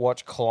up.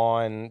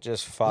 Klein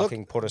just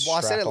fucking put a Well,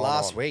 I strap said it on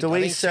last on. week. Do I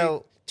we think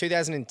sell-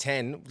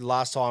 2010,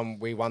 last time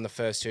we won the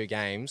first 2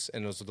 games,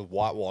 and it was the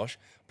whitewash.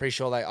 Pretty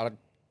sure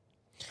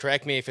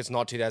correct me if it's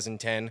not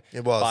 2010.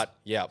 It was. But,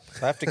 yeah.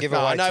 They have to give No,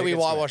 away I know we tickets,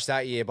 mate. whitewashed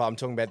that year, but I'm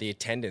talking about the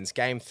attendance.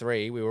 Game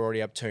 3, we were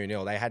already up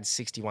 2-0. They had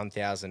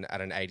 61,000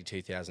 at an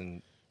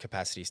 82,000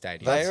 capacity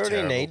stadium. They That's already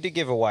terrible. need to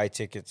give away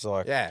tickets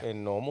like Yeah.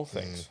 in normal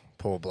things.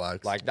 Poor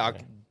blokes. Like,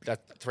 that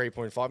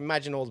 3.5.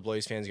 Imagine all the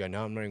Blues fans go,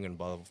 no, I'm not even going to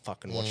bother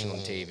fucking watching on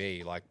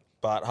TV. Like,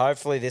 But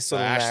hopefully this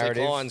little Ashley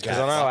narrative, Klein's because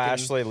got I know fucking-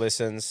 Ashley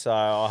listens, so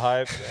I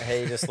hope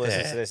he just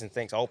listens to this and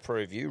thinks, I'll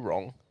prove you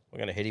wrong. We're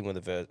going to hit him with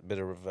a bit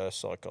of reverse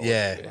psychology.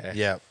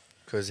 yeah.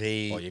 Because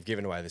well, you've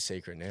given away the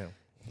secret now.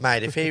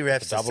 mate, if he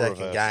refs the Double second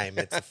reverse. game,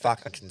 it's a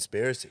fucking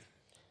conspiracy.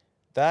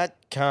 That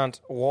can't.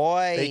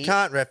 Why? He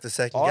can't ref the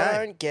second I game.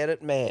 don't get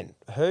it, man.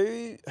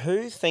 Who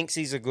thinks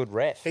he's a good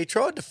ref? He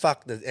tried to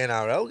fuck the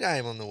NRL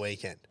game on the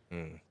weekend.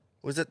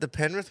 Was it the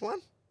Penrith one?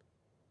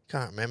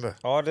 Can't remember.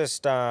 I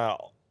just don't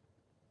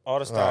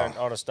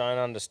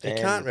understand.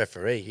 He can't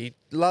referee. He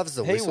loves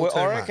the whistle too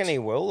I much. reckon he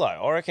will though.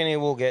 I reckon he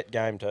will get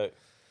game 2.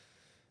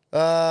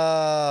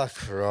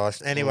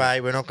 Christ. Anyway,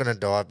 we're not going to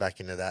dive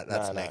back into that.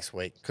 That's No. next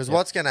week. Because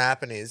what's going to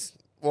happen is,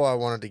 I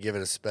wanted to give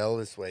it a spell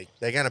this week.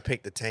 They're going to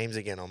pick the teams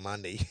again on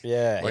Monday.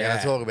 Yeah. We're going Yeah.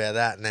 to talk about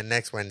that, and then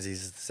next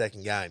Wednesday's is the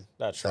second game.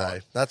 That's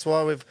right. That's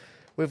why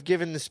we've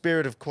given the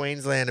spirit of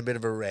Queensland a bit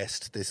of a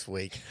rest this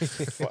week.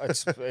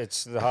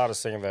 it's the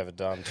hardest thing I've ever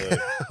done too.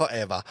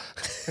 Whatever.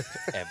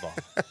 Ever.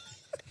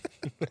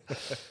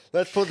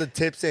 Let's put the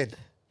tips in.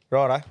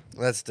 Righto.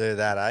 Let's do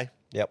that, eh?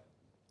 Yep.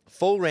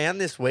 Full round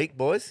this week,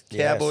 boys.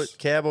 Yes.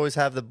 Cowboys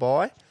have the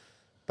bye.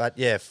 But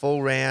yeah,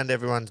 full round,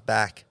 everyone's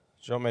back.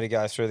 Do you want me to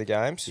go through the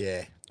games?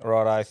 Yeah.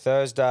 Righto.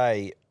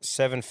 Thursday,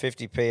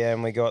 7:50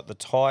 p.m. We got the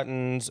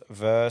Titans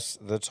versus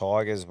the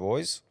Tigers,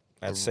 boys,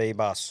 at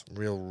Seabus.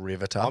 Real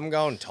riveter. I'm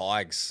going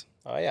Tigers.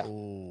 Oh, yeah.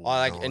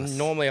 And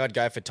normally I'd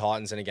go for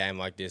Titans in a game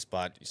like this,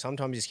 but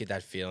sometimes you just get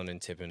that feeling and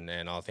tipping,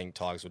 and I think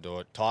Tigers will do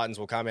it. Titans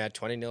will come out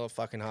 20-0 at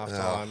fucking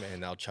halftime,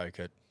 and they'll choke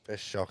it. They're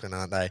shocking,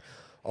 aren't they?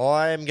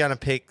 I'm going to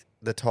pick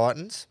the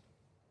Titans.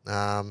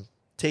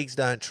 Tigs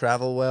don't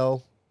travel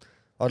well.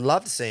 I'd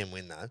love to see him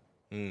win,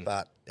 though,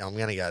 but I'm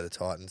going to go the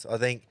Titans. I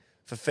think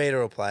Fafita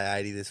will play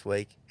 80 this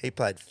week. He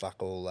played fuck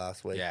all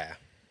last week. Yeah.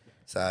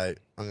 So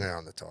I'm going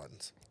on the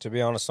Titans. To be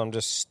honest, I'm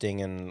just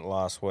stinging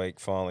last week,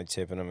 finally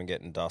tipping them and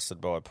getting dusted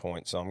by a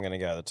point. So I'm going to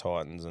go the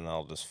Titans, and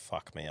they'll just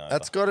fuck me over.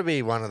 That's got to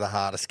be one of the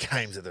hardest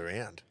games of the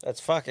round. It is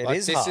hard.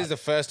 This is the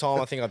first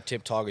time I think I've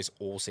tipped Tigers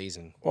all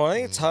season. Well, I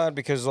think it's hard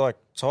because, like,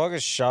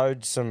 Tigers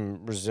showed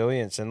some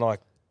resilience and,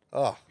 like,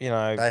 they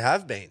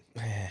have been.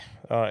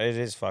 It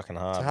is fucking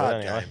hard. It's a hard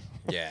but anyway, game.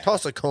 Yeah.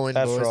 Toss a coin,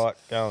 that's boys. right.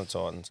 Go on the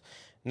Titans.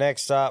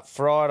 Next up,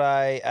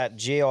 Friday at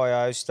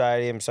GIO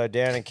Stadium. So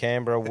down in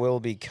Canberra will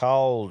be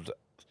cold.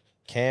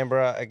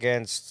 Canberra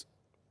against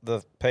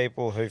the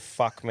people who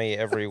fuck me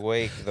every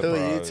week. The Who are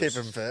you Bros.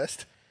 tipping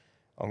first?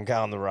 I'm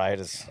going the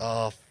Raiders.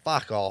 Oh,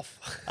 fuck off.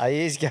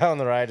 He's going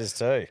the Raiders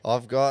too. I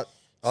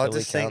Silly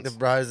just think cunts. the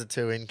Bros are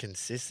too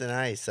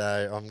inconsistent,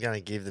 So I'm going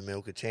to give the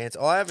Milk a chance.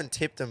 I haven't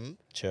tipped them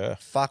Sure.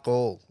 fuck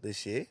all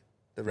this year,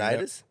 the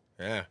Raiders.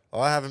 Yeah.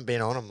 I haven't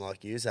been on them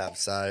like you have,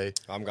 so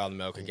I'm going the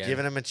Milk again.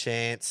 giving them a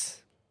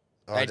chance.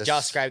 They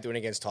just scraped the win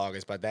against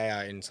Tigers, but they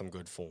are in some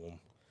good form.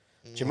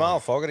 Jamal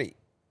Fogarty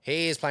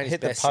He is playing his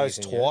hit the best post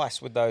season yet.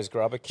 twice with those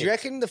grubber kicks. Do you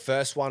reckon the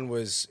first one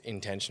was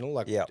intentional?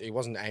 Like, Yeah. he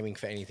wasn't aiming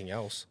for anything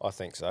else? I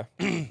think so.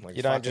 Like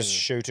You don't just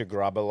shoot a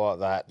grubber like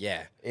that.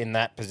 Yeah. In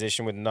that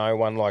position with no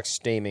one like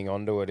steaming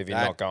onto it if you're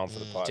That- not going for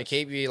the post. To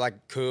keep you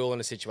like cool in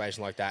a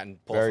situation like that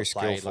and pull Very off a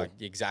play, skillful. like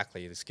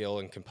exactly the skill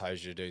and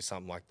composure to do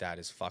something like that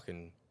is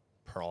fucking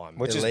prime.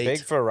 Which Elite. is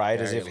big for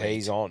Raiders Very if elite.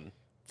 he's on.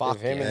 Fuck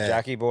if him yeah. and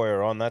Jackie Boy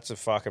are on, that's a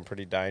fucking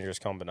pretty dangerous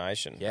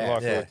combination. Yeah,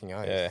 Like, fucking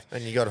oath. yeah.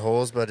 And you got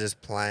Horsburgh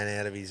just playing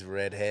out of his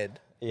red head.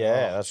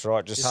 Yeah, that's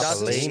right. Just Just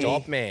doesn't Tapalini.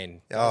 stop,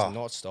 man. Does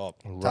not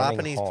stop.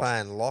 Tarpany's hot.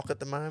 playing lock at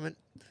the moment.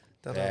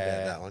 Don't know about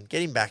Yeah. that one.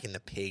 Get him back in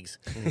the pigs.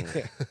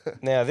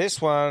 Now,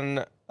 this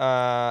one,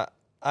 8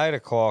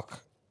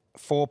 o'clock,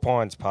 Four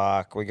Pines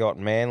Park. We got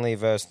Manly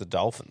versus the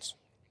Dolphins.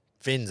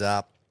 Fins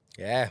up.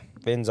 Yeah.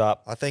 Fins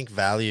up. I think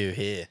value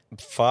here.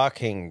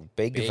 Fucking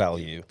big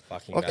value.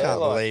 Fucking I value. can't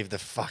like- believe the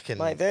fucking.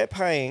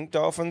 Mate,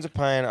 Dolphins are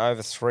paying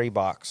over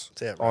 $3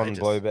 It's on outrageous.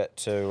 Bluebet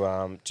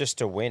to just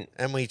to win.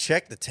 And we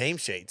check the team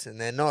sheets, and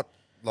they're not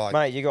like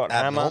Mate, you got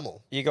abnormal. Hammer.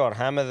 You got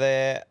Hammer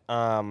there.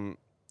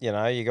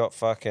 You got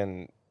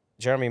fucking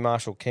Jeremy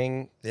Marshall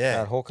King.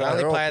 Yeah. At hooker. The only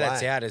They're all player that's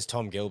playing. out is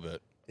Tom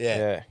Gilbert. Yeah,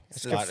 Yeah.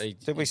 But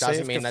Did we it see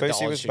doesn't if mean that the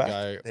Kaufusi odds was should back?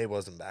 go. he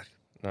wasn't back.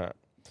 No.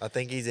 I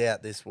think he's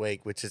out this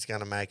week, which is going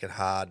to make it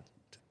hard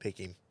to pick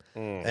him.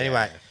 Mm.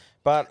 Anyway,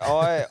 But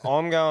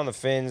I'm going the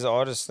Finns.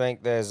 I just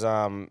think there's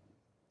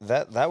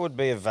that would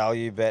be a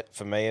value bet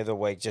for me of the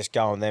week, just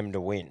going them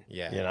to win.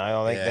 Yeah. You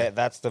know, I think Yeah.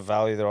 that's the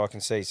value that I can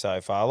see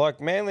so far.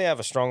 Like Manly have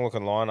a strong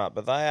looking lineup,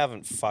 but they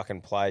haven't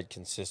fucking played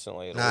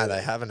consistently at all. no,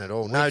 they haven't at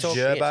all. No, talk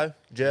Gerbo.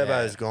 shit.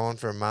 Gerbo's gone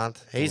for a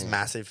month. He's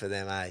massive for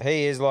them, eh?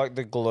 He is like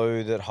the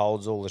glue that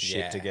holds all the shit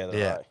Yeah. together.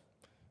 Yeah. eh?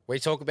 We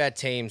talk about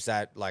teams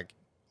that, like,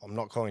 I'm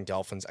not calling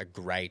Dolphins a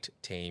great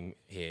team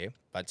here,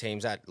 but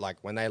teams that, like,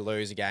 when they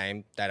lose a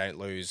game, they don't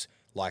lose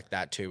like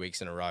that 2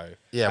 weeks in a row.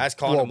 Yeah, That's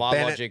kind well, of my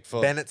Bennett- logic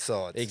for Bennett's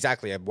sides.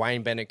 Exactly, a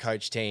Wayne Bennett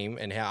coach team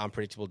and how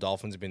unpredictable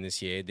Dolphins have been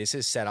this year. This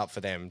is set up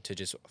for them to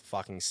just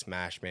fucking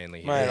smash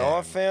Manly. Mate, here.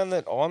 I found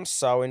that I'm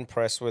so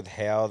impressed with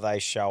how they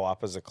show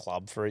up as a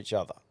club for each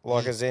other.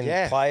 Like, as in,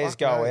 Yeah, players fuck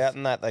go knows. out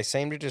and that they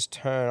seem to just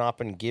turn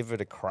up and give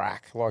it a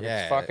crack. Like,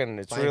 it's playing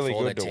really for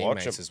all good their to watch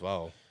teammates them. as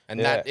well. And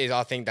Yeah. that is,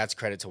 I think that's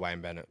credit to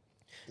Wayne Bennett.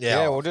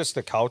 Yeah, well, just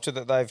the culture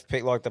that they've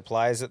picked, like the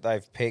players that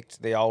they've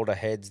picked, the older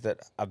heads that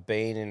have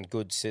been in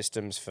good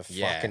systems for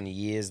Yeah. fucking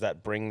years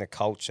that bring the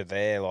culture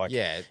there. Like,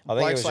 Yeah, I think it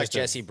blokes was like just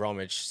Jesse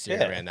Bromwich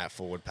sitting Yeah. around that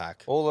forward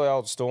pack. all the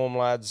old Storm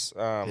lads.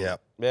 Yep.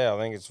 Yeah, I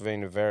think it's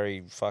been a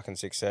very fucking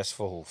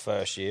successful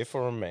first year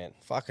for them, man.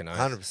 Fucking oath.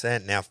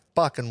 100%. Now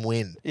fucking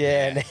win.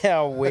 Yeah,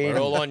 now win. We're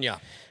all on you.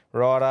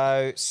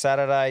 Righto,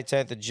 Saturday,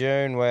 10th of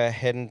June, we're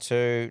heading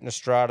to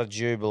Nostrada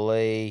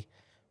Jubilee,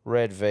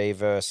 Red V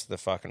versus the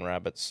fucking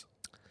Rabbits.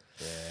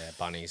 Yeah,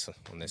 bunnies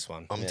on this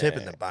one. I'm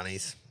tipping the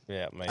bunnies.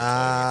 Yeah, me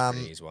too.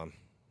 Pretty easy one.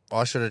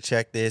 I should have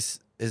checked this.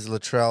 Is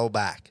Latrell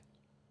back?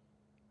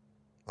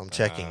 I'm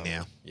checking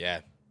now. Yeah.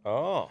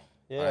 Oh,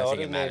 I yeah, don't I think it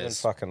didn't even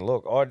matters. fucking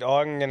look. I'm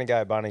going to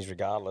go Bunnies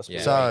regardless.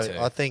 Yeah. So me too.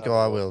 I think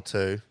I will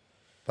too,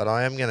 but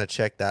I am going to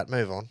check that.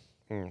 Move on.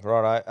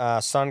 Righto.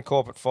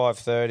 Suncorp at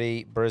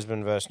 5:30,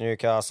 Brisbane versus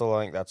Newcastle.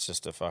 I think that's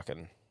just a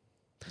fucking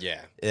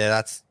Yeah. Yeah,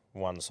 that's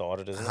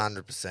one-sided, isn't it?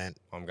 100%.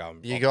 I'm going.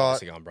 You I'm got-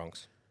 obviously going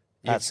Bronx.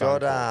 You've That's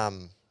got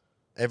Suncorp.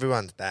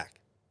 everyone's back.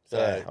 So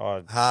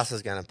Yeah, Haas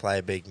is going to play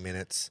big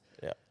minutes.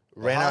 Yeah.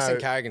 Haas and Reno,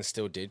 Carrigan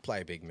still did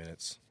play big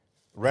minutes.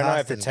 Renault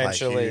Haas didn't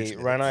play huge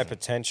minutes.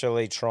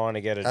 potentially trying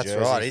to get a that's jersey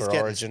right. He's for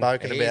getting Origin.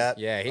 spoken about.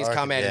 He's I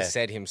come reckon, out yeah. and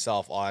said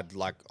himself, I'd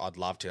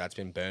love to. That's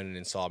been burning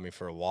inside me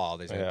for a while.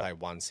 He's only Yeah. played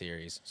one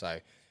series. So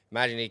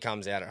Imagine he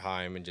comes out at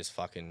home and just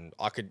fucking.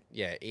 I could,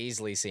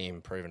 easily see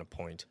him proving a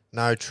point.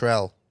 No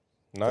Trell.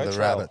 No for the Trell.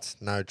 Rabbits.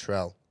 No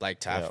Trell. Blake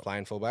Taft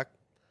playing fullback.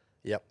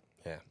 Yep.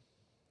 Yeah.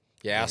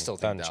 Yeah, I still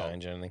think Doesn't they'll-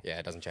 change anything. Yeah,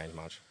 it doesn't change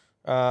much.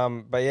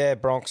 But yeah,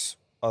 Bronx,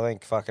 I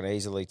think fucking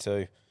easily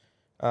too.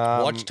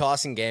 Watch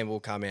Tyson Gamble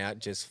come out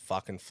just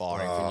fucking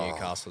firing for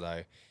Newcastle,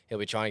 though. He'll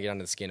be trying to get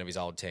under the skin of his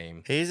old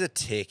team. He's a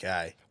tick,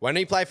 eh? When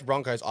he played for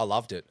Broncos, I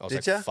loved it. I was Did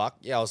like, ya? fuck.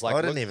 Yeah, I was like,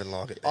 I didn't look, even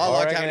like it. I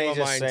like reckon having he him on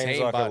my just own seems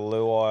team, like but a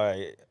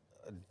Luai.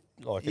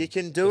 You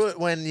can do it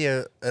when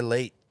you're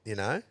elite, you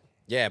know?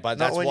 yeah, but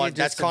Not that's when what you're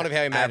that's just kind an of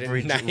how he made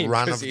average a name.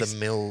 run 'cause of he's the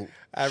mill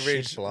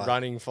average shit bloke.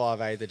 running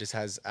 5'8" that just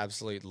has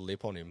absolute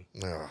lip on him.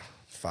 Oh,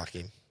 fuck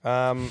him.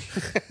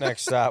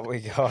 Next up,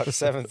 we got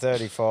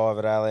 7:35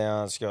 at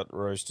Allianz. Got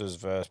Roosters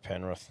versus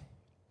Penrith.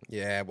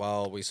 Yeah,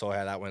 well, we saw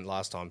how that went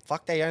last time.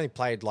 Fuck, they only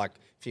played like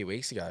a few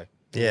weeks ago.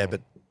 Yeah,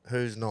 but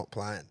who's not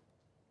playing?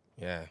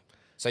 Yeah.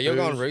 So you're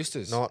going Who's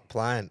Roosters. Not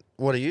playing.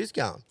 What are you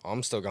going?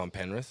 I'm still going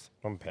Penrith.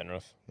 I'm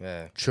Penrith.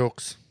 Yeah.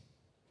 Chooks.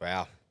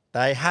 Wow.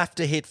 They have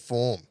to hit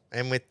form.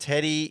 And with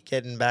Teddy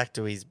getting back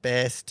to his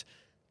best,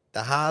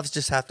 the halves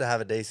just have to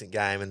have a decent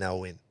game and they'll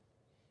win.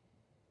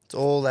 It's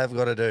all they've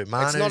got to do. It's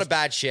not a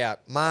bad shout.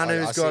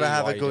 Manu's I see got to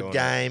have why a you're good doing it.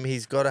 game.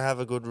 He's got to have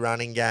a good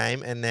running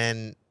game. And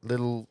then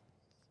little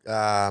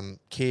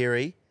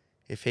Kiri,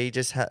 if he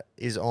just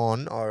is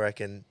on, I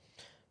reckon.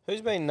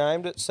 Who's been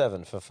named at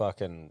 7 for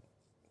fucking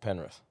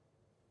Penrith?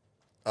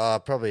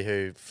 Probably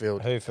who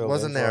filled. Who filled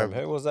Wasn't in there? for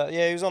him? Who was that?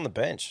 Yeah, he was on the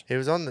bench. He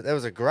was on. There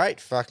was a great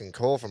fucking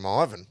call from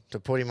Ivan to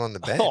put him on the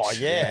bench. Oh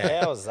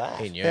yeah, how was that?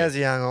 He knew. How's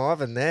young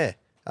Ivan there?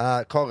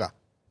 Cogger.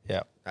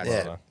 Yeah, That's Yeah.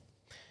 right. right.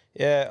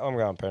 Yeah, I'm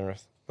going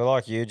Penrith. But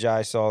like you,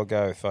 Jace, I'll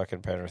go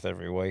fucking Penrith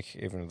every week,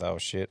 even if they were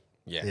shit.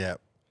 Yeah. Yeah.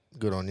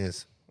 Good on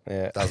yous.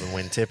 Yeah, Doesn't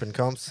win tipping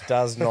comps.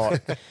 does not.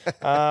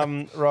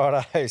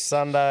 Righto,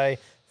 Sunday,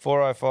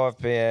 4:05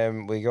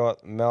 p.m. We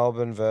got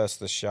Melbourne versus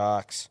the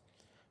Sharks.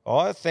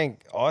 I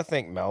think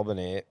Melbourne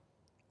here.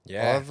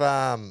 Yeah.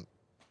 I've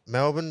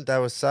Melbourne. They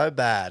were so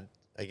bad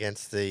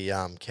against the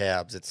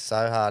Cows. It's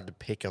so hard to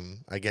pick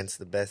them against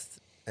the best.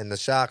 And the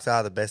Sharks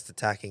are the best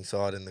attacking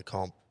side in the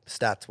comp,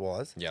 stats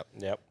wise. Yep.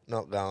 Yep.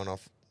 Not going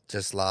off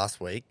just last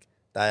week.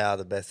 They are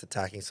the best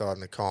attacking side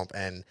in the comp,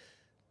 and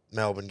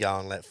Melbourne go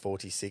and let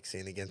 46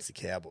 in against the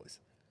Cowboys.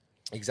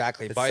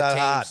 Exactly. It's Both so teams,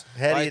 hard.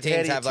 How do both you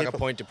teams have like tip a 'em?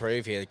 point to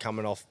prove here,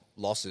 coming off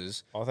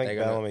losses. I think They're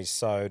gonna- Bellamy's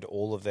sewed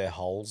all of their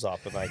holes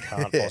up and they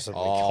can't possibly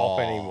cop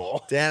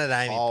anymore. Down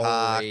at Amy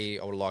Park. I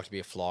would like to be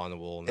a fly on the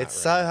wall. In that It's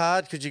so round.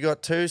 hard because you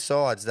got two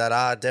sides that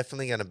are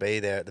definitely going to be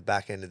there at the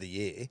back end of the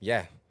year.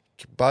 Yeah.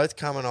 Both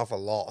coming off a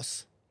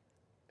loss.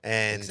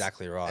 And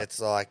Exactly right. It's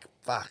like,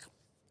 fuck.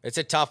 It's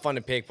a tough one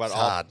to pick, but It's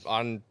hard.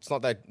 it's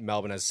not that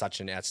Melbourne has such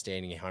an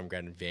outstanding home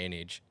ground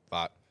advantage.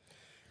 But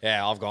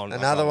yeah, I've gone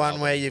Another one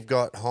Melbourne. where you've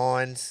got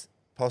Hines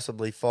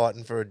possibly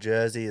fighting for a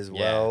jersey as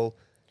well,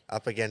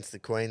 up against the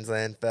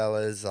Queensland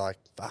fellas. Like,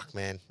 fuck,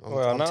 man.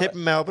 I'm no.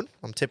 tipping Melbourne.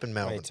 I'm tipping Me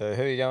Melbourne. too.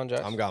 Who are you going,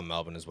 Jace? I'm going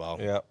Melbourne as well.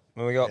 Yeah.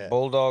 And we got Yeah.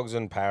 Bulldogs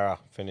and Para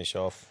finish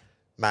off.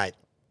 Mate,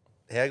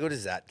 how good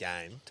is that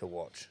game to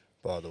watch,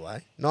 by the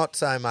way? Not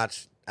so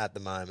much at the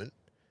moment,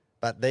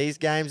 but these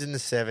games in the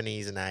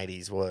 70s and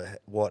 80s were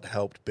what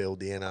helped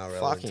build the NRL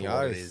Fucking into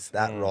what oath. it is.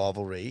 That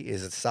rivalry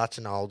is such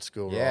an old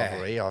school Yeah.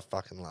 rivalry. I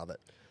fucking love it.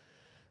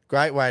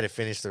 Great way to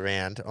finish the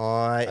round.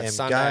 I That am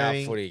Sunday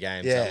going... up footy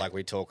games Yeah. that like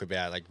we talk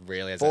about, like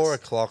really as 4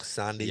 that's- o'clock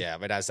Sunday. Yeah,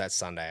 but as that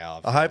Sunday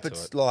up. I hope to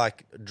it's it.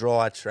 like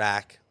dry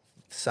track,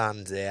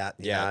 sun's out.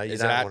 You know, you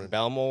Is it don't at want to...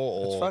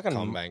 Belmore It's or fucking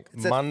Combank?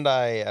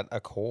 Monday at a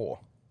core.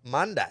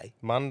 Monday.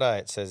 Monday,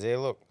 it says here,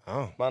 look.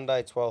 Oh.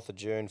 Monday, 12th of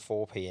June,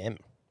 4 p.m.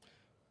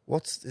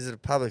 Is it a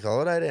public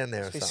holiday down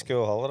there or Must be something?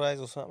 school holidays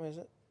or something, is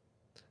it?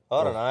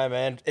 I don't know,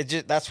 man.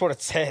 That's what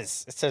it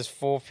says. It says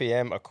 4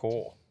 p.m. a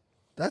core.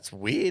 That's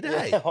weird,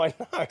 eh? Yeah, I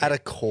know. At a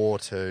core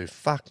too.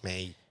 Fuck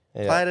me.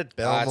 Yeah. Played at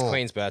Belmore. It's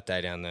Queen's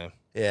birthday down there.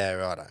 Yeah,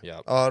 righto.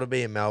 Yep. Oh, it'll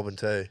be in Melbourne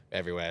too.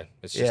 Everywhere.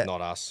 It's Yeah. just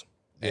not us.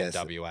 Yes.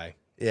 NWA.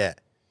 Yeah.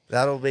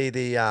 That'll be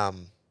the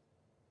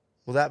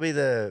will that be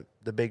the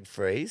big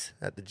freeze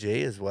at the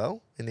G as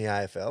well in the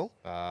AFL?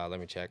 Let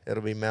me check.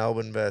 It'll be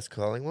Melbourne versus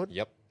Collingwood.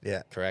 Yep.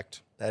 Yeah.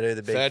 Correct. They do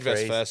the big Third freeze.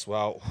 versus first.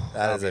 Well, That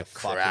that'll is be a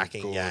fucking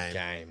cracking good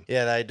game.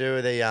 Yeah, they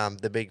do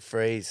the big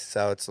freeze.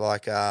 So it's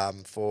like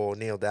for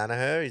Neil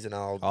Danaher, he's an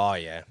old Oh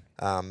yeah.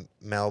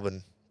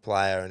 Melbourne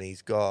player, and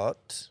he's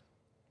got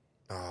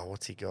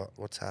what's he got?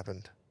 What's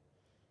happened?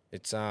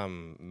 It's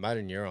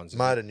motor neurons.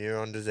 Motor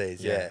neuron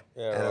disease, yeah.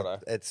 Yeah, And righto.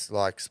 it's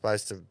like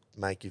supposed to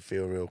make you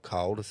feel real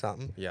cold or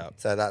something. Yeah.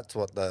 So that's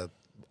what the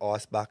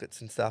ice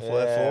buckets and stuff Yeah,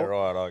 were for.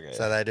 right, I get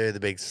So it. they do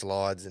the big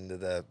slides into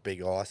the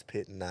big ice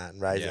pit and that,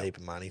 and raise Yeah. a heap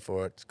of money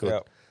for it. It's good.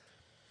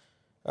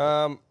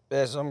 Yep.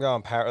 Yes, I'm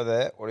going Para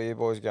there. What are you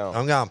boys going?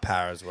 I'm going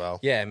Para as well.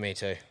 Yeah, me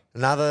too.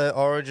 Another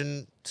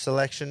Origin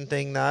selection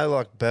thing though,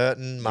 like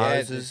Burton, Yeah,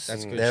 Moses,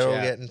 that's a good they're all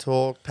shout. getting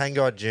talk.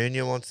 Pangai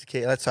Jr. wants to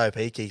keep. Let's hope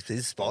he keeps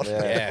his spot.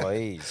 Yeah, Yeah.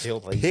 please.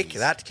 He'll please. Pick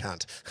that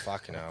cunt.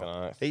 Fucking hell.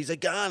 No. He's a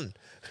gun.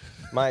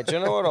 Mate, do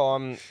you know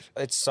what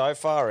it's so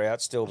far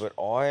out still, but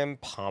I am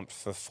pumped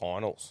for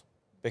finals.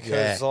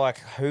 because like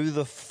who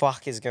the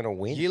fuck is going to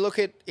win? You look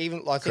at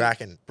even like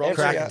Kraken. Broncos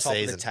are Kraken at the top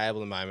season. of the table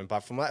at the moment,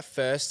 but from that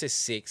first to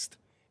sixth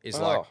is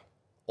Oh. like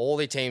all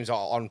the teams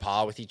are on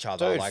par with each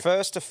other. Dude, like,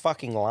 first to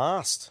fucking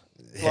last.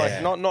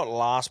 Like not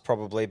last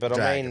probably, but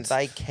Dragons. I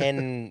mean they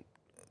can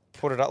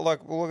put it up. Like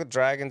look at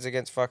Dragons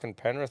against fucking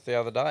Penrith the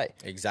other day.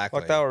 Exactly.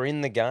 Like they were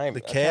in the game.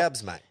 The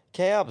Cavs, mate.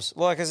 Cavs.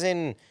 Like as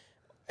in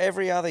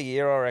every other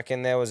year, I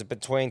reckon there was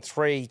between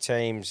 3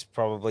 teams,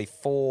 probably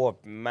 4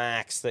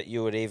 max, that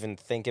you would even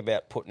think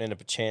about putting in a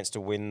chance to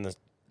win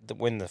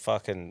the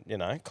fucking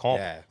comp.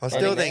 Yeah. I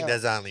still And think now-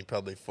 there's only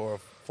probably 4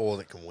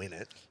 that can win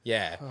it.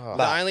 yeah. Oh.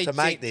 But The only to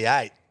make the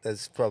 8,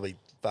 there's probably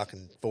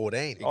fucking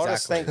 14. I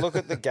just Exactly. think, look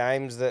at the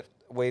games that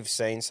we've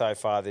seen so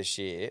far this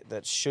year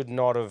that should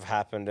not have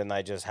happened and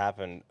they just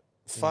happened.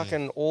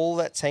 Fucking all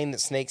that team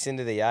that sneaks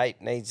into the 8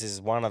 needs is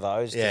one of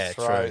those Yeah, to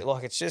throw. true.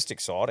 Like it's just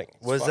exciting.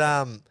 It's Was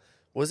fucking-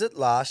 was it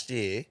last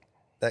year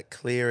that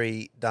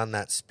Cleary done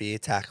that spear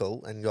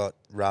tackle and got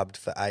rubbed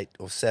for 8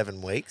 or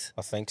 7 weeks?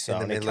 I think so. in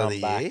the And he middle of come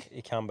the back. year?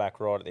 He come back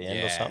right at the end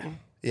or Yeah. something.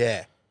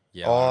 Yeah.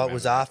 Yeah, I Oh, it remember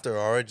was that. after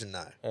Origin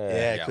though. Yeah,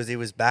 Yeah. because he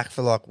was back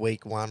for like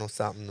week 1 or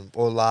something,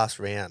 or last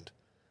round,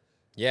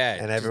 yeah.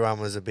 and everyone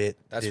was a bit.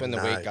 That's didn't when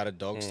the know. week gutted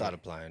dog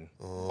started playing.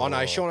 Oh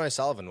no, Sean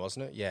O'Sullivan,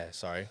 wasn't it? Yeah,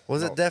 sorry.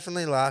 Was it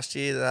definitely last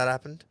year that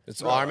happened?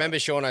 I remember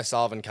Sean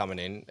O'Sullivan coming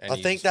in. And I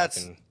he think just that's.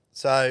 fucking-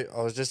 So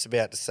I was just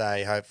about to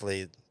say,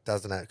 hopefully it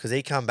doesn't have, because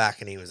he come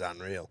back and he was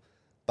unreal,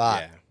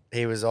 but Yeah.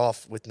 he was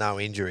off with no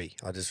injury.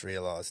 I just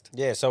realised.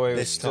 Yeah, so he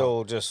was This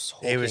still just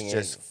He was hooking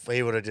in. just,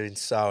 he would have been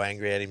so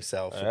angry at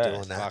himself for Yeah,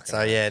 doing that. fucking So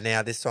hell. yeah,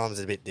 now this time's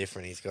a bit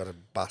different. He's got a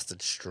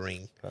busted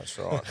string. That's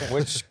right.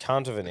 Which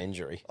cunt of an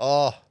injury.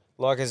 Oh,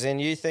 Like, as in,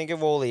 you think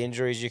of all the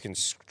injuries you can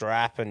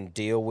scrap and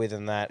deal with,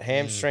 and that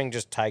hamstring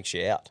just takes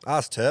you out.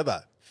 ask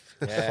Turbo.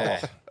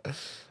 Yeah.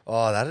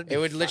 Oh, that'd be It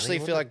would funny, literally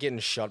feel wouldn't like getting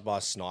shot by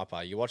a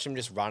sniper. You watch them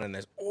just run and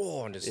there's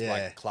and just Yeah.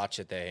 like clutch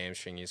at their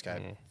hamstring. You just go,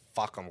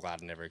 fuck, I'm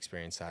glad I never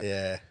experienced that. it?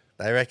 Yeah,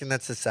 they reckon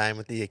that's the same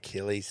with the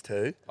Achilles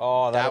too.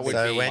 Oh, That that would would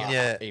So be when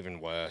you- even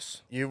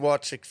worse. You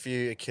watch a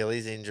few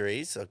Achilles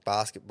injuries, like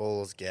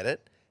basketballers get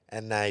it,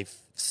 and they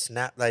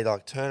snap. They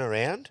like turn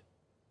around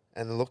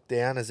and look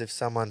down as if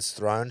someone's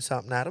thrown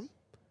something at them.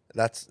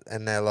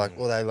 And they're like,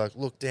 well, they like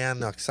look down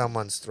like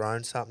someone's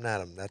thrown something at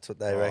them. That's what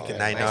they reckon. yeah,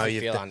 They it makes know me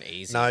you've feel done,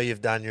 uneasy. know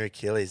you've done your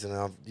Achilles,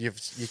 and you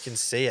can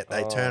see it.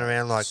 They turn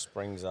around like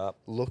springs up.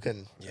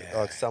 looking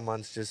like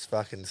someone's just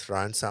fucking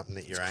thrown something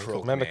at your ankle.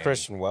 Remember man.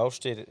 Christian Welsh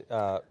did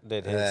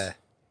his. Yeah,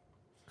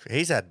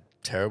 he's had a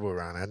terrible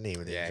run, hasn't he?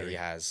 With Yeah, injury. he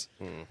has.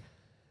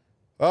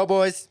 Well,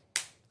 boys,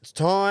 it's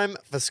time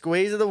for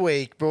Squeeze of the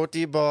Week, brought to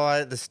you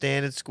by the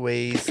Standard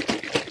Squeeze.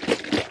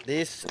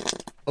 This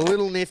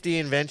little nifty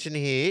invention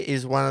here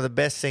is one of the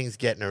best things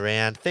getting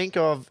around. Think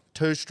of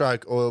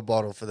 2-stroke oil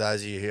bottle for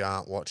those of you who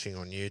aren't watching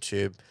on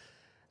YouTube.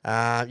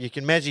 You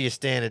can measure your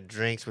standard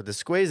drinks with the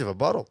squeeze of a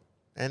bottle.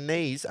 And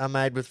these are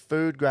made with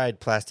food-grade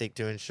plastic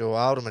to ensure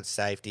ultimate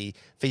safety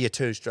for your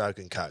 2-stroke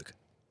and Coke.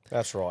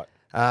 That's right.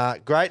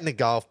 Great in the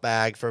golf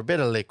bag for a bit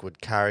of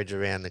liquid courage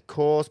around the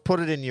course. Put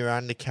it in your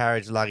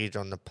undercarriage luggage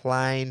on the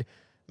plane.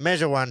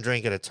 Measure 1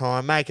 drink at a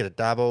time. Make it a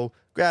double.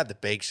 Grab the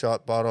big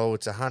shot bottle.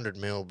 It's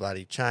 100ml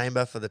bloody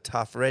chamber for the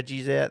tough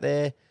Reggies out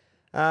there.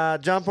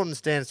 Jump on the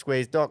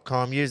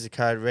standardsqueeze.com. Use the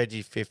code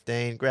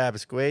Reggie15. Grab a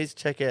squeeze.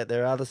 Check out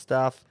their other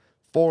stuff.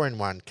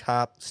 4-in-1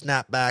 cup.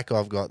 Snapback.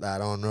 I've got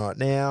that on right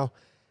now.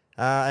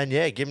 And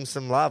yeah, give them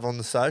some love on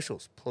the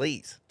socials,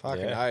 please.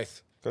 Fucking Yeah.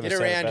 oath. Couldn't Get have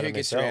said it around better who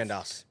gets myself. around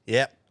us.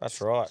 Yep.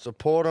 That's right.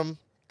 Support them.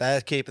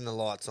 They're keeping the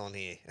lights on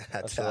here.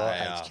 That's They right.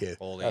 are. HQ.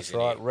 All these That's in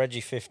right. here. Reggie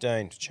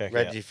 15 to check out.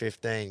 Reggie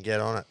 15, get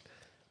on it.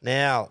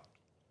 Now,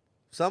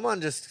 someone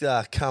just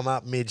come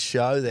up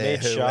mid-show there.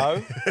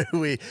 Mid-show?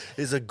 who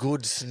is a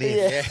good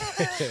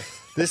sniff.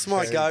 This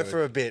might go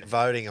for a bit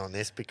voting on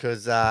this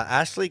because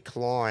Ashley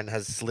Klein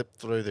has slipped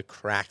through the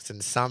cracks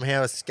and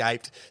somehow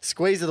escaped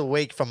Squeeze of the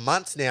Week for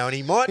months now, and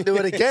he might do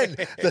it again,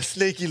 the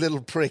sneaky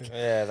little prick.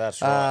 Yeah, that's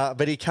right.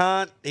 But he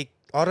can't.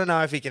 I don't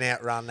know if he can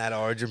outrun that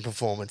Origin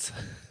performance.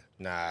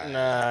 Nah.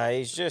 Nah,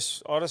 I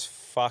just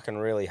fucking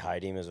really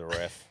hate him as a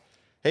ref.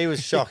 He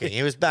was shocking.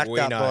 He was backed We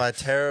up know. by a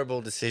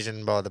terrible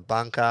decision by the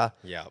bunker.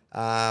 Yeah.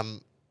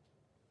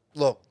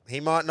 Look, he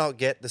might not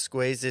get the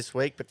squeeze this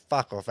week, but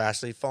fuck off,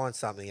 Ashley. Find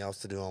something else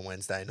to do on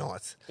Wednesday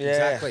nights. Yeah,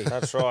 Exactly.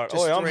 that's right.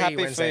 Just Oi, I'm 3 happy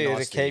for Wednesday you to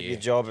nights a keep year. your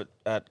job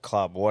at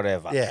club,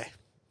 whatever. Yeah.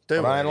 But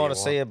I whatever don't want to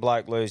you see a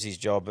bloke lose his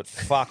job, but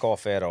fuck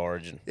off out of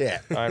Origin. Yeah.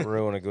 Don't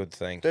ruin a good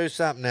thing. Do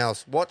something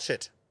else. Watch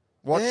it.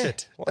 Watch Yeah,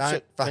 it. watch Don't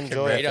it. fucking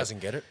Enjoy ref it. He doesn't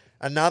get it.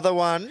 Another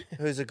one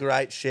who's a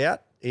great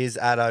shout is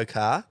Addo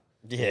Carr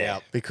Yeah.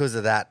 because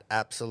of that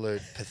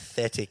absolute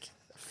pathetic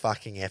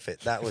fucking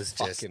effort. That was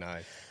just... Fucking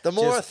oath. The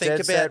more I Just think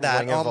dead set about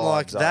that, winger I'm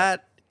like, vibes, eh?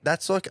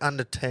 that's like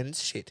under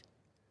 10s shit.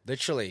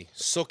 Literally.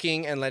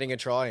 Sooking and letting a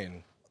try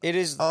in. It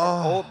is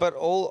Oh.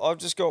 all I've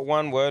just got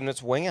one word and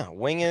it's winger.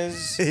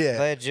 Wingers, Yeah.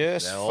 they're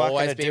just They'll fucking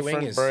always a be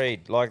different wingers.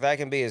 breed. Like they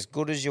can be as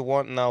good as you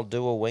want and they'll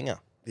do a winger.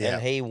 Yeah.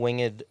 And he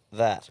winged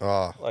that.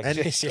 Oh, Like, and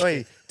just-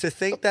 oi, to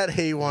think that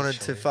he wanted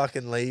to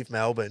fucking leave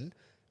Melbourne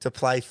to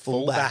play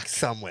fullback Fullback.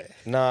 somewhere.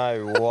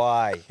 No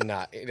way.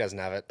 Nah, he doesn't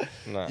have it.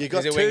 No. You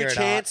got He's a two winger at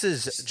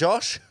chances,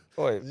 Josh.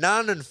 Oi.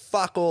 None and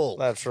fuck all.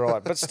 That's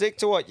right. But stick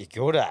to what you're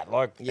good at.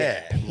 Like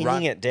Yeah. pinging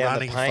Run- it down the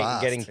running paint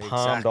fast. and getting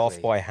palmed off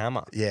Exactly. by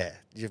hammer. Yeah,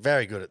 you're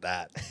very good at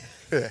that.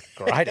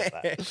 Great at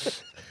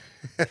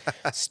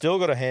that. Still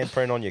got a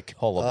handprint on your Oh,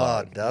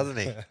 collarbone. doesn't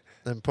he?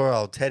 Then poor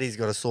old Teddy's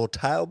got a sore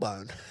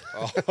tailbone.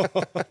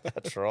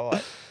 That's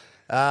right.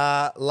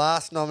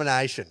 Last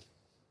nomination,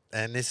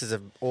 and this is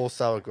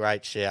also a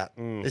great shout.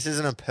 This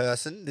isn't a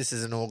person. This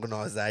is an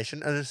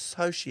organisation, an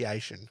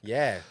association.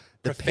 Yeah.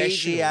 The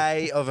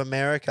PGA of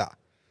America,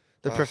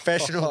 the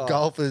Professional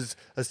Golfers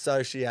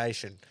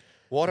Association.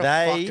 What a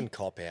They fucking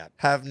cop-out.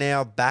 have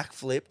now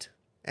backflipped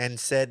and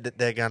said that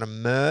they're going to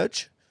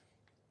merge.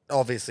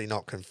 Obviously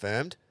not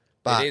confirmed,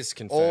 but is all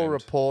confirmed.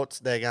 reports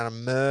they're going to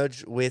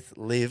merge with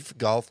Live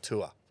Golf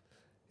Tour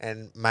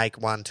and make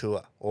one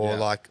tour. Or Yeah.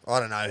 like, I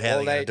don't know how Well, they're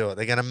going they- to do it.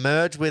 They're going to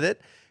merge with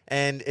it,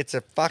 and it's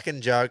a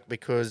fucking joke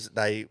because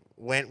they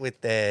went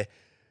with their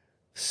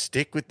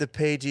stick with the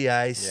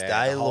PGA, stay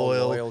the whole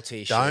loyal,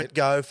 loyalty don't shit.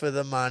 go for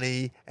the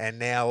money, and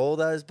now all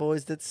those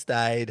boys that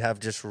stayed have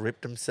just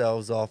ripped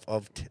themselves off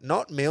of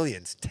not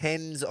millions,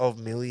 tens of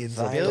millions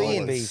of They would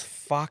be dollars.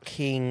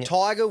 fucking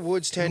Tiger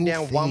Woods turned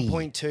down Filthy.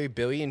 1.2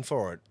 billion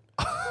for it.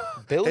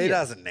 billion. He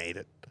doesn't need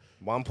it.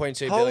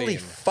 1.2 Holy billion.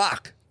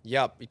 fuck.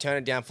 Yep, you turn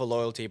it down for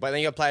loyalty. But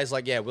then you got players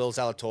like, Will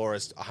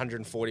Zalatoris,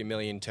 140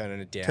 million turning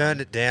it down. Turned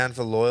it down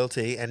for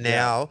loyalty, and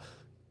now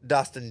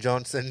Dustin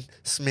Johnson,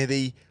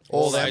 Smithy,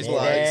 all those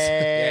blokes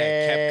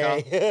Yeah,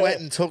 Kepka. went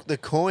and took the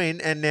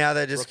coin, and now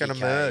they're just going to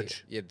Rookie K.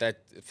 merge. Yeah, that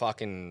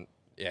fucking,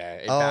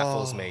 it Oh.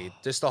 baffles me.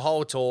 Just the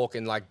whole talk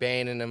and like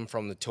banning him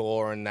from the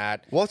tour and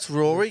that. What's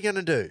Rory going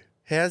to do?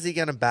 How's he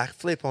going to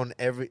backflip on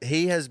every...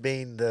 He has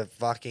been the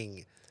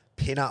fucking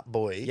pin-up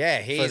boy Yeah,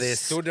 for he this.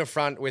 stood in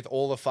front with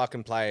all the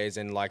fucking players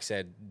and like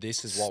said,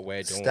 this is what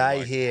we're doing. Stay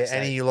Like, here, stay-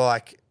 and he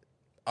like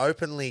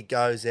openly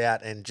goes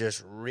out and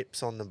just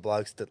rips on the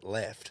blokes that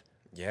left.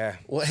 Yeah.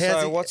 Well,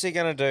 So what's he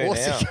going to do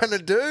What's now? he going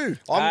to do?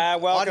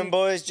 Welcome,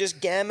 boys.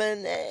 Just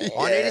gammon.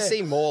 I need to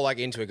see more like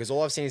into it because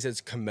all I've seen is it's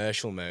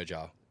commercial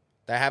merger.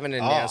 They haven't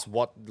announced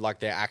what like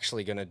they're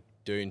actually going to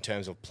do in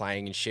terms of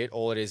playing and shit.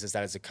 All it is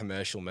that it's a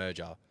commercial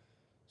merger.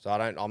 So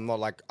I'm not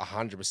like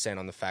 100%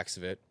 on the facts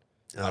of it.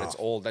 But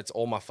that's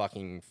all my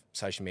fucking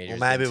social media.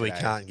 Well, has been maybe we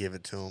today. can't give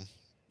it to him.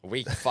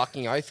 We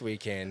fucking oath we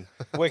can.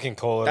 We can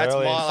call it That's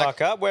early and my, like-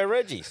 fuck up. We're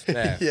Reggie's.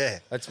 Yeah. Yeah.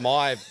 That's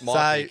my So,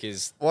 pick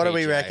is what do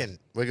we PJ. reckon?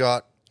 We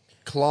got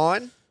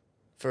Klein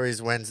for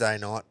his Wednesday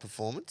night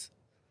performance,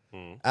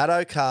 Hmm.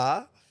 Addo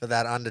Carr for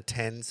that under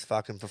 10s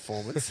fucking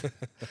performance,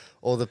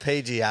 or the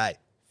PGA.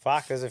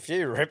 Fuck, there's a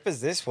few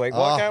rippers this week.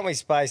 Why Oh. can't we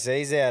space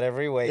these out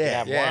every week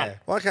and have one?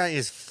 Why can't you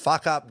just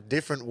fuck up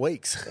different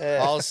weeks?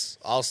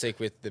 I'll stick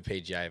with the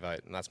PGA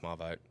vote, and that's my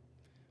vote.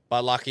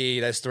 But lucky,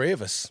 there's three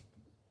of us.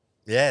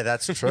 Yeah,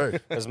 that's true.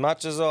 As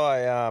much as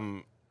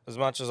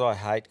I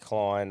hate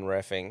Klein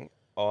reffing,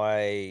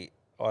 I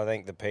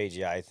think the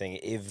PGA thing,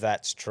 if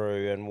that's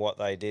true and what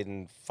they did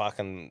in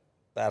fucking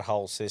that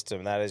whole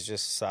system, that is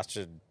just such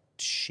a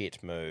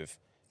shit move.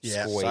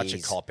 Yeah, Such a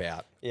Squeeze. cop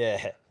out. Yeah,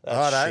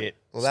 that's Righto. shit.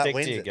 Well, that Stick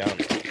wins to your it.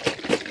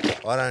 guns.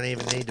 I don't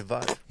even need to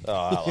vote.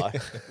 Oh, hello.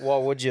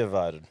 What would you have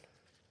voted?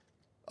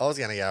 I was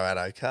going to go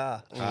Addo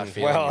Carr.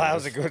 Well, that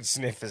was a good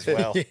sniff as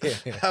well.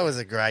 That was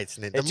a great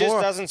snit. It just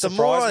doesn't The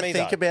more surprise I me,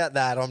 think though. about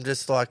that, I'm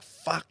just like,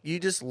 fuck, you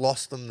just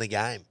lost them the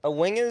game. A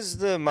winger's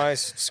the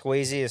most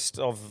squeeziest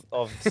of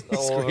all of them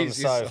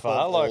Squeeziest so of far.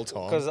 all Like,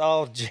 time. because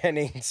old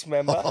Jennings,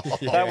 remember?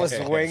 That was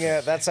the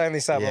winger. That's only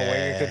something a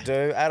winger could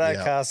do. Addo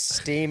Yeah. Carr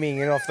steaming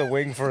in off the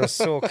wing for a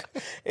sook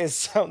is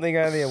something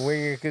only a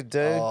winger could do.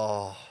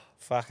 Oh,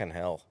 Fucking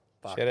hell.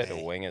 Shout out to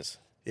me. wingers.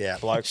 yeah.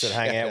 Blokes that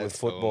hang Shout out out with to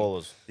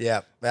footballers.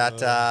 Yeah.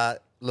 But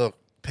look,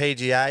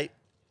 PGA,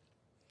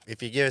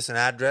 if you give us an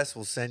address,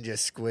 we'll send you a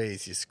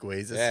squeeze. You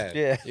squeeze us. Yeah.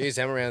 Yeah. Use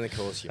them around the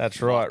course. You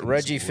That's right. fucking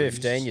Reggie squeeze.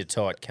 15, you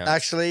tight cunt.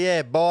 Actually,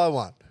 yeah, buy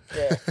one.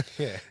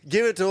 Yeah.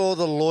 Give it to all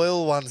the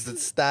loyal ones that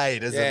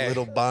stayed as a Yeah.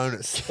 little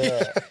bonus.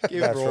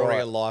 Give That's Rory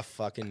right. a life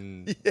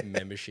fucking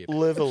membership.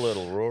 Live a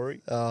little,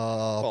 Rory.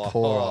 Oh,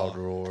 poor old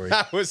Rory.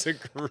 That was a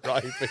great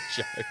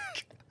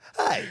joke.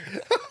 Hey,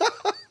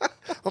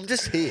 I'm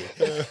just here.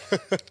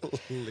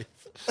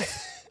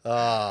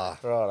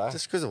 Righto.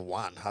 Just because of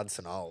one,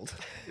 Hudson Old.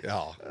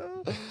 Oh.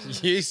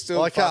 You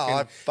still I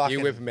can't. fucking,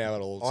 you whip him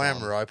out all the I time.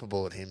 am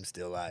ropeable at him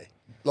still, eh?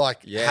 Like,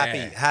 Yeah.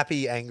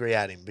 happy, angry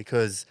at him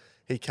because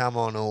he come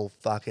on all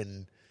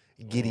fucking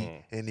giddy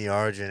in the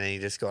Origin and he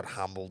just got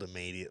humbled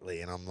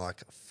immediately. And I'm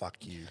like, fuck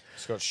you.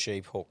 Just got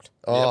sheep hooked.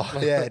 Oh,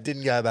 yeah, it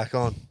didn't go back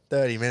on.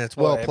 30 minutes.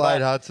 Well yeah, played,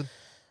 but- Hudson.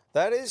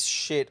 That is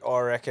shit, I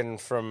reckon,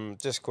 from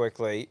just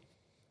quickly.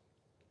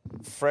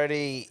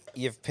 Freddie,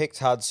 you've picked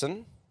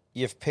Hudson,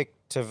 you've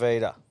picked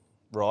Tavita,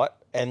 right?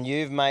 And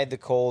you've made the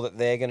call that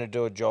they're going to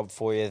do a job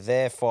for you.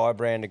 Their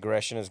firebrand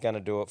aggression is going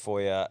to do it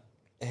for you.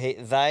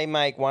 They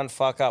make one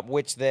fuck up,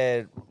 which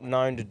they're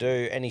known to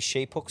do, and he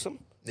sheep hooks them.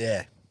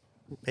 Yeah.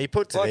 He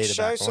put Like, Tavita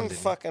show back some on, didn't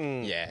he?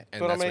 fucking. Yeah, and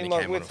but I that's when mean, he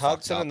like came on with and fucked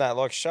Hudson up. and that,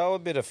 like, show a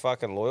bit of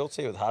fucking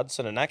loyalty with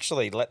Hudson and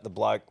actually let the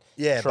bloke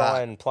Yeah, try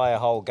but- and play a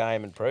whole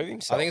game and prove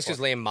himself. I think it's because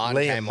Liam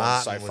Martin Liam came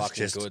Martin on so was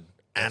fucking just good.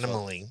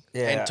 animaling.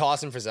 Yeah. And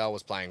Tyson Frizzell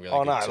was playing really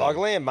Oh good no, too. like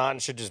Liam Martin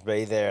should just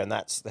be there, and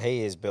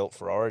he is built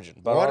for Origin.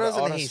 But Why I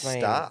doesn't he just mean-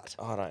 start?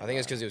 I don't. I think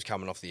it's because he was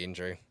coming off the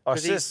injury.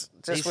 Because just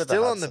he's with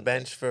still on the Hudson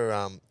bench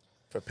for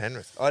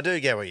Penrith. I do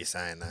get what you're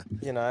saying, though. thing,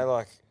 you know,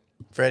 like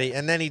Freddie.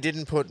 And then he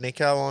didn't put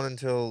Nico on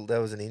until there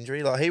was an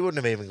injury. Like, he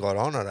wouldn't have even got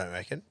on, I don't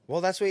reckon.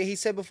 Well, that's what he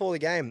said before the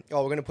game.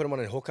 Oh, we're going to put him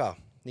on a hooker.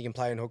 He can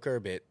play in hooker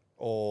a bit.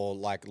 Or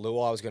like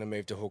Luai was going to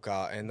move to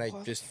hooker, and they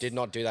just did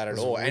not do that at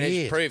all. And weird.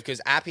 it's proved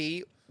because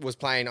Appy was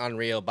playing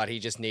unreal, but he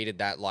just needed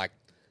that like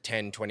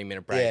 10,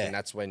 20-minute break, Yeah. and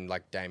that's when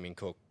like Damien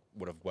Cook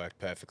would have worked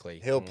perfectly.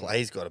 He'll play.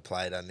 He's got to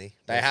play, doesn't he?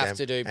 They West have Ham.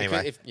 to do because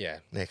Anyway,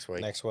 next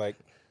week. next week. next week.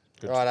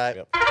 Righto.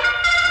 Yep.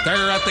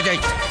 They're at the gate.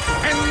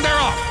 And they're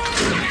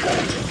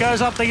off.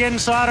 Goes up the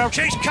inside.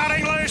 She's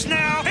cutting loose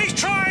now. He's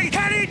trying.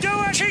 Can he do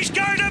it? She's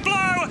going to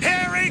blow.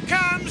 Here he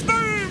comes.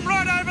 Boom!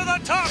 Right over the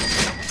top.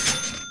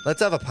 Let's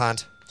have a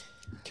punt.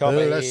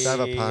 Copy. Let's have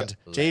a punt.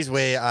 Geez,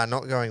 we are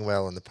not going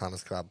well in the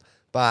Punters Club.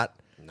 But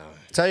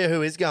tell you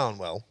who is going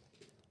well.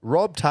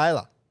 Rob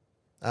Taylor.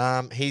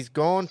 He's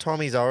gone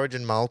Tommy's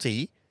Origin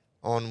multi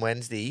on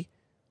Wednesday.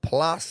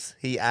 Plus,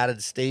 he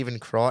added Stephen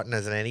Crichton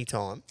as an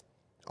anytime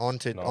on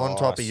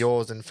top of Nice.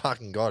 yours and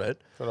fucking got it.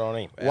 Good on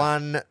him.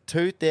 Won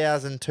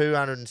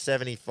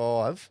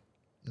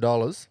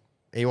 $2,275.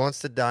 He wants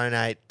to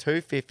donate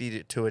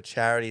 $250 to a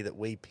charity that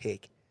we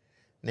pick.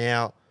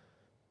 Now,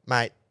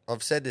 mate,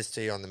 I've said this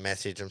to you on the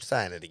message. I'm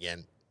saying it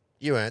again.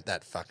 You earned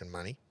that fucking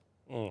money.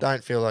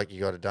 Don't feel like you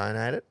got to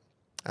donate it.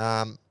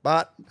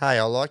 But, hey,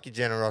 I like your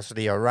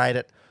generosity. I rate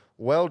it.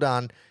 Well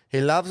done.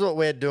 He loves what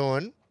we're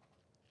doing.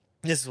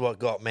 This is what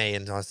got me,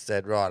 and I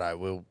said, righto,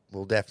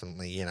 we'll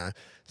definitely,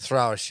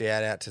 throw a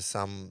shout out to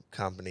some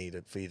company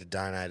for you to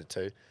donate it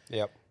to.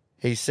 Yep.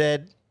 He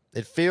said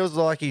it feels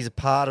like he's a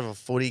part of a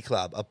footy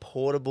club, a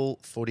portable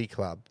footy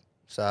club.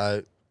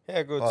 So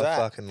How good's I that?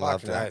 fucking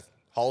love Fucking that. oath.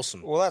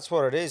 Wholesome. Well, that's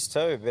what it is too.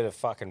 A bit of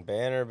fucking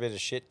banter, a bit of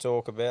shit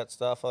talk about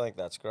stuff. I think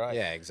that's great.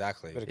 Yeah,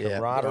 exactly. Bit of Yeah. Good on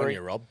camaraderie.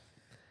 you, Rob.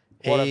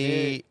 What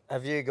He-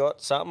 have you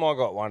got something? I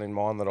got one in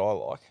mind that I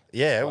like.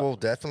 Yeah, we'll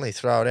definitely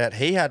throw it out.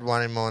 He had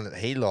one in mind that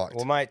he liked.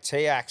 Well, mate,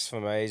 T-Ax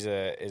for me is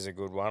a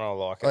good one. I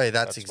like it. Oh, yeah,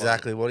 that's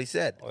exactly what he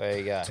said. One. There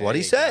you go. That's what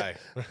he said.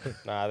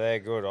 Nah, they're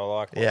good. I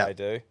like what Yeah. they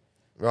do.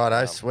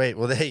 Righto, sweet.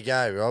 Well, there you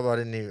go, Rob.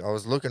 I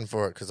was looking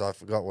for it because I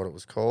forgot what it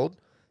was called,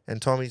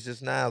 and Tommy's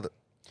just nailed it.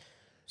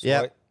 Sweet.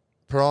 Yep,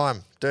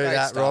 prime. Do Great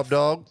that, stuff. Rob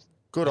Dog.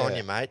 Good on Yeah.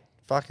 you, mate.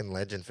 Fucking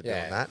legend for Yeah.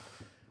 doing that.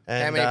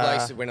 And, How many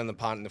blokes that win on the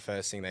punt and the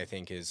first thing they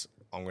think is,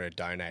 I'm going to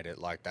donate it?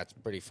 Like, that's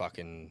pretty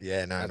fucking...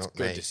 Yeah, no, that's not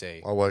good me. to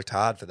see. I worked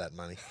hard for that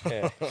money.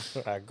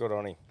 Yeah, good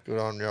on him. Good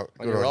on you,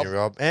 you,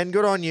 Rob. and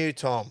good on you,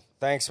 Tom.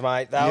 Thanks,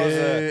 mate. That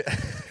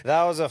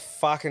was a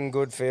fucking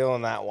good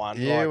feeling. That one.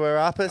 You Like, were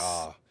up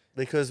us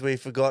because we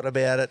forgot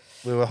about it.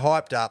 We were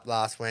hyped up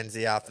last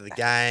Wednesday after the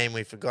game.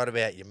 We forgot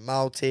about your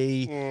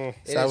multi. It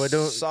So is we're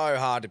doing so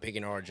hard to pick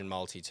an Origin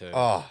multi too.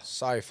 Oh.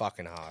 So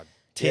fucking hard.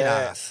 tin yeah,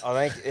 ass.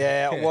 I think.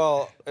 Yeah.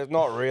 Well,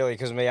 not really,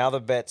 because my other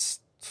bets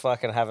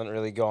fucking haven't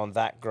really gone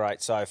that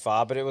great so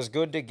far. But it was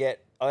good to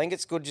get. I think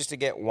it's good just to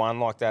get one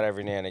like that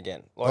every now and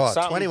again. Like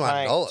something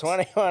 $21.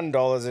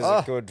 $21 is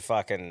a good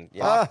fucking.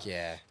 Yeah,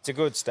 Yeah. it's a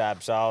good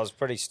stab. So I was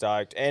pretty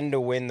stoked. And to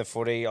win the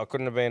footy, I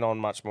couldn't have been on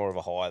much more of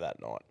a high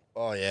that night.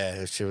 Oh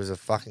yeah, she was a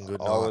fucking good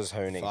night. I was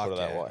hooning, put it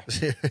that yeah. way.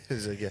 It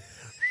was a good-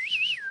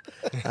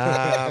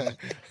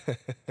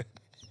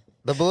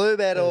 the Blue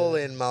Bet All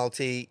In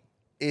multi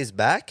is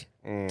back.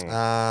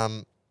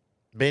 Been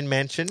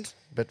mentioned,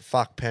 but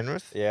fuck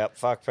Penrith. Yeah,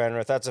 fuck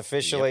Penrith. That's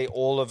officially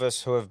all of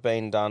us who have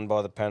been done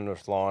by the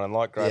Penrith line. And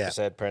like Groper Yeah.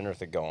 said,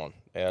 Penrith are gone.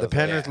 The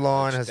Penrith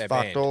line has they're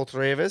fucked banned. all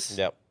three of us.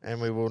 Yep. And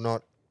we will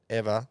not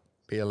ever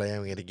be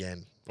allowing it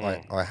again.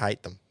 I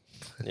hate them.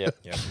 Yep.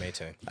 Yeah, me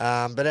too.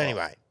 But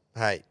anyway,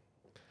 hey,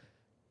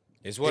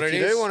 Is what if it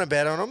you is. do want to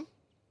bet on them,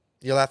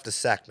 you'll have to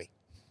sack me.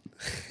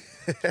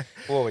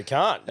 Well, we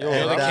can't. You're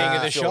And, the king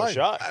of the it's your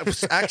show.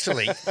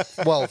 Actually,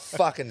 well,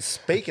 fucking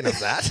speaking of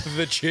that,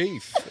 the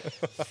chief.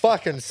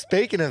 fucking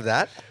speaking of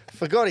that,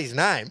 forgot his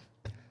name.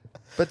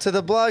 But to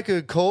the bloke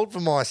who called for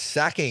my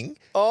sacking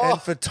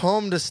and for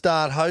Tom to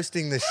start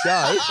hosting the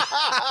show,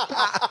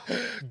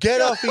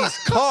 get off his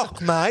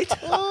cock, mate.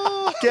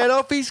 Get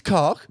off his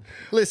cock.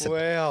 Listen,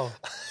 Wow.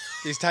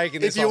 He's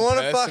taking this if you on want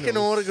a personal. fucking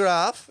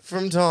autograph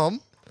from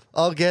Tom,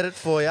 I'll get it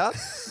for you.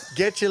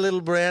 Get your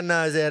little brown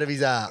nose out of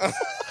his ass.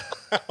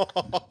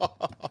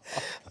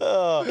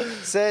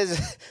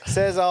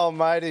 Says old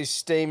mate who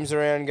steams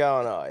around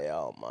going, oh yeah,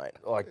 old mate,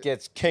 like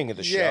gets king of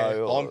the Yeah,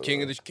 show. I'm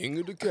king of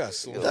the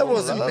castle. That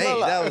wasn't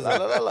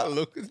me.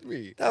 Look at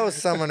me. That was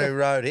someone who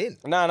wrote in.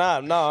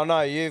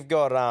 No. You've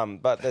got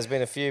but there's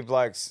been a few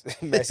blokes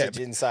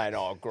messaging saying,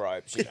 oh,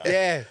 Gropes, you know.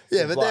 Yeah,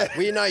 Yeah, but Like, they're,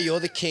 we know you're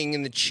the king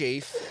and the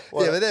chief.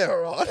 yeah, but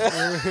they're all right.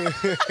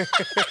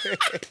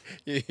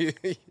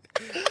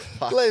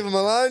 Leave them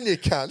alone, you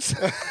cunts.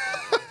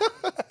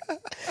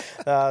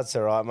 That's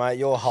all right, mate.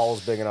 Your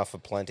hole's big enough for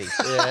plenty.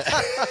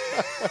 Yeah.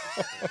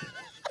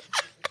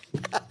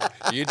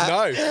 You'd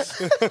know.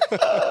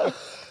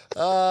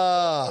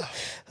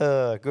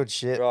 Good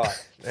shit.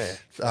 Right. Yeah.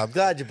 So I'm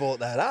glad you brought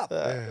that up.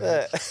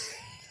 That's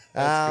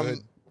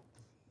good.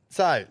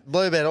 So,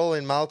 Bluebet all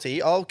in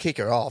multi. I'll kick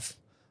her off.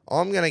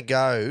 I'm going to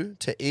go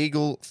to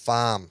Eagle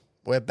Farm.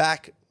 We're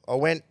back. I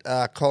went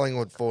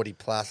Collingwood 40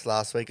 plus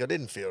last week. I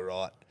didn't feel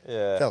right.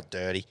 Yeah. Felt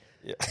dirty.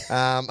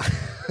 Yeah.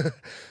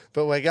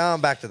 But we're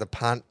going back to the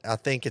punt. I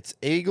think it's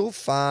Eagle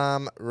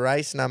Farm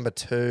race number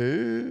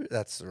 2.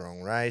 That's the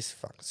wrong race.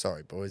 Fuck,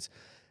 sorry, boys.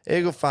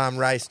 Eagle Farm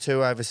race 2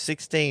 over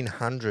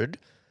 1,600.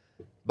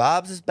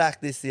 Barbs is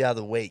back this the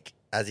other week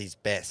as his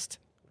best.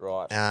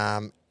 Right.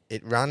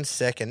 It runs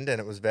second, and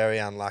it was very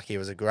unlucky. It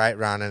was a great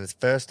run, and its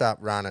first up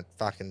run, it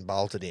fucking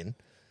bolted in.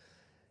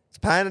 It's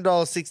paying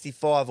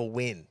 $1.65 a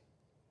win,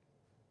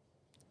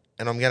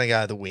 and I'm going to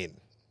go the win.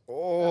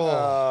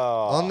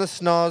 On the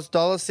snoz,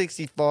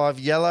 $1.65,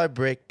 yellow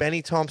brick,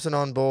 Benny Thompson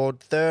on board,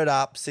 third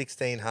up,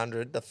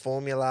 1,600. The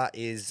formula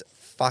is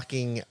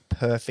fucking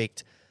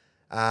perfect.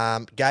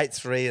 Gate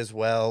 3 as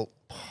well.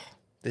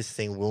 This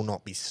thing will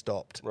not be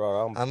stopped.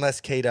 Right.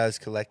 Unless Keto's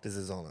Collectors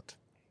is on it.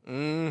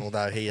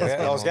 Although he has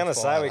been I was on going to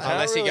fire. say, we can't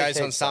Unless really he goes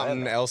keep on something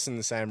saying that. else in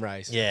the same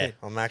race. Yeah,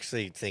 I'm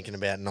actually thinking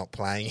about not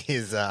playing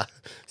his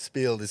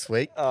spiel this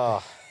week.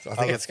 Oh, So I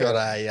think it's got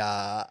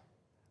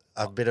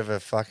a bit of a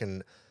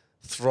fucking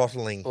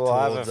throttling well,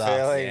 I have a towards us.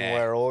 feeling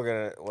Yeah.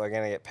 we're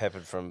gonna get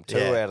peppered from 2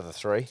 Yeah. out of the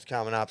 3. It's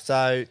coming up.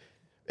 So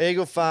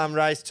Eagle Farm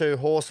race 2,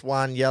 horse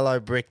 1, yellow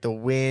brick the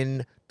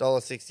win,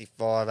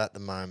 $1.65 at the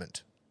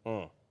moment.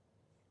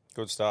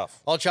 Good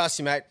stuff. I'll trust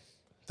you, mate.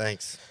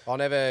 Thanks. I'll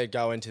never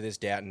go into this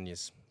doubting you.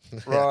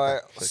 Right.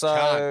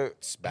 So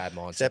It's bad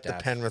mindset. Except the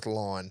Dave. Penrith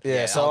line.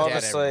 yeah, so I'll doubt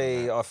obviously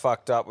everyone, I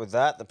fucked up with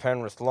that. The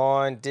Penrith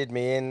line did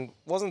me in.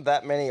 Wasn't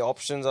that many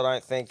options, I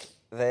don't think,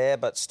 there,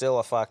 but still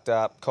I fucked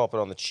up. Cop it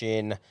on the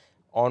chin.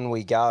 On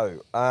we go.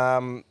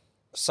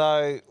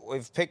 So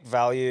we've picked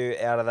value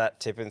out of that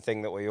tipping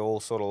thing that we all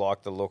sort of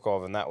like the look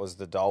of, and that was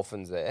the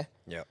Dolphins there.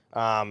 Yep. They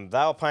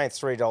were paying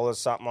 $3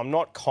 something. I'm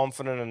not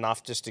confident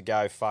enough just to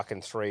go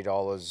fucking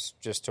 $3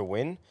 just to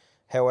win.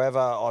 However,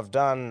 I've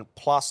done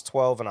plus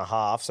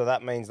 12.5, so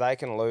that means they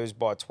can lose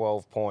by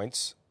 12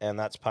 points, and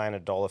that's paying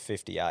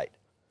 $1.58.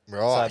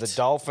 Right. So the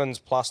Dolphins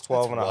plus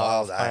 12.5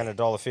 wild, paying eh?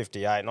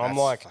 $1.58. And I'm That's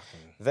like, fucking-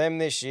 them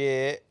this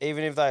year,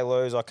 even if they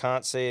lose, I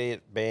can't see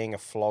it being a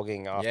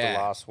flogging after Yeah.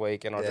 last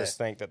week, and I Yeah. just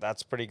think that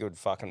that's pretty good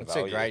fucking It's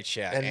value. a great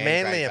shout. and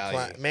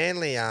great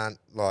Manly aren't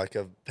like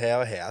a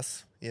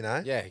powerhouse, you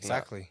know? Yeah,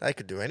 exactly. They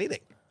could do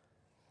anything.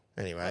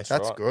 Anyway, that's,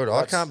 right. good. I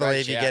That's can't great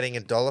believe you're shout. getting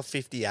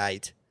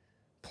 $1.58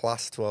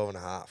 plus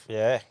 12.5.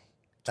 Yeah.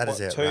 That is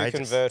Two outrageous.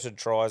 converted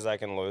tries they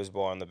can lose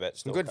by, and the bet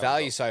still Good comes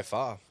value up. so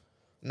far.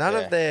 None Yeah.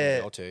 of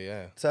their... Or two,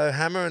 yeah. So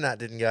Hammer and that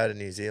didn't go to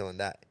New Zealand,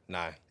 eh?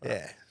 No.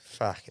 Yeah.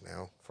 Fucking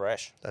hell.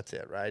 Fresh. That's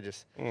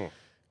outrageous.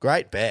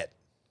 Great bet.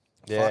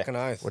 Yeah. Fucking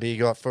oath. What do you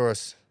got for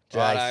us, Jace?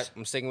 Righto,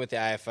 I'm sticking with the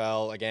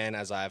AFL again,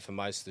 as I have for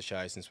most of the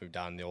show since we've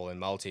done the All-In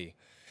Multi.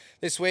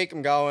 This week,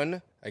 I'm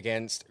going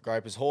against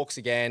Groper's Hawks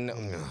again.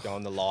 I'm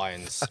going the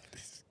Lions.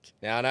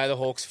 Now, I know the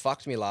Hawks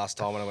fucked me last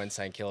time when I went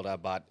St Kilda,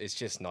 but it's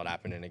just not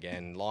happening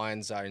again.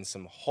 Lions are in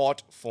some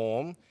hot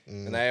form,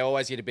 and they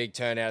always get a big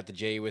turnout at the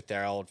G with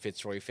their old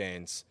Fitzroy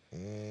fans.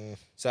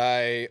 So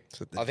I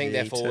the think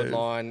their G forward too.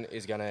 line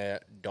is going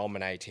to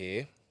dominate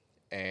here,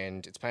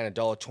 and it's paying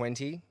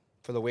 $1.20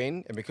 for the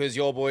win. And because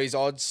your boys'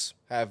 odds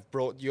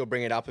you'll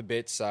bring it up a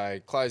bit, so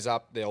close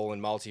up the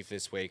All-In Multi for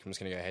this week. I'm just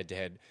going to go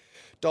head-to-head.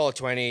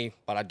 $1.20,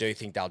 but I do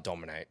think they'll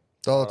dominate.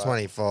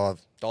 $1.25.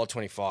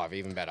 $1.25,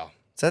 even better.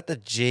 It's at the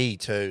G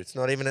too. It's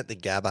not even at the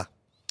Gabba.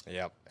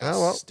 Yep. Oh,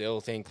 well. I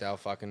still think they'll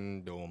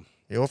fucking do them.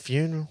 Your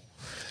funeral.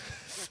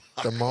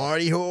 The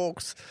Mighty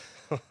Hawks.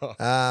 I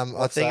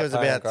think it was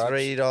that paying, about Grubs?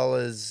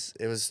 $3.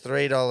 It was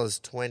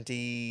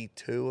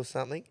 $3.22 or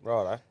something.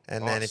 Righto.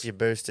 And then if you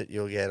boost it,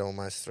 you'll get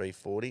almost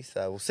 $3.40.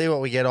 So we'll see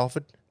what we get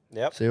offered.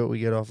 Yep. See what we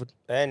get offered.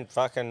 And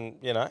fucking,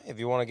 if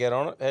you want to get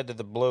on it, head to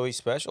the Bluey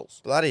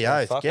specials. Bloody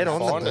And oath. fucking Get on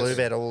the find us.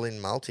 Bluebet all-in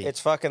multi.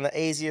 It's fucking the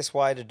easiest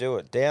way to do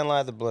it.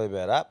 Download the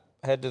Bluebet app,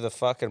 head to the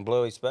fucking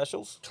Bluey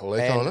specials.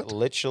 Click and on it.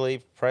 literally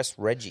press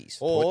Reggie's.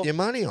 Or Put your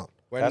money on.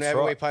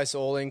 whenever we right. post an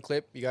All-In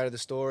clip, you go to the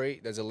story.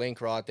 There's a link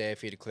right there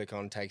for you to click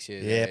on. Takes you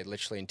Yep. there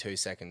literally in 2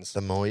 seconds.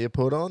 The more you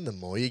put on, the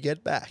more you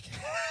get back.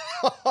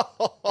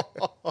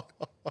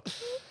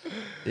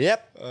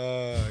 Yep.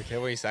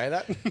 Can we say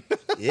that?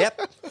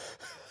 Yep.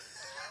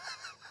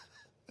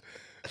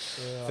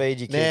 Feed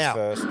your kids Now-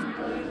 first.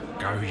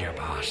 Go, you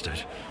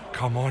bastard.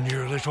 Come on,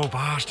 you little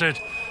bastard.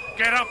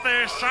 Get up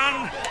there,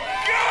 son.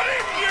 Got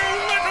him, you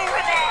little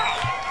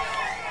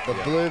ripper. The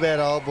Bluebet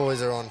old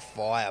boys are on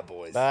fire,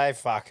 boys. They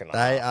fucking are.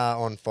 They are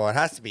on fire. It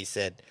has to be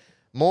said.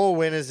 More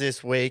winners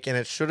this week, and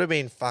it should have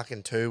been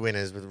fucking 2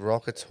 winners with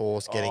Rocket's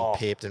horse getting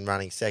pipped and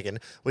running second.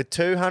 With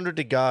 200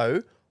 to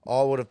go,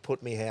 I would have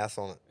put me house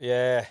on it.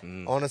 Yeah.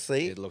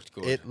 Honestly, It looked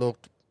good. It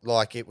looked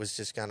like it was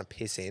just going to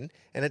piss in,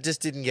 and it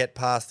just didn't get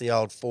past the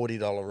old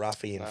 $40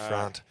 roughie in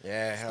front.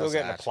 Yeah, Still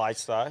getting the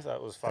plates though.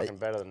 That was fucking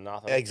better than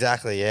nothing.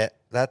 Exactly, yeah.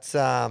 That's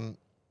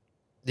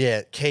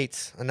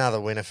Keats, another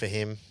winner for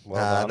him.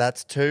 Well done.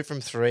 That's 2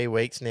 from 3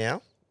 weeks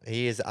now.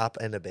 He is up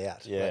and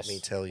about. Yes. Let me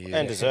tell you,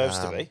 And deserves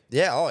to be.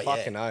 Yeah, oh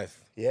Fucking yeah,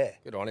 oath. yeah.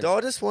 Good on him.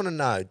 I just want to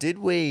know: did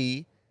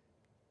we,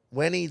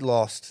 when he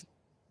lost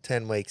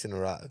 10 weeks in a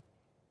row,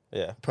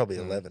 Yeah. probably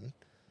 11,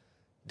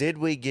 did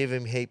we give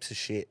him heaps of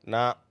shit?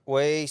 Nah,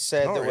 we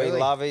said Not that really. we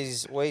love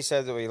his. We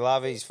said that we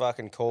love his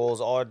fucking calls.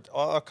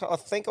 I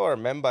think I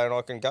remember, and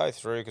I can go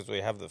through because we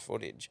have the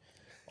footage.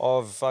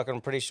 Of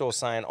fucking pretty sure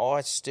saying I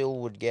still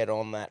would get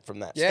on that from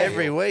that. Yeah, still.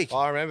 Every week.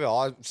 I remember.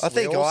 I we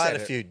think all I had said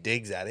a it. few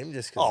digs at him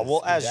just Oh because.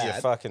 well, as you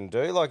fucking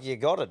do, like you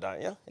got it,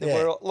 don't you? Yeah.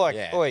 We're, like,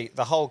 Yeah. oi,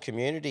 the whole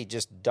community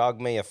just dug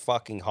me a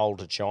fucking hole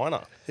to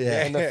China.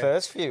 Yeah. in the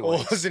first few It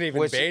weeks. wasn't even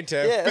which-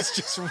 banter. Yeah, It was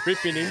just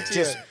ripping into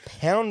just it.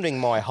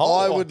 pounding my hole.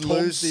 I like would Tom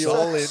lose the Sachs.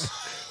 all in.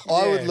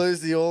 I would Yeah.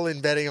 lose the all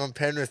in betting on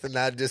Penrith, and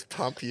they'd just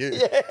pump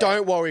you.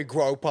 Don't worry,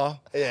 Groper.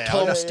 Yeah,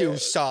 Tom I- still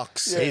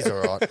sucks. He's all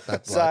right. That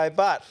bloke. So,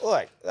 but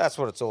like that's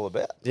what it's all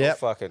about. Yep.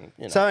 Fucking.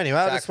 You know. So anyway,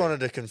 I just Exactly. wanted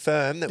to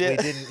confirm that we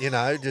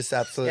didn't, just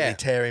absolutely Yeah.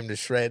 tear him to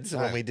shreds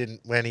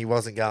when he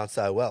wasn't going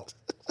so well.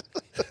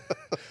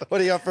 What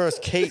do you got for us,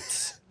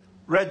 Keats?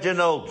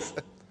 Reginald,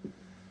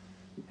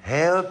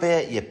 how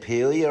about you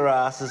peel your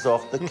asses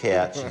off the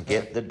couch and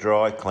get the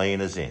dry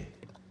cleaners in?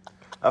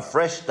 A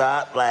fresh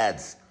start,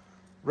 lads.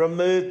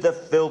 Remove the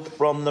filth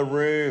from the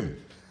room.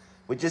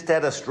 We just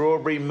had a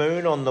strawberry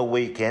moon on the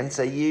weekend,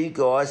 so you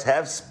guys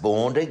have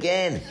spawned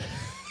again.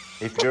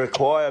 If you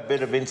require a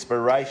bit of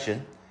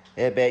inspiration,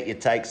 how about you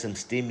take some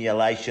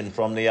stimulation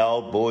from the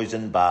old boys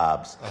and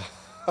barbs,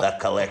 the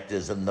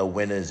collectors and the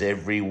winners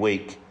every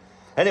week.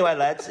 Anyway,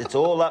 lads, it's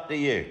all up to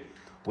you.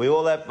 We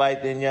all have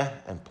faith in you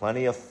and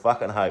plenty of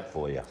fucking hope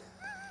for you.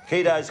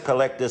 Keto's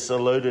collector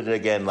saluted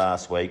again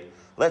last week.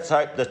 Let's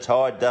hope the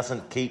tide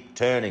doesn't keep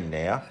turning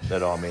now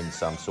that I'm in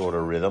some sort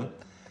of rhythm.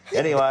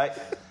 Anyway,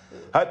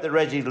 hope the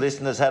Reggie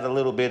listeners had a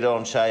little bit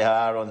on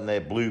Shahar on their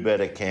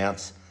Bluebet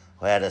accounts.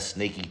 I had a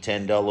sneaky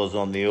 $10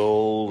 on the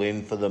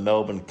all-in for the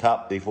Melbourne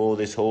Cup before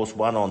this horse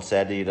won on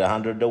Saturday at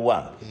 100 to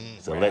 1.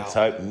 So let's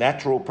hope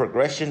natural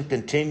progression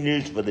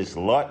continues for this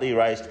lightly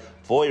raced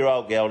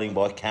 4-year-old gelding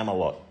by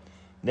Camelot.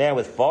 Now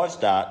with 5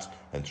 starts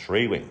and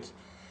 3 wins.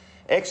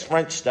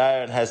 Ex-French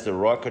stallion has the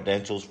right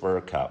credentials for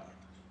a cup.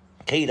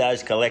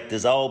 Keto's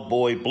collector's old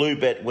boy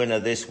Bluebet winner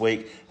this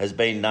week has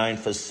been known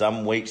for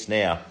some weeks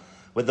now,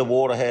 with the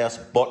Waterhouse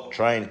bot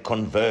train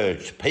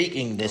Converge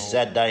peaking this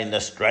Saturday in the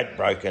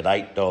Stradbroke at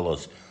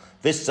 $8.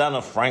 This son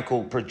of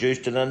Frankel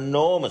produced an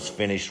enormous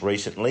finish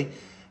recently,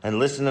 and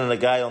listening to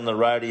Gay on the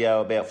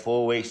rodeo about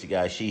 4 weeks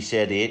ago, she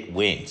said it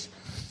wins.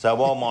 So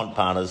I'm on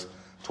punters,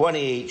 20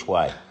 each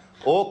way.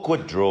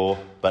 Awkward draw,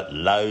 but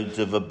loads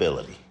of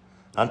ability.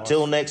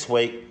 Until next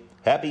week,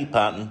 happy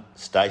punting,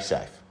 stay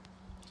safe.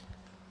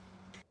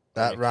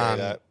 That Okay, run,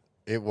 that-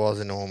 it was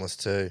enormous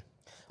too.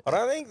 I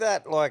don't think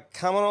that, like,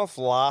 coming off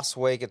last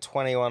week a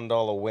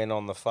 $21 win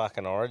on the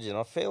fucking Origin,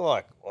 I feel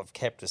like I've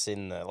kept us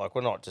in there. Like,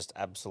 we're not just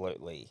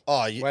absolutely,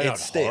 Oh, We're not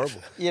it's stiff.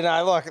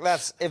 horrible. like,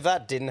 that's, if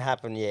that didn't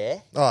happen, yeah.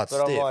 Oh, it's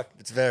But I'm stiff. like,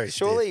 It's very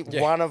surely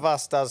stiff. one of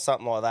us does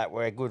something like that,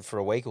 we're good for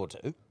a week or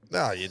two.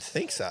 No, you'd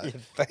think so.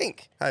 You'd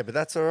think. Hey, but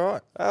that's all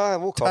right. Oh,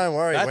 we'll Don't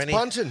worry. That's when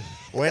punching.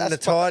 when the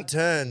That's tide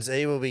turns,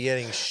 he will be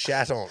getting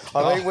shat on.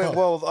 I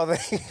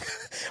think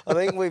I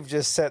think we've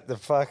just set the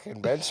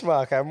fucking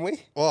benchmark, haven't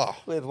we? Oh,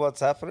 With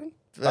what's happening.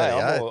 There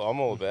you Hey, go. I'm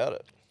all about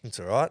it. it's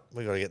all right.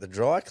 We got to get the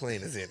dry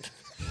cleaners in.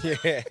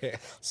 Yeah.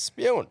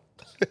 Spewing.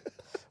 I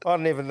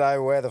don't even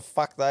know where the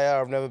fuck they are.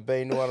 I've never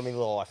been to one in my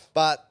life.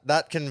 But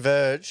that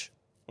Converge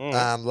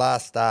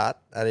last start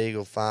at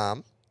Eagle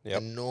Farm, Yep.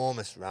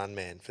 enormous run,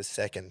 man, for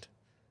second.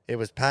 It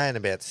was paying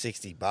about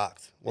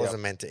 $60. Wasn't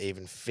Yep. meant to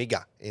even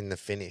figure in the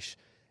finish.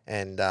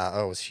 And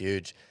it was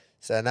huge.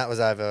 So and that was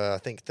over, I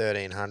think,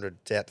 1,300.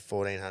 It's out to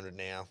 1,400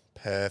 now.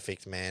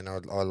 Perfect, man. I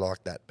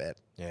like that bet.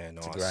 Yeah,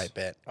 nice. It's a great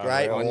bet. Oh,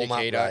 Great really? On your warm-up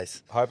keto.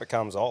 race. Hope it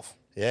comes off.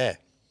 Yeah.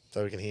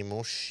 So we can hear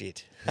more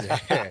shit.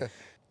 Yeah.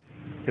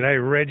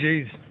 G'day,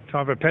 Reggie's.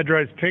 Time for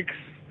Pedro's picks.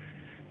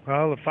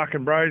 Well, the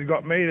fucking bros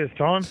got me this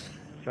time,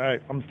 so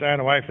I'm staying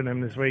away from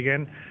them this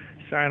weekend.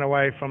 Staying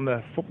away from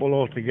the football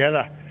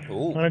altogether. I'm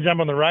going to jump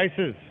on the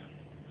races.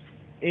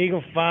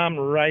 Eagle Farm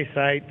Race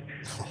 8,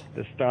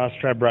 the Star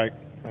Stradbroke.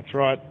 That's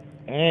right.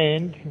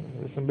 And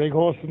there's some big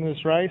horses in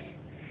this race.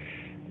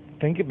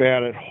 Think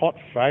about it. Hot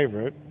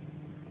favourite.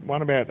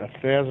 Won about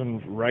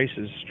 1,000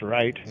 races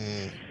straight.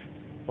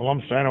 Well,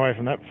 I'm staying away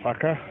from that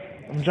fucker.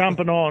 I'm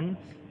jumping on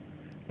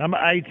number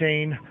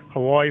 18,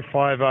 Hawaii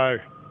 5-0.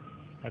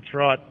 That's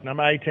right,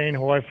 number 18,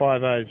 Hawaii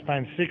 5-0. It's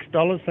paying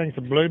 $6 thanks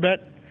to Bluebet.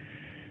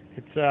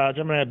 It's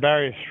jumping out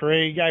barrier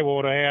 3, Gay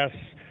Waterhouse.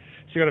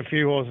 She's got a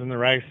few horses in the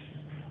race.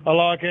 I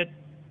like it.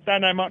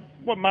 Don't know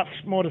what much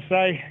more to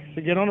say.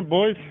 So get on it,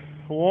 boys.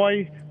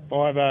 Hawaii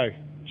 5-0.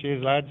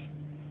 Cheers, lads.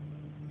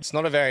 It's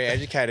not a very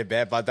educated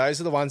bet, but those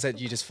are the ones that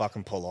you just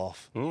fucking pull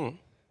off. No,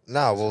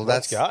 well,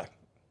 Let's go.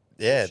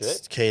 Yeah,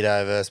 it's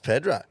Keto versus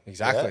Pedro.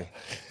 Exactly.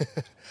 Yeah.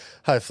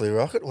 Hopefully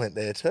Rocket went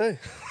there too.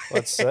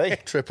 Let's see.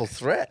 Triple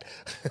threat.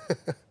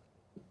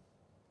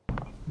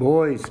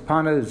 Boys,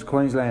 punters,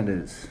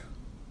 Queenslanders.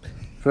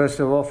 First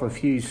of all, a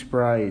few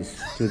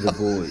sprays to the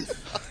boys.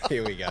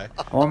 Here we go.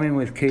 I'm in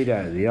with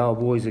Keto. The old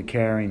boys are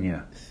carrying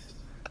you.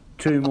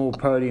 2 more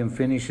podium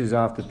finishes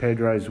after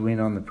Pedro's win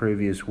on the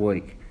previous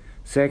week.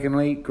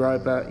 Secondly,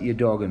 Groper, you're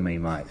dogging me,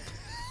 mate.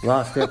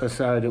 Last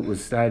episode it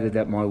was stated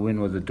that my win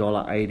was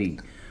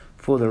 $1.80.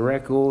 For the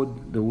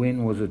record, the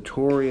win was a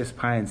Taurus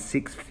paying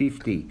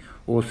 $6.50.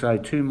 Also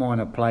 2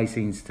 minor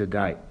placings to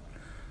date.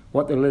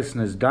 What the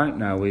listeners don't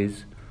know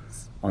is,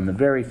 on the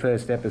very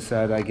first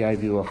episode I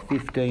gave you a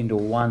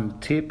 15-1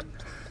 tip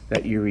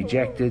that you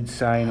rejected,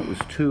 saying it was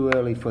too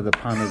early for the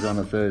punters on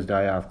a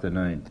Thursday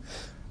afternoon.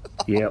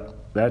 Yep,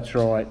 that's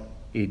right,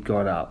 it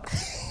got up,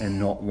 and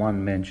not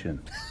one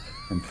mention.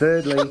 And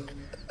thirdly,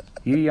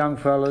 you young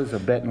fellas are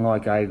betting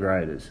like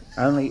A-graders.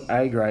 Only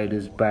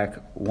A-graders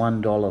back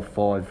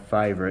 $1.05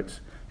 favourites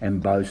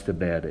and boast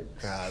about it.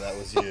 Ah, that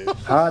was you.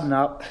 Harden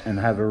up and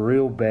have a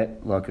real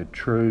bet like a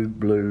true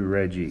blue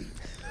Reggie.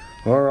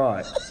 All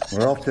right,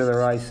 we're off to the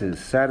races.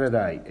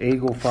 Saturday,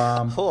 Eagle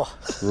Farm,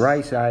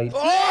 race 8,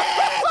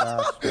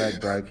 Star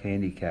Stradbroke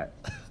Handicap.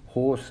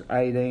 Horse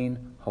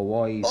 18,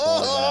 Hawaii 5.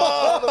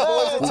 The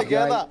boys are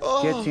together.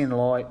 Gets in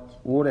light,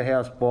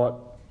 Waterhouse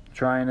Bot,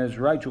 trainers,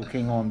 Rachel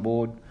King on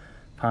board,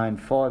 paying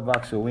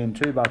 $5 a win,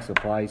 $2 a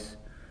place.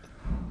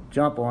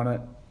 Jump on it,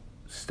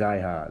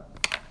 stay hard.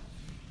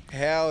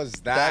 How is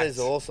that? That is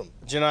awesome.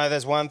 Do you know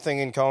there's one thing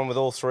in common with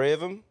all 3 of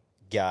them?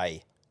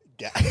 Gay.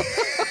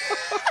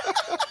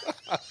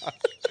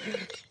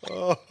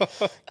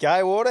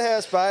 Gay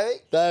Waterhouse, baby.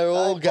 They're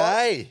all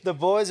gay. The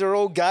boys are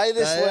all gay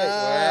this week.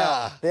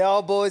 Wow. The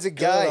old boys are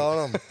gay. Good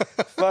on 'em.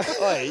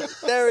 Wait,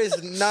 there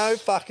is no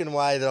fucking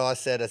way that I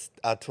said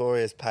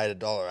Artorias paid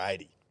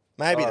 $1.80.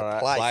 Maybe the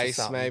place or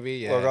something. maybe,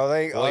 yeah. Look, I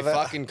think... Well, he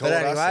fucking called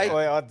us.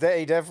 Anyway,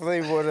 he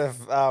definitely would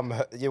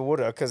have... you would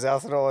have, because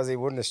otherwise he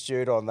wouldn't have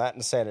stewed on that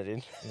and sent it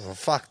in. Well,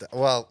 fuck that.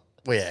 Well,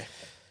 yeah.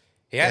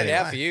 He had it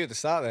out for you at the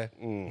start there.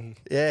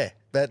 Yeah,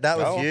 but that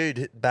was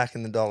viewed back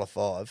in the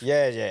 $1.05.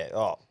 Yeah, yeah.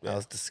 Oh, That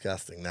was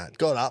disgusting, that.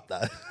 Got up,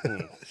 though.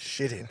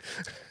 Shit in.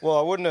 Well,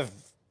 I wouldn't have...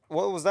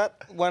 What was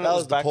that? When That it was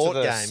was the back to Port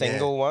the game,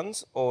 single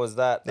ones? Or was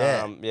that...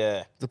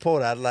 Yeah. The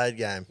Port Adelaide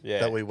game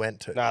that we went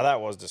to. No, that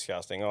was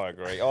disgusting. I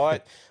agree.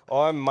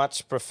 I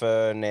much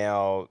prefer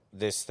now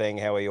this thing,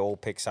 how we all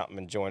pick something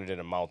and join it in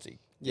a multi.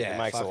 Yeah, it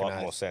makes a fucking lot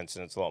oath. more sense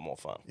and it's a lot more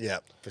fun. Yeah,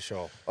 for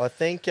sure. I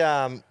think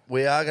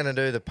we are going to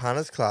do the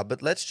Punters Club,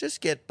 but let's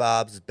just get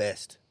Barb's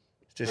best.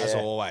 Just As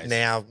always.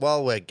 Now,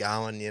 while we're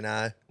going, you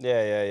know.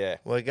 Yeah.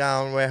 We're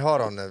going. We're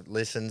hot on the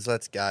listens.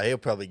 Let's go. He'll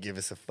probably give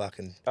us a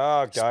fucking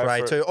go spray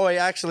for it. too. Oh,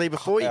 actually,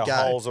 before you Our go,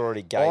 hole's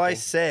already gaping. I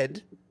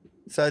said,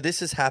 so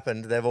this has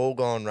happened. They've all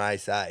gone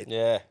race 8.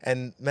 Yeah.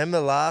 And remember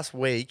last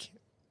week,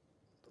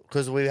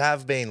 because we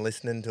have been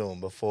listening to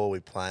them before we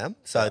play them,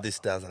 so this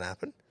doesn't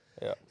happen.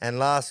 Yeah. And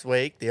last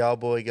week, the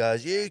old boy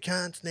goes, you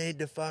cunts need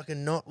to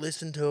fucking not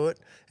listen to it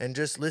and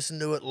just listen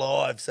to it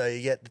live so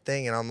you get the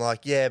thing. And I'm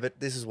like, yeah, but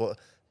this is what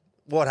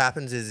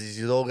happens is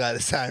you all go the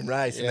same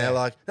race. And they're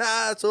like,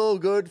 it's all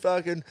good,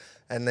 fucking.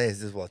 And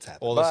this is what's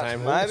happening. All the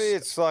same horse. Maybe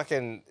it's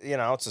fucking,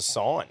 it's a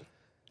sign.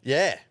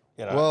 Yeah.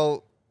 You know.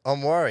 Well,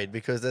 I'm worried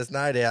because there's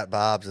no doubt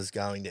Barb's is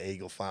going to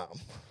Eagle Farm.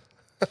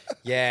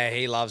 Yeah,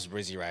 he loves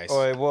Brizzy race.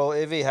 Oh, well,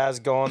 if he has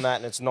gone that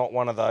and it's not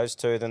one of those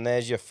two, then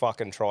there's your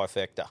fucking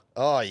trifecta.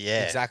 Oh,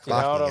 yeah. Exactly. You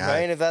know what Fucking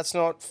I mean? oath. If that's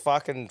not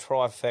fucking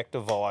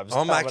trifecta vibes.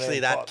 I'm coming actually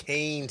in, that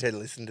keen to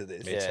listen to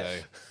this. Me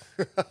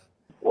too.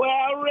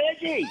 Well,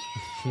 Reggie,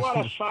 what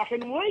a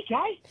fucking week,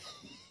 eh?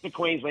 The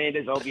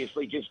Queenslanders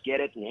obviously just get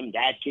it, and them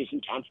dad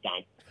kissing cunts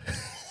don't.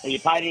 If you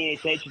paid any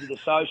attention to the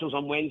socials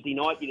on Wednesday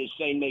night, you'd have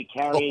seen me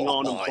carrying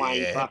on and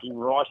playing fucking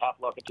right up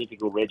like a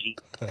typical Reggie.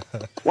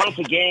 Once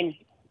again,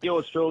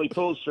 yours truly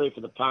pulls through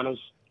for the punters.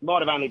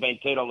 Might have only been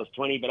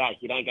 $2.20, but hey,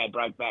 you don't go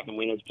broke back and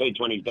win. It's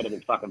 $2.20 is better than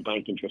fucking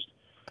bank interest.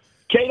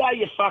 Keto,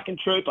 you fucking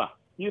trooper.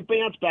 You've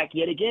bounced back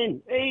yet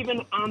again,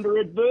 even under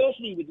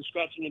adversity with the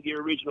scratching of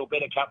your original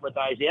bet a couple of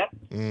days out.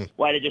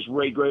 Way to just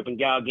regroup and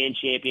go again,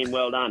 champion.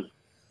 Well done.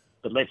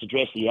 But let's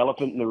address the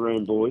elephant in the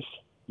room, boys.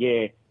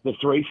 Yeah, the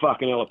 3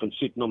 fucking elephants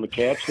sitting on the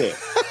couch there.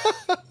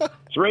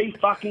 3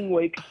 fucking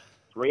weeks,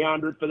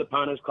 300 for the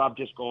Punters Club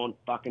just gone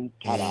fucking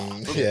ta-da.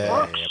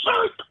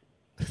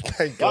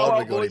 Thank Go God on,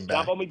 we got boys, him back.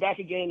 jump on me back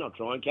again. I'll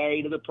try and carry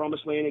you to the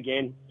promised land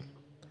again.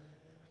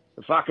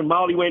 The fucking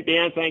molly went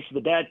down thanks to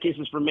the dad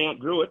kisses from Mount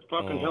Druitt.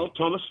 Fucking hell,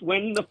 Thomas.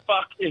 When the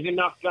fuck is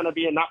enough going to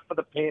be enough for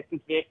the Panthers?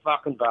 They're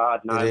fucking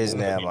barred. No, It is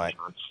more now, than mate.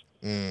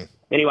 cunts.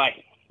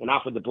 Anyway,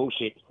 enough with the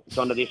bullshit. It's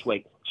on to this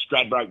week.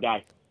 Stradbroke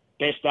Day.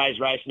 Best days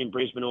racing in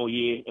Brisbane all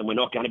year, and we're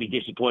not going to be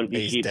disappointed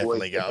this He's year,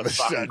 definitely boys. going It's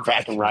to a fucking Stradbroke,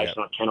 cracking race, yeah.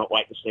 and I cannot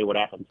wait to see what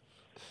happens.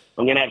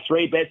 I'm going to have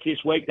 3 bets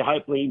this week to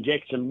hopefully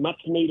inject some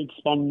much-needed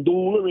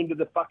spondula into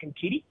the fucking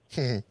kitty.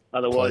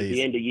 Otherwise, Please.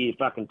 the end of year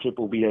fucking trip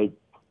will be a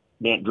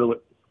Mount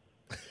Druitt.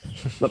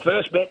 My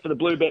first bet for the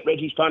Blue Bet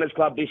Reggie's Punters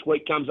Club this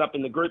week comes up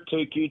in the Group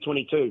 2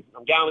 Q22.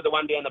 I'm going with the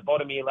one down the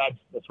bottom here, lads,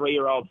 the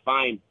 3-year-old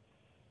Fame.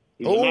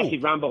 He was a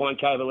massive run behind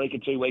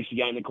Kovalika 2 weeks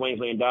ago in the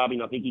Queensland Derby,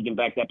 and I think he can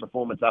back that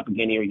performance up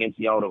again here against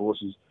the older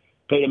horses.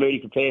 Peter Moody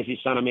prepares his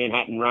son of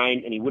Manhattan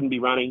Rain, and he wouldn't be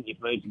running if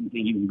Moody didn't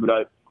think he was a good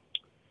oak.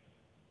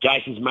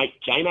 Jason's mate,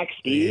 J-Max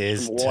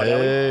Steers from White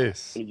Alley. And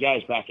he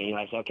goes back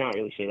anyway, so I can't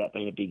really see that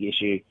being a big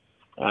issue.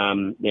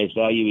 There's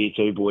value here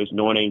too, boys.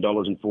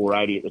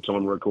 $19.480 at the time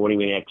of recording.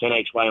 We have 10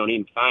 each way on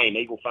him. Fame,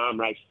 Eagle Farm,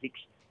 race 6,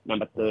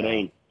 number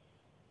 13.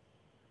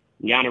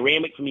 I'm going to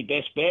Randwick for my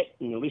best bet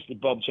in the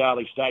listed Bob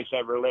Charlie Stakes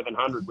over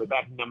 1,100. We're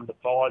backing number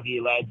 5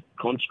 here, lads,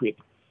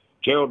 Conscript.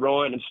 Gerald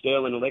Ryan and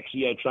Sterling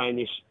Alexio train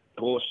this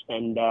horse,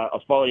 and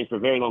I've followed him for a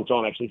very long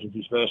time, actually, since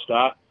his first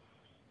start.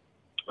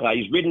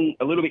 He's ridden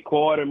a little bit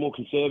quieter and more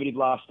conservative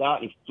last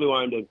start, and he flew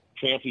home to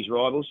trounce his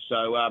rivals.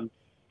 So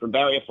from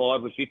barrier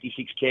 5 with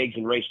 56 kegs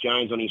and Reece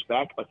Jones on his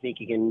back, I think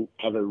he can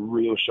have a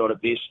real shot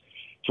at this.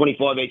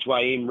 25 each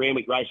way in.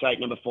 Randwick race 8,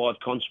 number 5,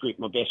 Conscript,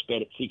 my best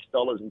bet at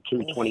 $6 and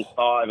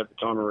 $2.25 at the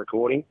time of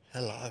recording.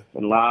 Hello.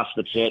 And last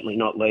but certainly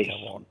not least,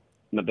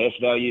 my best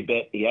value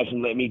bet. He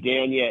hasn't let me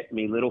down yet.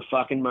 Me little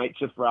fucking mate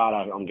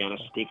Sofrato. I'm going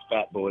to stick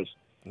fat, boys.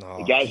 Nice.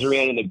 He goes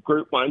around in the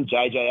Group 1,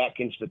 JJ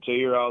Atkins for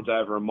 2-year-olds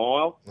over a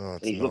mile.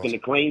 And he's looking to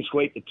clean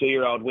sweep the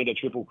 2-year-old Winter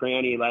Triple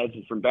Crown here, lads.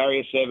 It's from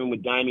barrier 7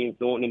 with Damien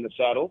Thornton in the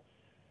saddle.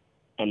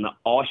 And the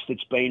ice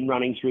that's been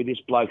running through this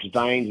bloke's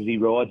veins as he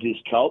rides this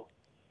colt.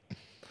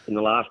 In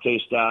the last 2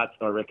 starts,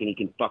 I reckon he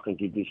can fucking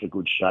give this a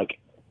good shake.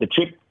 The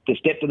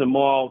step to the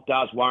mile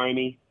does worry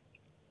me.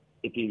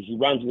 If he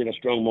runs with a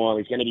strong mile,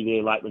 he's going to be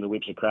there late when the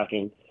whips are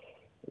cracking.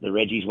 The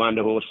Reggie's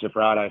Wonder Horse,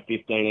 Sofrato,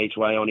 15 each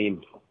way on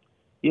him.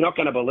 You're not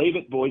going to believe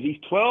it, boys. He's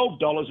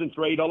 $12 and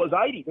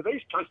 $3.80. Do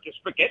these cunts just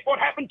forget what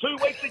happened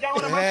 2 weeks ago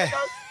and a month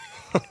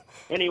ago?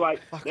 Anyway,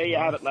 there you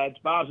have it, lads.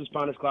 Bars'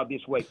 Punters Club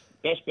this week.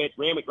 Best bet,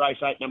 Randwick race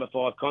 8, number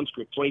 5,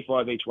 Conscript,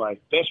 25 each way.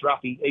 Best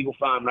Ruffy, Eagle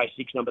Farm race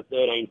 6, number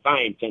 13,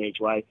 Fame, 10 each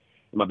way.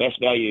 And my best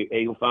value,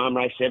 Eagle Farm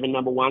race 7,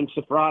 number 1,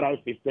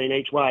 Sofrato, 15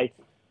 each way.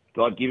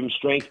 God give him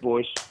strength,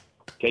 boys.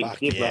 Keep it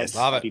stiff, lads.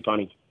 Love it. Happy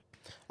punting.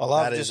 I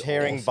love That just is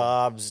hearing awesome.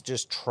 Barb's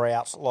just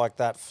trout like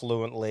that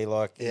fluently,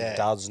 like he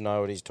does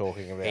know what he's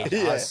talking about. He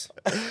does.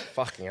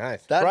 Fucking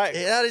oath. That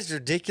is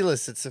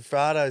ridiculous that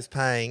Sofrato's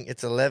paying,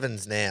 it's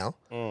 11s now,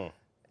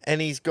 and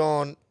he's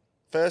gone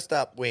first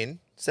up win,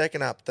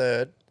 second up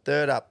third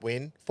up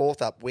win,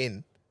 fourth up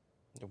win.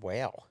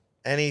 Wow.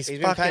 And he's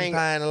been fucking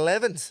paying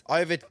 11s.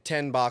 Over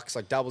 $10,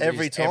 like double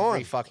Every digits time.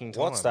 every fucking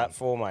time. What's that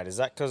for, mate? Is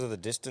that because of the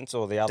distance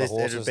or the other It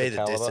horses? would be the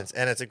caliber? distance,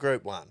 and it's a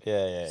Group 1.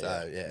 Yeah.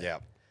 So, yeah. Yeah.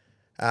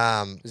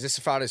 Is this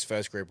Sofrato's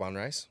first Group 1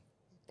 race?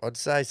 I'd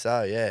say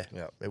so, yeah.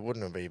 Yep. It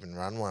wouldn't have even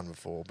run one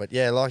before. But,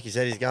 yeah, like you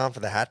said, he's going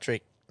for the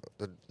hat-trick,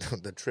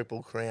 the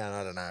Triple Crown.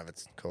 I don't know if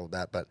it's called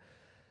that. But,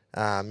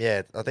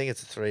 yeah, I think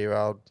it's a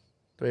three-year-old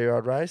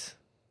race.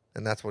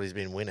 And that's what he's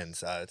been winning,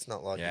 so it's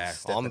not like he's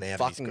stepping out of his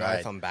fucking grade.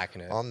 oath I'm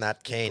backing it. I'm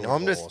that keen.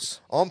 Good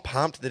horse. I'm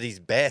pumped that his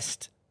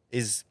best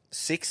is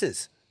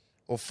 6s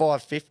or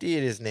 550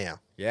 it is now.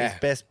 Yeah. His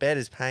best bet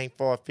is paying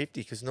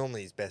 550 because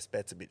normally his best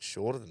bet's a bit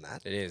shorter than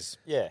that. It is.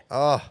 Yeah.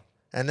 Oh,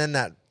 and then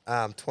that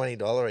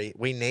 $20,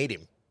 we need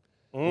him.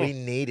 We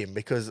need him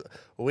because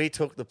we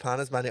took the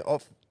punters' money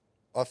off.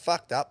 I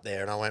fucked up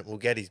there and I went, we'll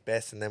get his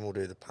best and then we'll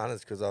do the punters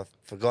because I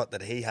forgot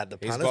that he had the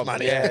punters' got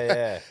money.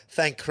 Yeah.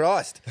 Thank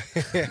Christ.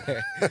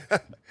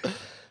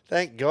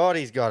 Thank God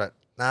he's got it.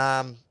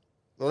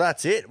 Well,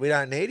 that's it. We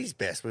don't need his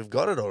best. We've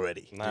got it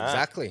already.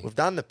 Exactly. We've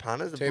done the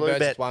punters. The Two Blue birds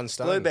Bet, with one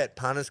stone. Blue Bet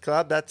Punters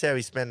Club. That's how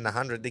he's spending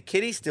 100. The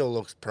kitty still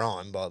looks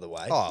prime, by the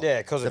way. Oh, Yeah,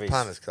 because the of his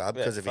Punters Club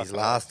because of his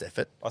fucking last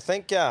effort. I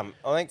think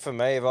for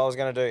me, if I was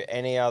going to do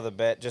any other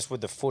bet just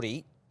with the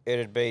footy,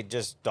 it'd be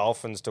just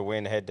Dolphins to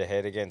win head to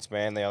head against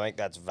Manly. I think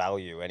that's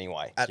value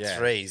anyway. At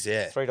threes,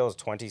 yeah.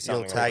 $3.20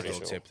 something. You'll take I'm it.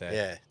 pretty Tip there.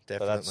 Yeah,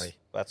 But definitely.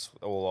 that's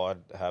all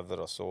I'd have that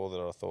I saw that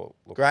I thought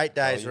looked Great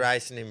days value.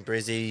 racing in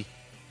Brizzy.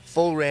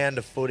 Full round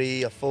of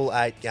footy, a full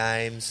 8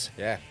 games.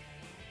 Yeah.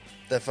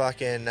 The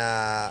fucking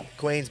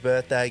Queen's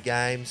birthday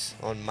games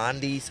on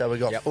Monday. So we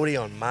got footy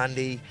on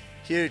Monday.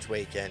 Huge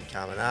weekend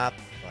coming up.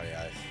 Bloody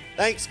oath.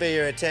 Thanks for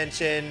your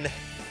attention.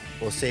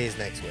 We'll see you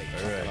next week.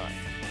 All right.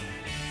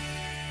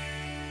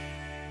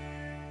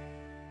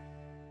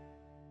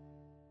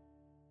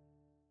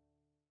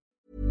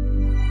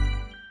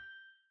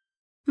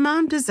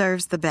 Mom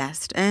deserves the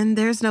best, and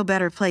there's no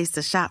better place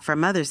to shop for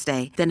Mother's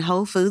Day than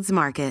Whole Foods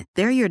Market.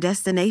 They're your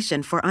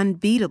destination for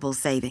unbeatable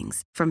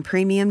savings, from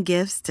premium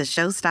gifts to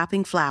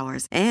show-stopping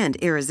flowers and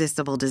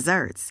irresistible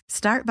desserts.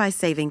 Start by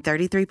saving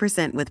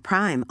 33% with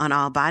Prime on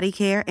all body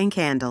care and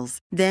candles.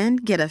 Then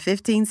get a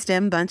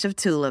 15-stem bunch of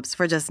tulips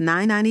for just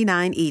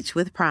 $9.99 each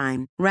with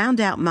Prime.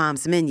 Round out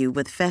Mom's menu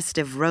with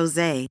festive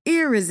rosé,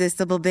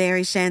 irresistible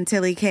berry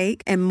chantilly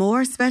cake, and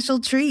more special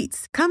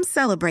treats. Come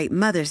celebrate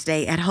Mother's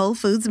Day at Whole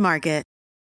Foods Market.